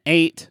 2, an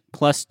 8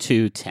 plus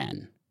 2,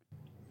 10.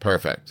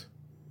 Perfect.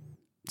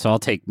 So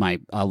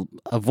I'll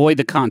avoid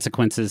the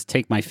consequences,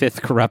 take my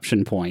 5th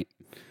corruption point.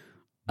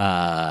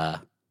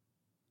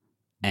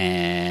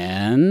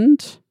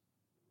 And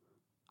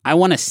I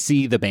want to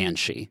see the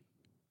Banshee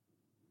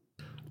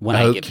when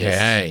I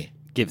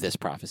give this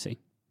prophecy.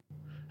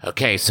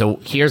 Okay,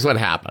 so here's what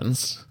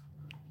happens.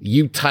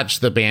 You touch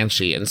the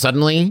Banshee, and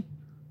suddenly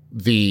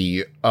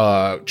the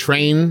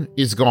train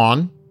is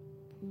gone.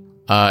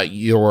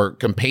 Your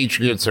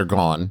compatriots are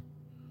gone.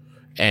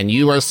 and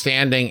you are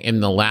standing in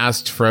the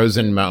last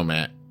frozen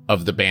moment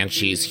of the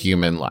Banshee's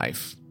human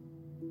life.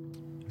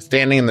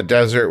 Standing in the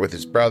desert with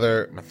his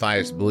brother,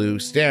 Matthias Blue,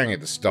 staring at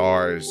the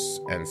stars,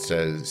 and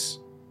says,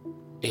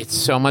 It's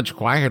so much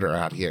quieter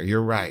out here.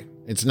 You're right.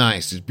 It's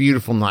nice. It's a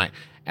beautiful night.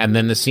 And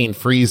then the scene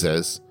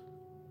freezes.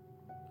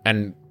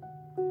 And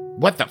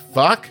what the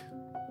fuck?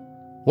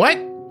 What?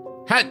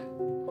 How?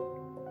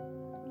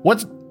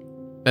 What's...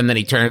 And then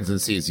he turns and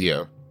sees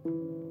you.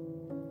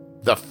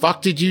 The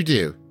fuck did you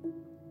do?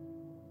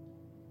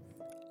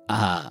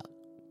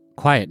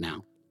 Quiet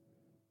now.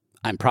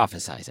 I'm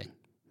prophesizing.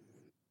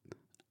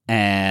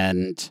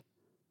 And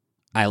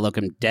I look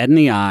him dead in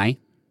the eye,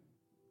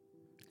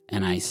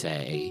 and I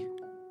say,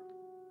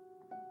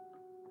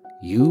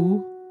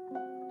 you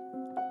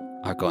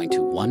are going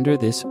to wander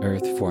this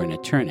earth for an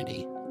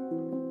eternity,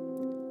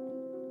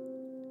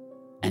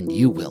 and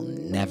you will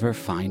never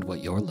find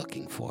what you're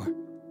looking for.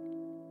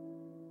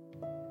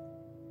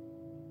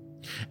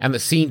 And the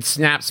scene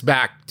snaps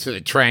back to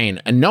the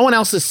train, and no one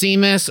else has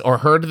seen this or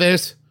heard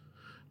this,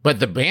 but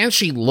the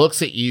Banshee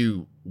looks at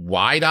you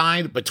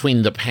wide-eyed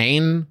between the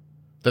pain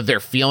that they're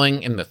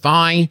feeling in the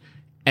thigh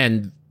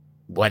and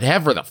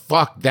whatever the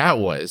fuck that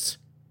was.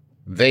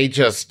 They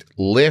just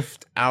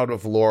lift out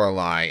of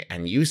Lorelei,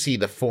 and you see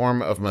the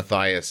form of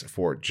Matthias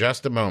for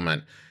just a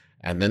moment,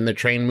 and then the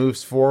train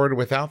moves forward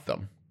without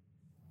them.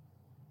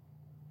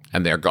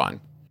 And they're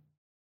gone.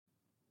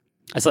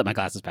 I slipped my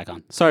glasses back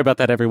on. Sorry about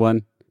that,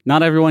 everyone.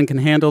 Not everyone can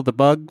handle the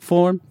bug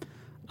form.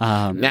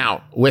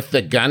 Now, with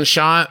the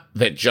gunshot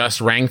that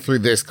just rang through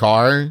this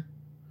car,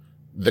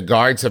 the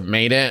guards have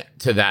made it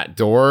to that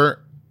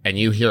door, and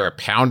you hear a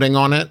pounding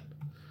on it.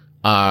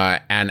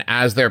 And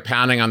as they're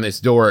pounding on this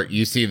door,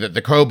 you see that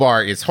the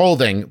crowbar is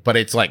holding, but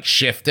it's like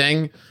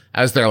shifting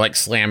as they're like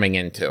slamming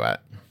into it.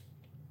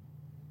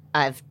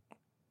 I've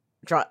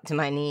dropped to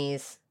my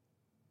knees.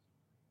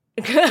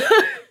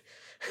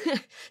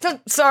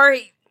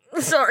 Sorry.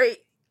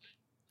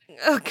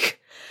 Okay.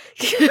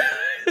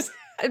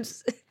 I'm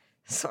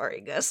sorry,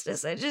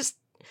 Augustus.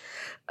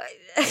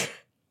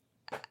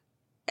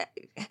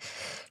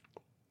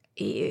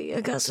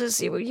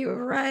 Augustus, you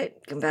were right.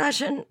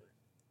 Compassion.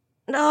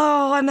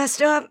 No, I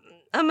messed up.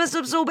 I messed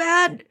up so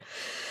bad.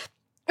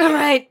 All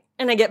right.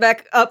 And I get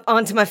back up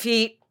onto my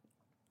feet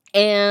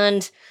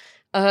and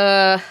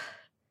I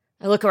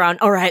look around.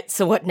 All right,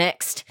 so what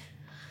next?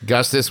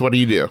 Augustus, what do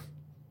you do?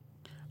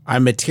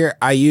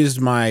 I used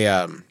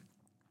my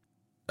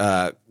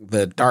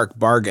the dark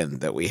bargain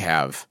that we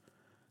have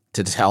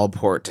to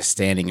teleport to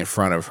standing in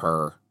front of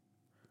her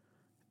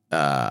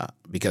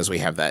because we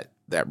have that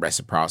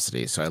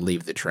reciprocity. So I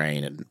leave the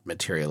train and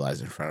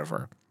materialize in front of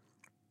her.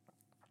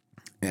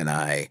 And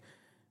I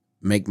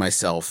make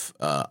myself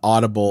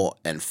audible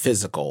and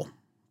physical,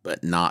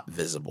 but not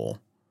visible.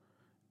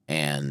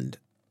 And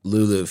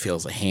Lulu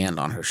feels a hand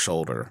on her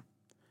shoulder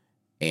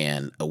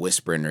and a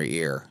whisper in her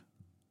ear.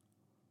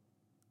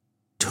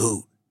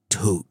 Toot,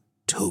 toot,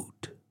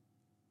 toot.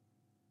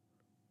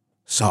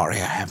 Sorry,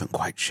 I haven't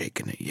quite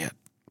shaken it yet.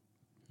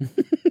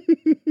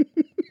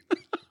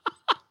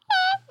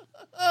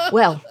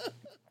 Well,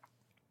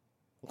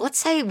 let's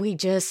say we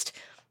just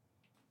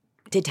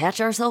detach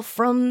ourselves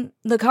from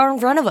the car in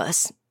front of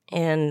us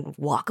and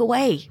walk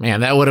away. Man,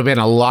 that would have been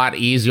a lot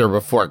easier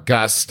before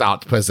Gus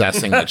stopped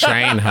possessing the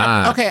train,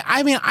 huh? Okay,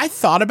 I mean, I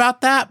thought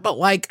about that, but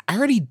like, I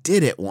already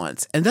did it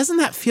once. And doesn't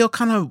that feel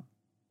kind of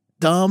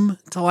dumb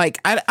to like,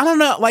 I don't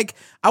know, like,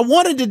 I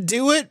wanted to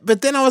do it,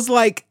 but then I was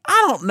like,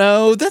 I don't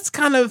know. That's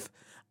kind of,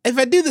 if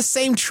I do the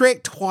same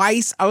trick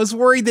twice, I was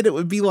worried that it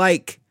would be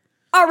like.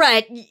 All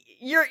right,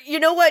 you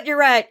know what? You're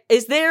right.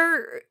 Is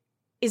there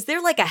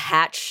like a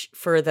hatch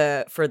for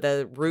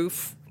the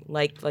roof?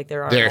 Like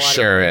there are. There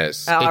sure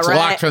is. It's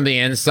locked from the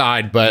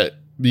inside, but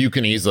you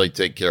can easily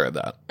take care of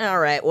that. All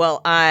right. Well,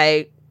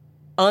 I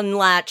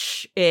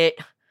unlatch it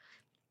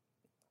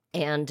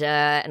and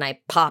I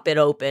pop it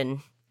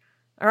open.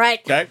 All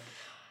right. Okay.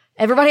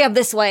 Everybody up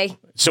this way.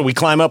 So we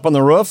climb up on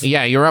the roof?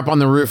 Yeah, you're up on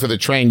the roof of the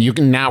train. You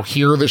can now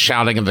hear the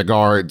shouting of the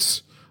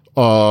guards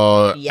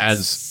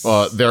as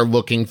they're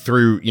looking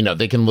through,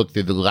 they can look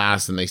through the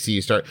glass and they see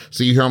you start.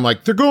 So you hear them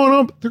like, they're going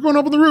up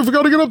on the roof. We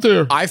got to get up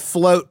there. I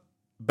float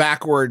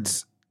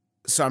backwards,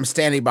 so I'm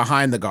standing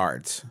behind the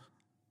guards.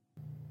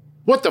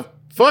 What the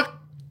fuck?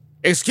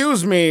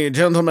 Excuse me,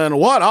 gentlemen,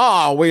 what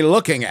are we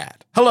looking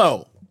at?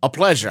 Hello, a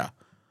pleasure.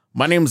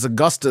 My name's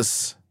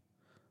Augustus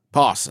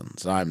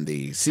Parsons. I'm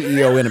the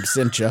CEO in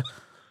absentia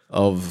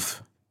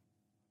of...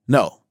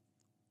 No.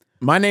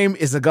 My name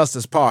is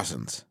Augustus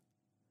Parsons,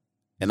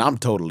 and I'm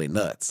totally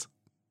nuts.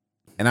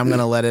 And I'm going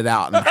to let it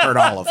out and hurt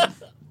all of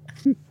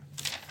them.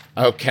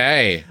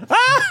 Okay.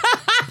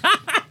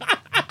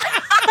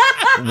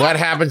 What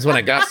happens when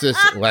Augustus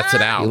lets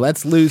it out? He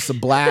lets loose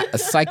a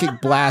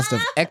psychic blast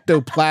of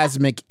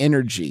ectoplasmic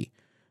energy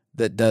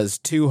that does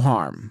 2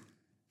 harm.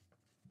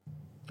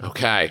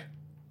 Okay.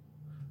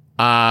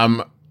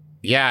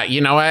 Yeah,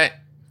 you know what?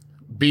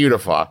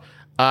 Beautiful.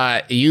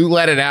 You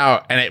let it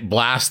out and it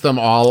blasts them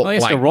all. Oh, he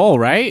has to roll,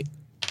 right?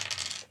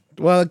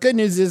 Well, the good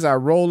news is I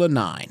roll a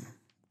 9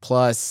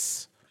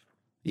 plus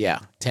Yeah,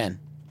 10.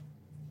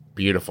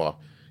 Beautiful.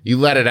 You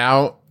let it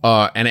out,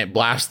 and it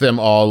blasts them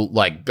all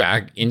like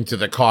back into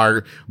the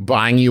car,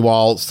 buying you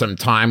all some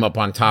time up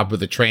on top of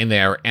the train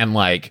there, and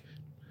like,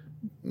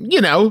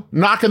 you know,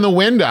 knocking the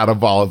wind out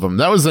of all of them.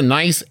 That was a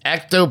nice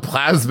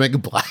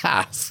ectoplasmic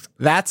blast.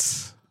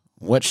 That's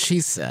what she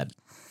said.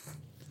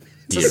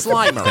 To Beautiful.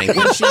 Slimer. Thank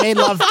you. When she made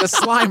love to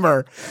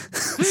Slimer.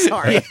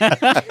 Sorry.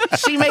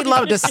 She made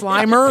love to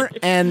Slimer,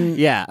 and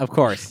Yeah, of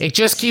course. It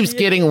just keeps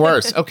getting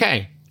worse.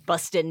 Okay.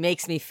 Busted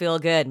makes me feel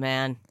good,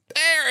 man.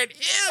 There it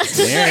is.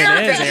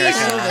 There it is,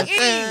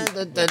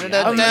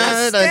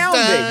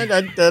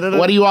 Erica.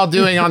 What are you all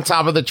doing on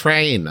top of the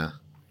train?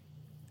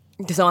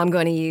 So I'm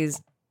going to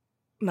use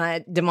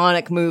my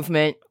demonic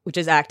movement, which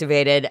is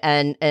activated,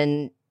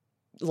 and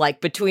like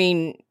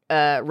between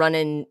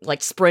running,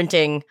 like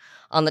sprinting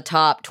on the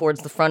top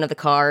towards the front of the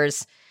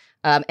cars,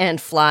 and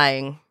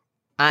flying,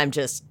 I'm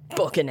just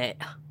booking it.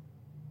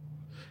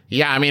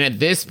 Yeah, I mean, at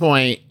this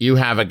point, you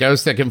have a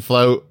ghost that can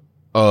float.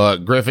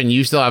 Griffin,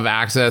 you still have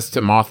access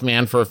to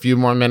Mothman for a few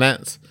more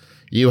minutes.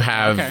 You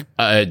have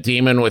a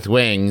demon with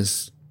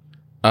wings.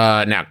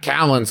 Now,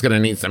 Callan's going to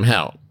need some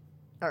help.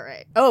 All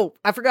right. Oh,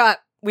 I forgot.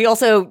 We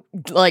also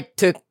like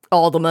took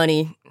all the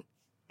money,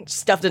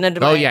 stuffed it into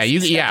my. Oh, yeah.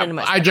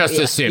 I just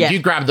assumed. Yeah. You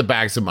grabbed the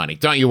bags of money.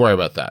 Don't you worry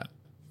about that.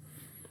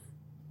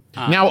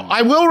 Now,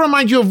 I will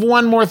remind you of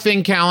one more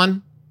thing,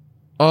 Callan.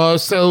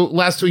 So,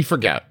 lest we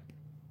forget.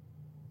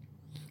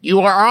 You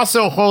are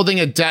also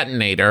holding a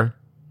detonator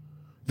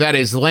that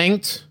is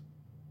linked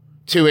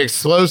to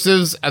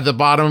explosives at the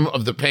bottom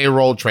of the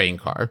payroll train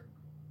car.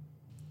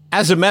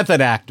 As a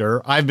method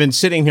actor, I've been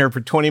sitting here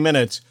for 20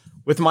 minutes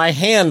with my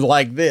hand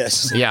like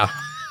this. Yeah.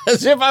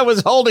 As if I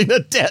was holding a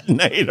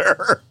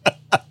detonator.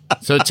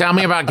 So tell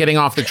me about getting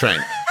off the train.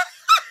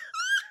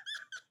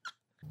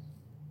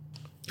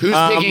 Who's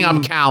picking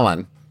up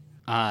Callan?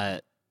 I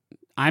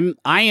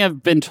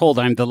have been told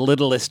I'm the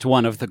littlest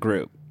one of the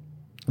group.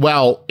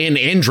 Well, in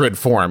Indrid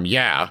form,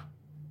 yeah.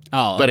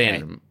 Oh, But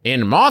okay.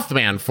 in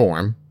Mothman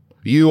form,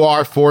 you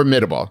are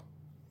formidable.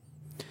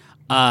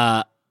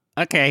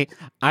 Okay.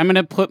 I'm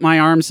gonna put my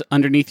arms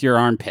underneath your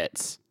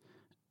armpits,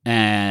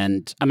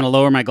 and I'm gonna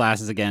lower my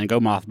glasses again and go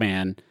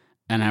Mothman,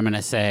 and I'm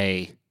gonna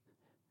say,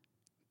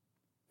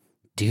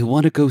 "Do you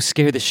want to go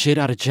scare the shit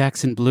out of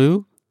Jackson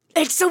Blue?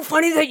 It's so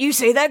funny that you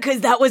say that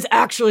because that was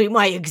actually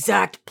my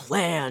exact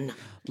plan.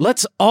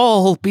 Let's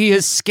all be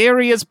as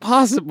scary as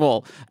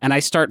possible." And I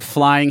start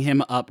flying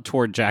him up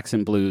toward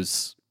Jackson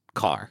Blue's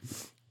car.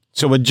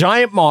 So a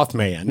giant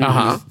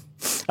Mothman,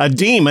 a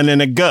demon,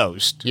 and a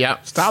ghost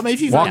Yep. stop me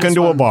if you walk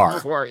into a bar.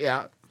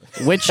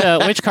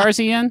 Which car is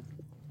he in?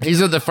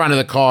 He's at the front of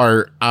the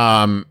car,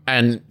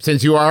 and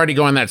since you were already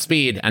going that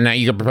speed, and now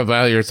you can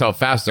propel yourself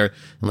faster.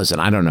 And listen,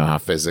 I don't know how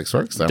physics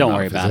works. I'm Don't not a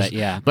worry about physicist. it,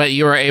 yeah. But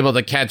you were able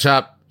to catch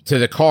up to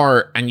the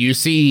car, and you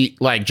see,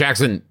 like,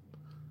 Jackson,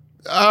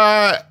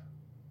 I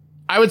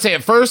would say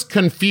at first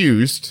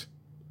confused,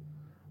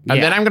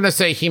 and then I'm going to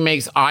say he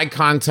makes eye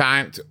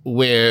contact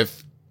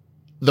with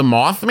the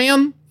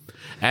Mothman,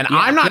 and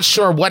I'm not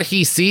sure what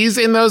he sees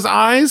in those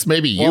eyes.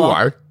 Maybe you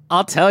are.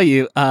 I'll tell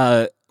you,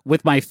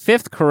 with my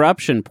 5th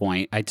corruption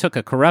point, I took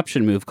a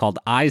corruption move called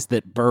Eyes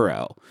That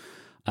Burrow.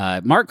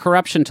 Mark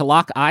corruption to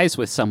lock eyes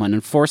with someone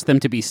and force them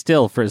to be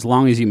still for as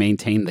long as you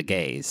maintain the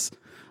gaze.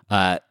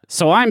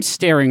 So I'm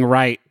staring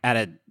right at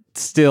a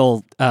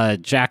still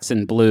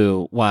Jackson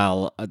Blue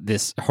while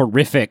this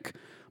horrific,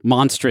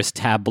 monstrous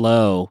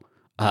tableau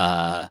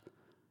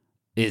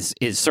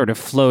is sort of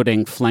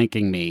floating,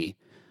 flanking me.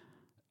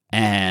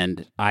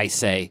 And I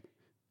say,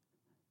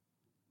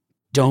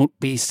 "Don't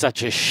be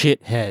such a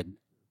shithead,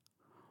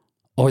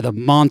 or the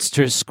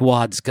monster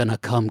squad's gonna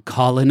come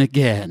calling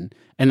again."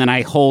 And then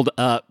I hold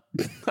up,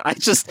 I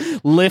just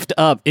lift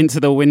up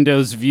into the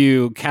window's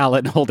view,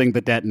 Callan holding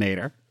the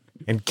detonator.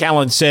 And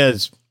Callan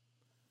says,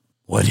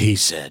 What he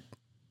said.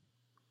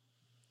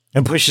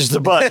 and pushes the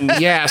button.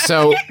 Yeah,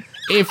 so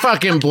it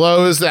fucking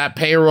blows that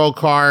payroll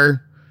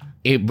car.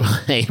 It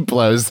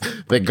blows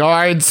the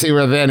guards who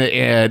were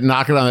then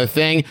knocking on the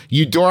thing.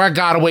 Eudora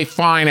got away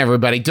fine,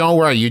 everybody. Don't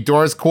worry.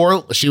 Eudora's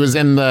cool. She was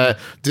in the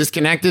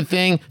disconnected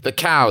thing. The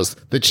cows,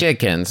 the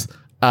chickens,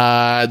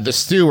 the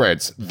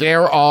stewards,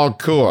 they're all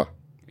cool.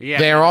 Yeah,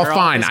 they're all they're all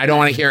fine. I don't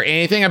want to hear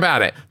anything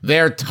about it.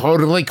 They're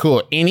totally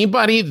cool.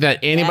 Anybody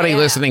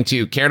listening to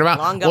you cared about?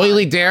 Long gone.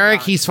 Oily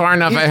Derek, he's far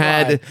enough He's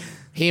ahead. fine.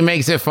 He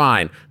makes it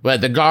fine.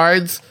 But the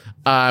guards,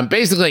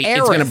 basically,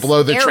 it's going to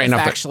blow the train off.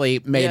 Actually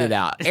made it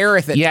out.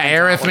 Aerith.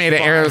 Aerith made it.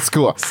 Aerith's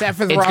cool. Except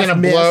for the it's Ross going to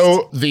missed.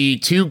 blow the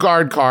 2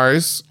 guard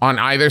cars on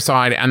either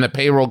side and the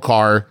payroll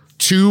car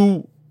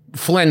to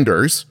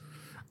flinders,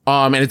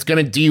 and it's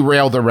going to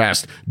derail the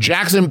rest.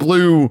 Jackson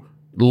Blue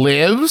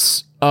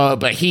lives,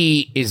 but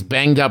he is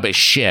banged up as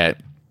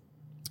shit.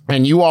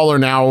 And you all are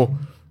now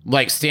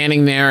like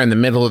standing there in the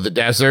middle of the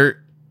desert,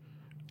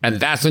 and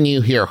that's when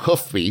you hear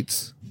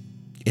hoofbeats.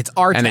 It's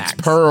Artax. And it's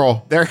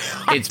Pearl.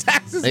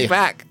 Artax is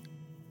back.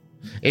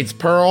 It's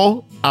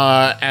Pearl,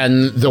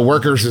 and the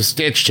workers of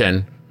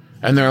Stitchton,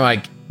 and they're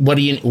like, "What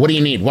do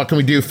you need? What can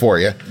we do for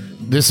you?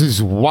 This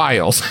is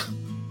wild."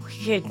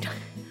 could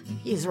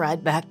use a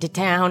ride back to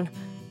town,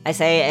 I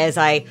say as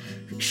I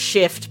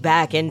shift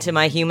back into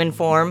my human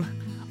form.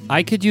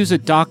 I could use a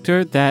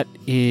doctor that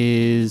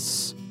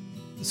is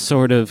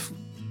sort of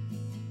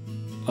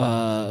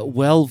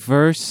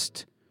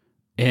well-versed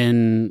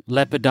in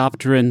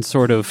Lepidopteran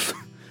sort of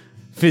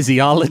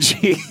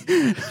physiology.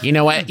 You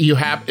know what?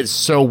 It's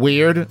so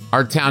weird.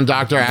 Our town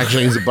doctor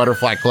actually is a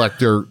butterfly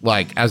collector,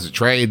 like, as a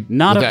trade.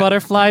 Not a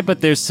butterfly,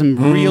 but there's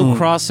some real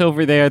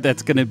crossover there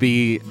that's going to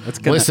be...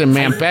 Listen,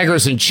 man,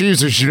 beggars and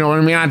choosers, you know what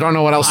I mean? I don't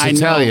know what else to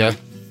tell you.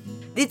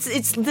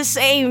 It's the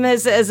same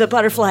as a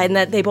butterfly in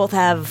that they both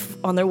have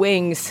on their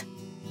wings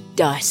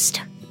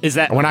dust. Is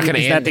that... We're not going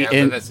to end the there,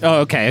 end? but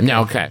Oh, okay.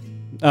 No, okay.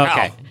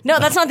 Okay. No,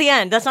 that's not the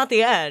end. That's not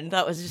the end.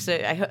 That was just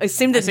I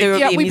assumed that there would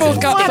be a we music.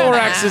 both got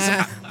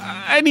thoraxes.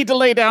 I need to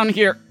lay down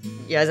here.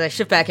 Yeah, as I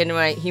shift back into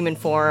my human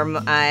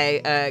form,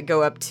 I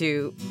go up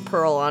to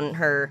Pearl on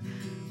her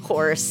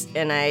horse,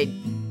 and I,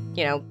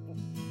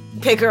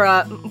 pick her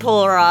up,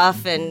 pull her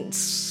off, and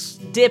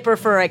dip her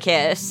for a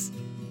kiss.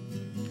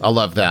 I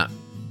love that.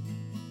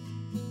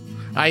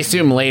 I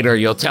assume later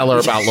you'll tell her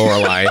about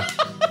Lorelei.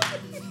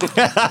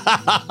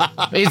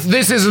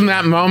 This isn't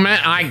that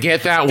moment. I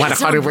get that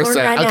 100%.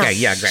 Right now. Okay,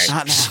 yeah, great.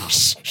 Not now.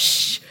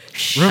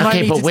 Remind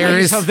Okay, me but to where tell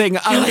you is- something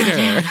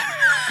later?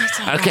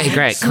 Okay,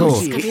 great, cool.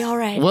 It's gonna be all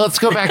right. Well, let's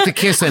go back to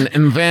kissing,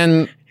 and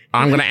then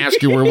I'm going to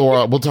ask you where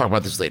Laura... We'll talk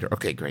about this later.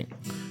 Okay, great.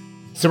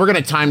 So we're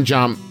going to time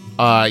jump.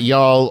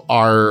 Y'all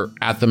are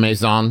at the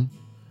Maison.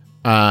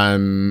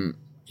 The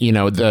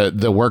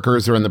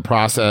workers are in the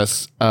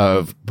process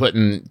of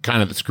putting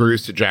kind of the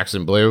screws to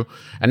Jackson Blue.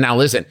 And now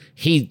listen,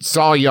 he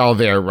saw y'all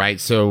there, right?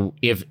 So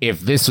if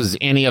this was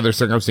any other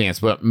circumstance,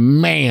 but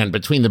man,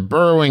 between the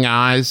burrowing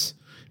eyes,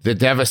 the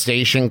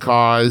devastation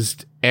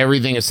caused,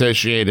 everything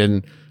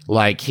associated,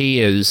 like,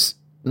 he is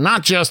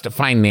not just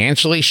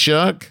financially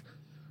shook,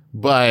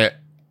 but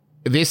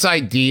this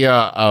idea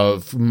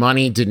of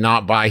money did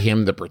not buy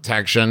him the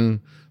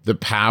protection, the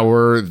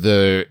power,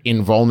 the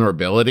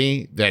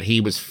invulnerability that he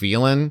was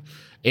feeling.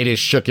 It has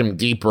shook him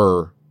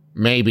deeper,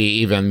 maybe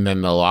even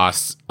than the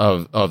loss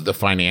of the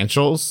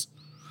financials.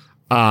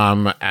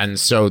 And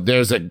so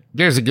there's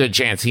a good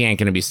chance he ain't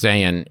going to be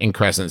staying in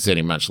Crescent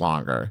City much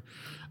longer.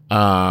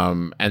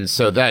 And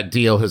so that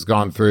deal has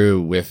gone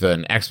through with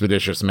an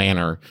expeditious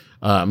manner,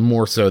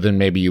 more so than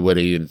maybe you would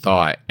have even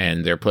thought.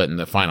 And they're putting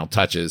the final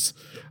touches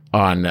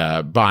on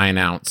buying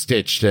out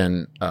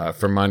Stitchton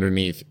from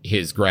underneath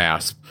his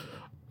grasp.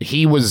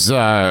 He was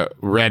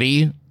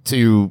ready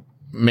to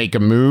make a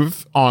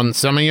move on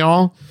some of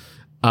y'all.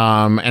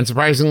 And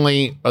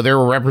surprisingly, there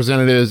were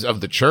representatives of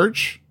the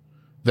church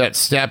that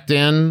stepped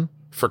in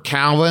for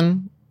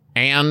Callan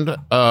and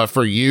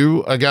for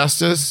you,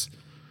 Augustus,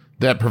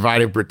 that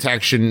provided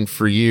protection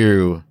for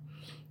you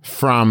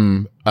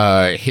from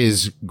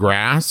his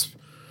grasp.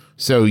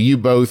 So you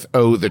both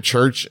owe the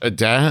church a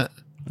debt.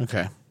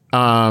 Okay.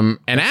 And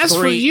as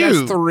for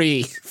you... That's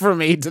 3 for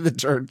me to the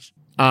church.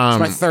 It's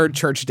my 3rd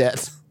church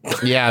debt.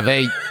 Yeah,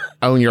 they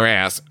own your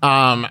ass.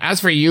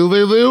 As for you,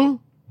 Lulu,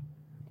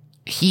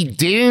 he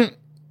didn't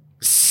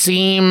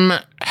seem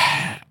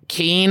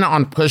keen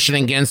on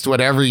pushing against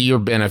whatever your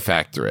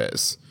benefactor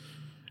is.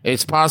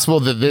 It's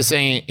possible that this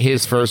ain't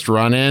his first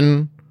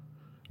run-in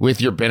with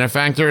your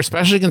benefactor,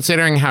 especially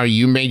considering how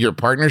you made your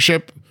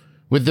partnership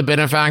with the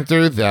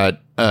benefactor,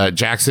 that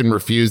Jackson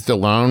refused a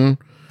loan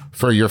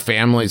for your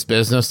family's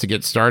business to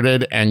get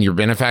started, and your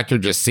benefactor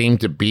just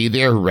seemed to be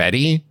there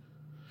ready.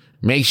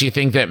 Makes you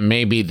think that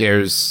maybe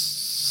there's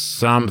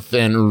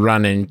something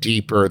running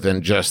deeper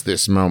than just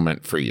this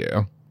moment for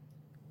you.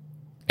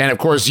 And of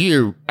course,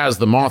 you, as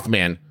the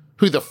Mothman,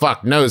 who the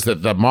fuck knows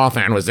that the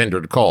Mothman was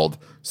Indrid cold?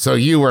 So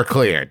you were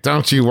clear.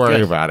 Don't you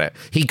worry about it.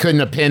 He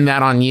couldn't have pinned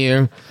that on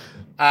you.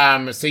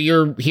 So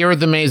you're here at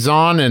the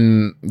Maison,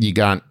 and you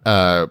got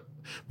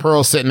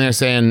Pearl sitting there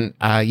saying,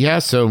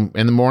 so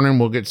in the morning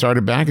we'll get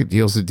started back. A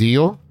deal's a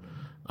deal.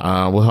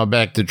 We'll head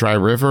back to Dry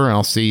River.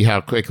 I'll see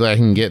how quickly I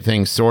can get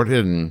things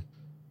sorted and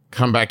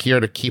come back here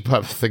to keep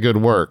up the good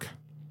work.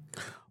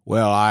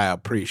 Well, I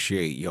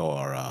appreciate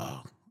your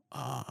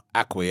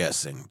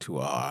acquiescing to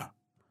our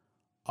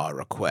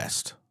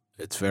request.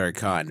 It's very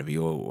kind of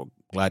you. We're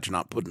glad you're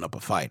not putting up a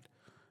fight.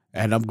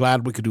 And I'm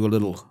glad we could do a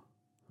little,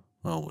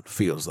 what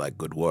feels like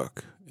good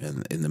work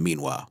in the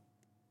meanwhile.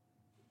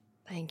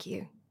 Thank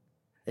you.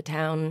 The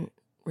town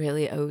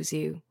really owes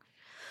you.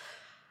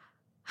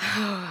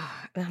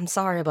 I'm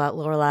sorry about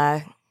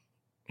Lorelei.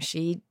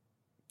 She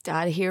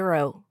died a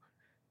hero.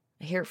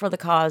 Here for the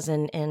cause,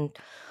 and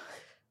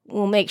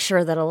we'll make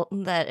sure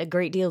that a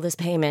great deal of this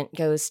payment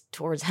goes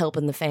towards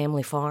helping the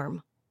family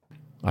farm.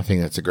 I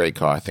think that's a great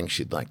call. I think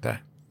she'd like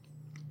that.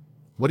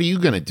 What are you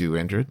going to do,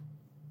 Indrid?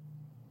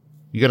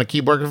 You going to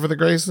keep working for the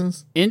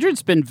Graysons?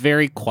 Indrid's been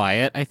very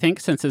quiet, I think,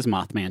 since his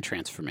Mothman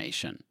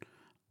transformation.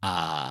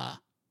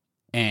 And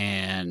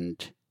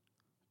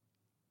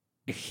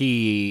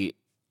he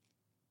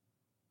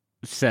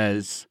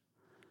says,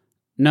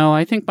 no,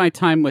 I think my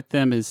time with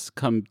them has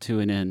come to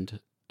an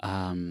end.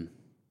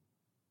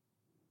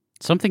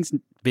 Something's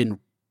been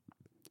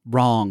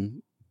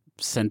wrong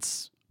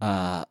since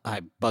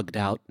I bugged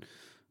out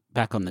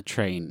back on the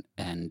train,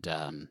 and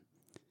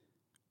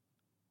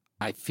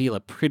I feel a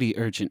pretty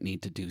urgent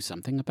need to do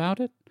something about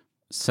it.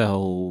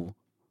 So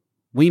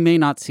we may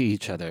not see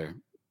each other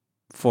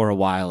for a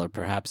while or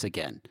perhaps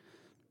again.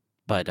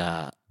 But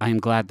I am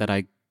glad that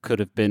I could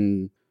have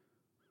been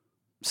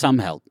some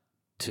help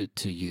to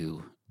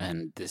you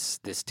and this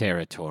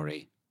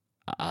territory.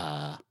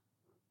 I'm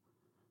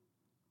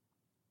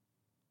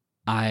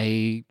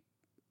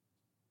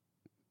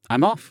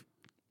off,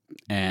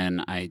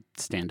 and I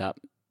stand up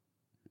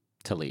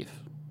to leave.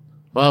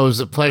 Well, it was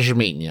a pleasure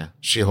meeting you.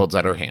 She holds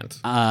out her hand.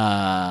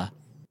 I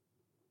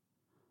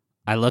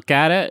look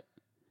at it,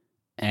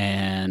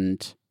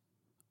 and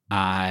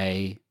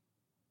I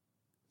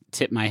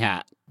tip my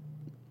hat.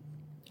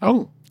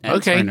 Oh, and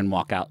okay. Turn and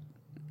walk out.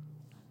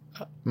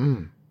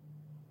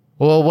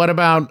 Well, what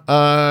about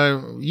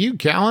you,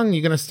 Callan?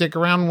 You gonna stick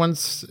around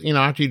once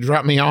after you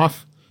drop me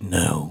off?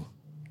 No.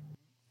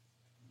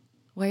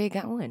 Where you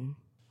going?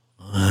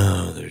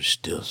 Oh, there's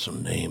still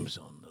some names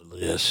on the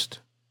list.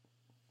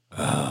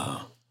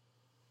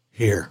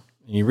 Here.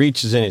 And he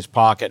reaches in his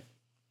pocket,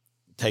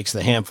 takes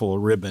the handful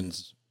of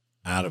ribbons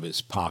out of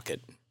his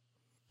pocket,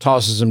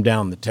 tosses them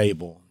down the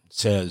table,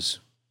 says,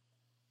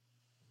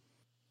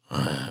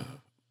 I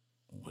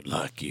would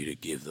like you to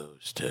give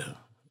those to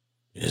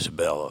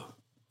Isabella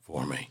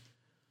for me.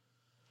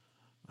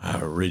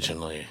 I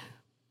originally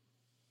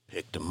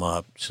picked them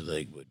up so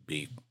they would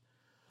be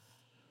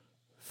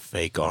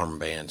fake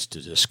armbands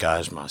to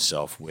disguise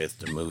myself with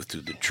to move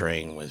through the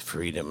train with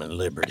freedom and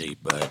liberty,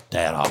 but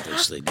that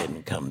obviously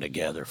didn't come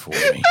together for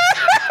me.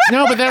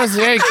 No, but that was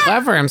very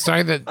clever. I'm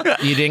sorry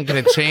that you didn't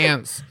get a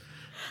chance.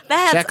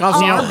 That's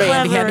Chekhov's all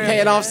armband. He had to clever. pay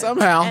it off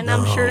somehow. And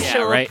I'm sure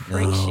she'll right.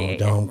 appreciate it.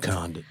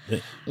 Don't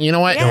You know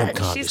what? Yeah,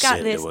 don't she's got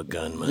condescend this. to a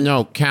gunman.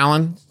 No,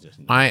 Callan,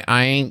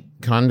 I ain't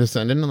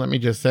condescending. Let me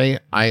just say,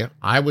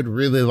 I would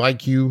really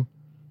like you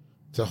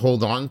to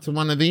hold on to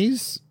one of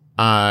these.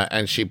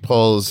 And she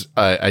pulls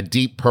a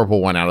deep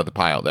purple one out of the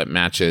pile that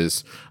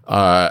matches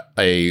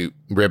a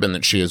ribbon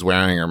that she is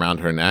wearing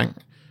around her neck.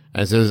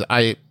 And says,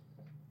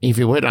 if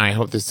you would, I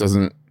hope this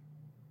doesn't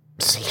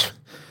seem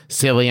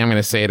silly. I'm going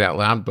to say it out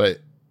loud, but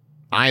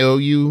I owe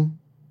you,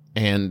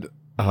 and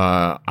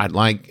I'd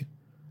like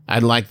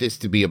this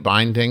to be a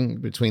binding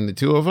between the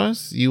two of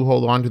us. You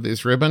hold on to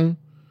this ribbon,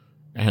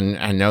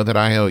 and know that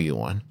I owe you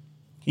one.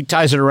 he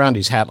ties it around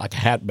his hat like a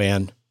hat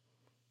band,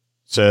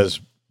 says,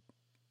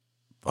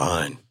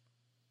 Fine.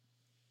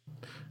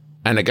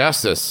 And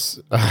Augustus,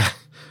 Can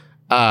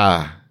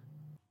I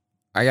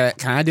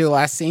do a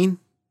last scene?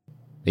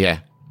 yeah.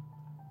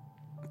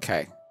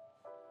 Okay.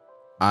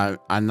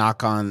 I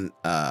knock on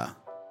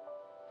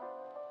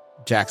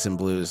Jackson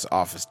Blue's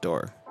office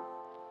door.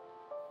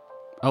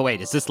 Oh,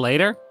 wait, is this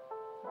later?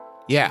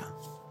 Yeah.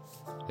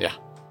 Yeah.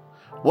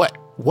 What?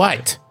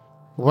 What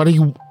are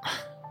you...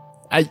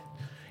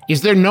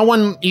 Is there no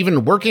one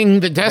even working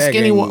the desk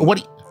Begging, anymore?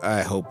 What?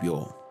 I hope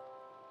you'll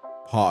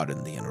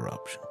pardon the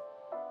interruption.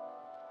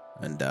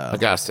 And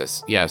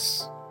Augustus,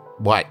 yes.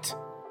 What?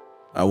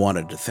 I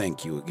wanted to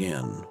thank you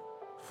again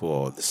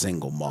for the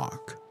single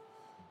mark.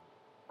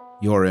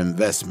 Your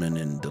investment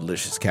in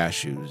delicious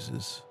cashews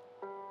is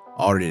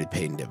already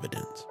paying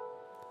dividends.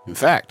 In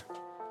fact,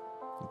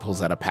 he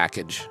pulls out a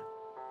package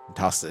and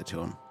tosses it to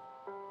him.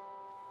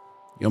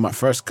 You're my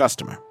first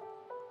customer.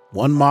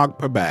 1 mark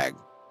per bag.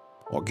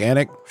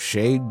 Organic,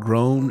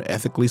 shade-grown,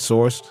 ethically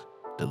sourced,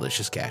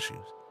 delicious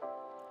cashews.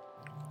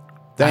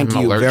 Thank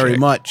I'm you very allergic.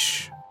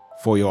 much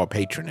for your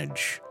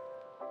patronage.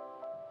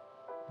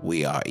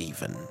 We are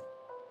even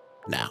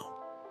now.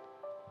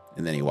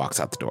 And then he walks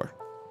out the door.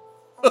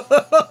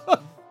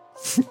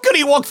 could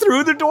he walk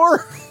through the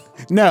door?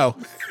 No.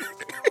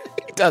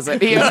 He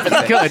doesn't. He opens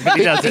it. Good, but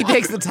he doesn't. He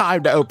takes the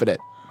time to open it.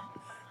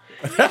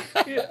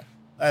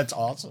 That's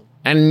awesome.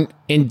 And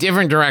in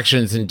different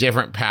directions and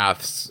different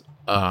paths,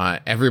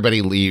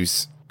 everybody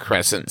leaves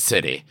Crescent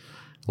City.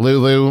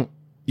 Lulu,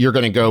 you're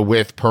going to go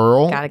with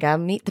Pearl. Gotta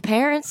meet the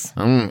parents.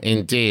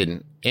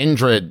 Indeed.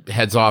 Indrid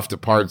heads off to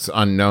parts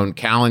unknown.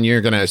 Callan,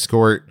 you're going to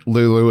escort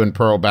Lulu and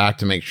Pearl back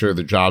to make sure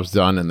the job's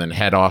done and then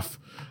head off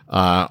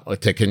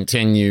to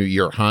continue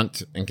your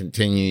hunt and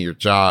continue your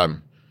job.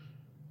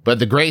 But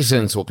the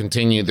Graysons will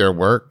continue their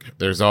work.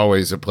 There's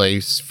always a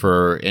place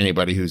for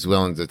anybody who's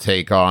willing to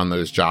take on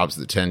those jobs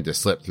that tend to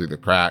slip through the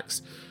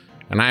cracks.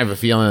 And I have a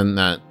feeling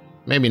that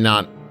maybe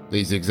not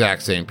these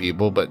exact same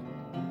people, but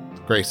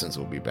the Graysons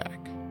will be back.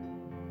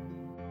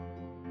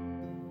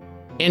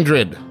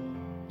 Indrid,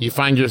 you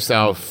find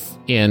yourself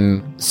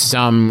in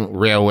some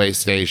railway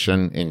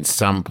station in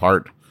some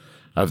part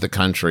of the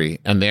country,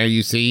 and there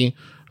you see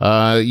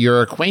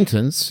your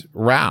acquaintance,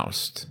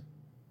 Roust.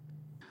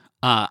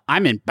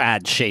 I'm in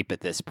bad shape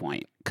at this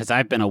point because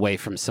I've been away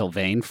from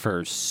Sylvain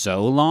for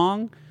so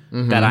long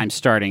that I'm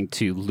starting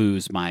to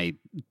lose my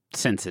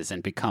senses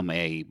and become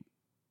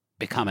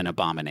an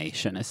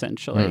abomination,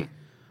 essentially.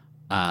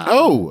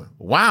 Oh,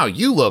 wow,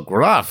 you look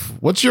rough.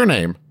 What's your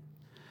name?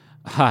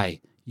 Hi,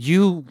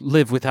 you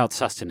live without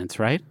sustenance,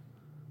 right?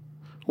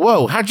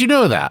 Whoa, how'd you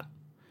know that?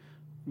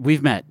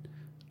 We've met.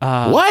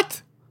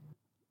 What?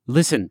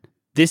 Listen,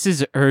 this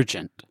is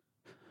urgent.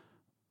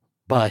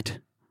 But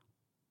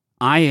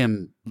I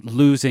am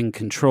losing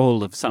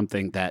control of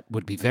something that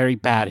would be very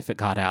bad if it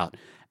got out.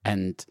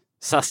 And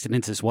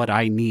sustenance is what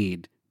I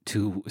need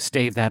to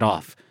stave that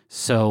off.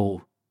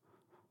 So,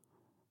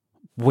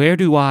 where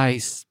do I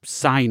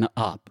sign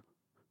up?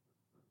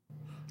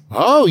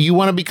 Oh, you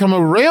want to become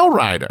a rail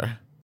rider?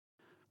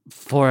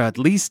 At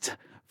least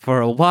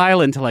for a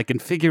while until I can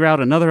figure out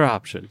another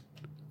option.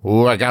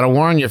 Ooh, I gotta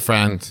warn you,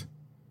 friend.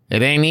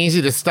 It ain't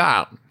easy to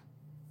stop.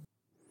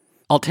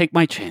 I'll take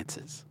my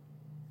chances.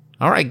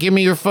 All right, give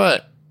me your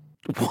foot.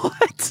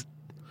 What?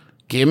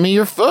 Give me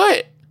your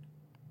foot.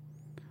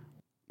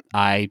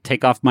 I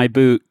take off my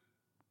boot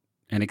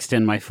and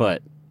extend my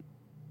foot.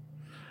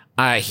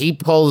 He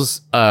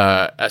pulls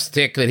a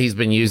stick that he's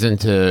been using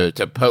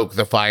to poke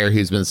the fire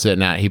he's been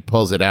sitting at. He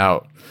pulls it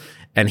out,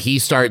 and he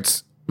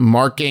starts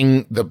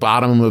marking the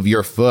bottom of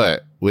your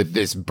foot with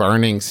this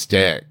burning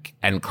stick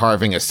and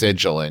carving a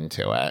sigil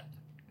into it.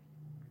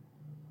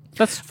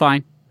 That's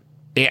fine.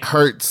 It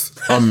hurts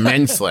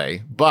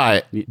immensely,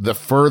 but the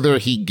further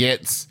he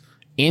gets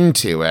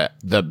into it,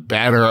 the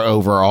better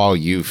overall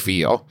you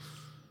feel.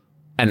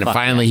 And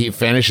finally, he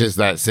finishes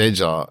that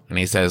sigil, and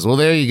he says, well,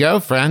 there you go,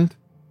 friend.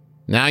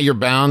 Now you're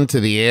bound to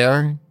the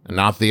air and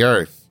not the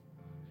earth.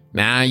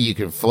 Now you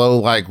can flow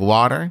like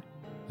water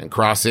and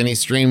cross any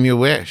stream you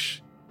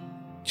wish.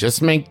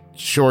 Just make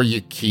sure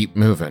you keep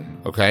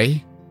moving,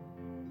 okay?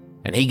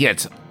 And he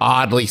gets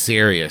oddly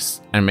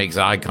serious and makes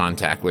eye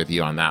contact with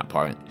you on that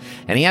part.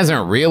 And he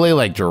hasn't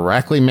really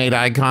directly made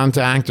eye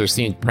contact or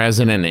seemed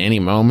present in any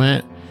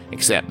moment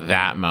except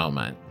that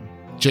moment.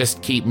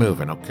 Just keep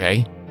moving,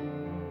 okay?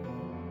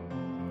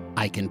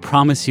 I can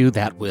promise you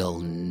that will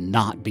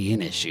not be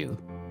an issue.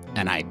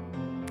 And I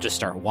just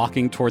start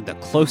walking toward the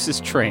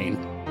closest train.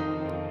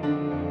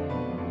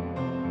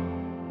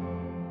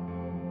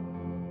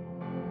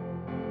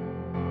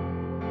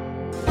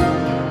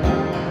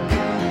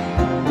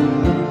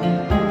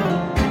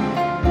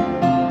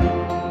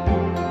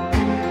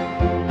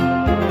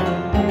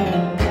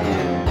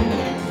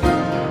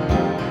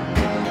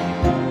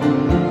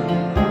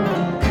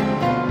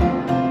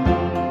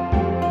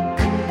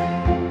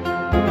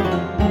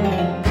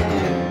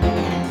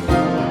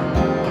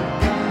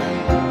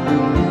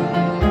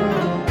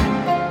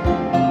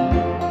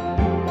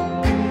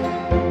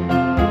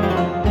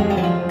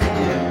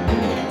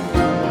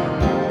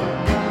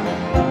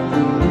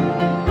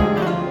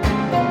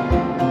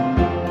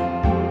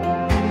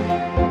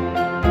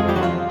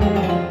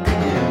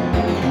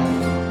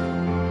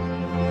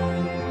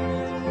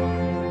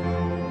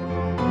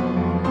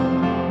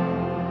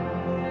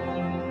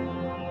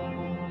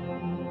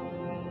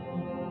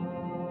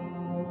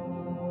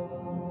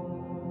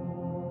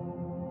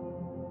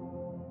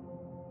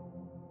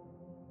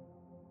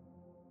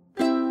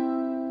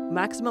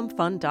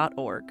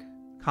 MaximumFun.org.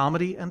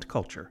 Comedy and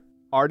culture.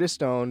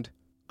 Artist owned.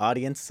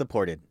 Audience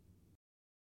supported.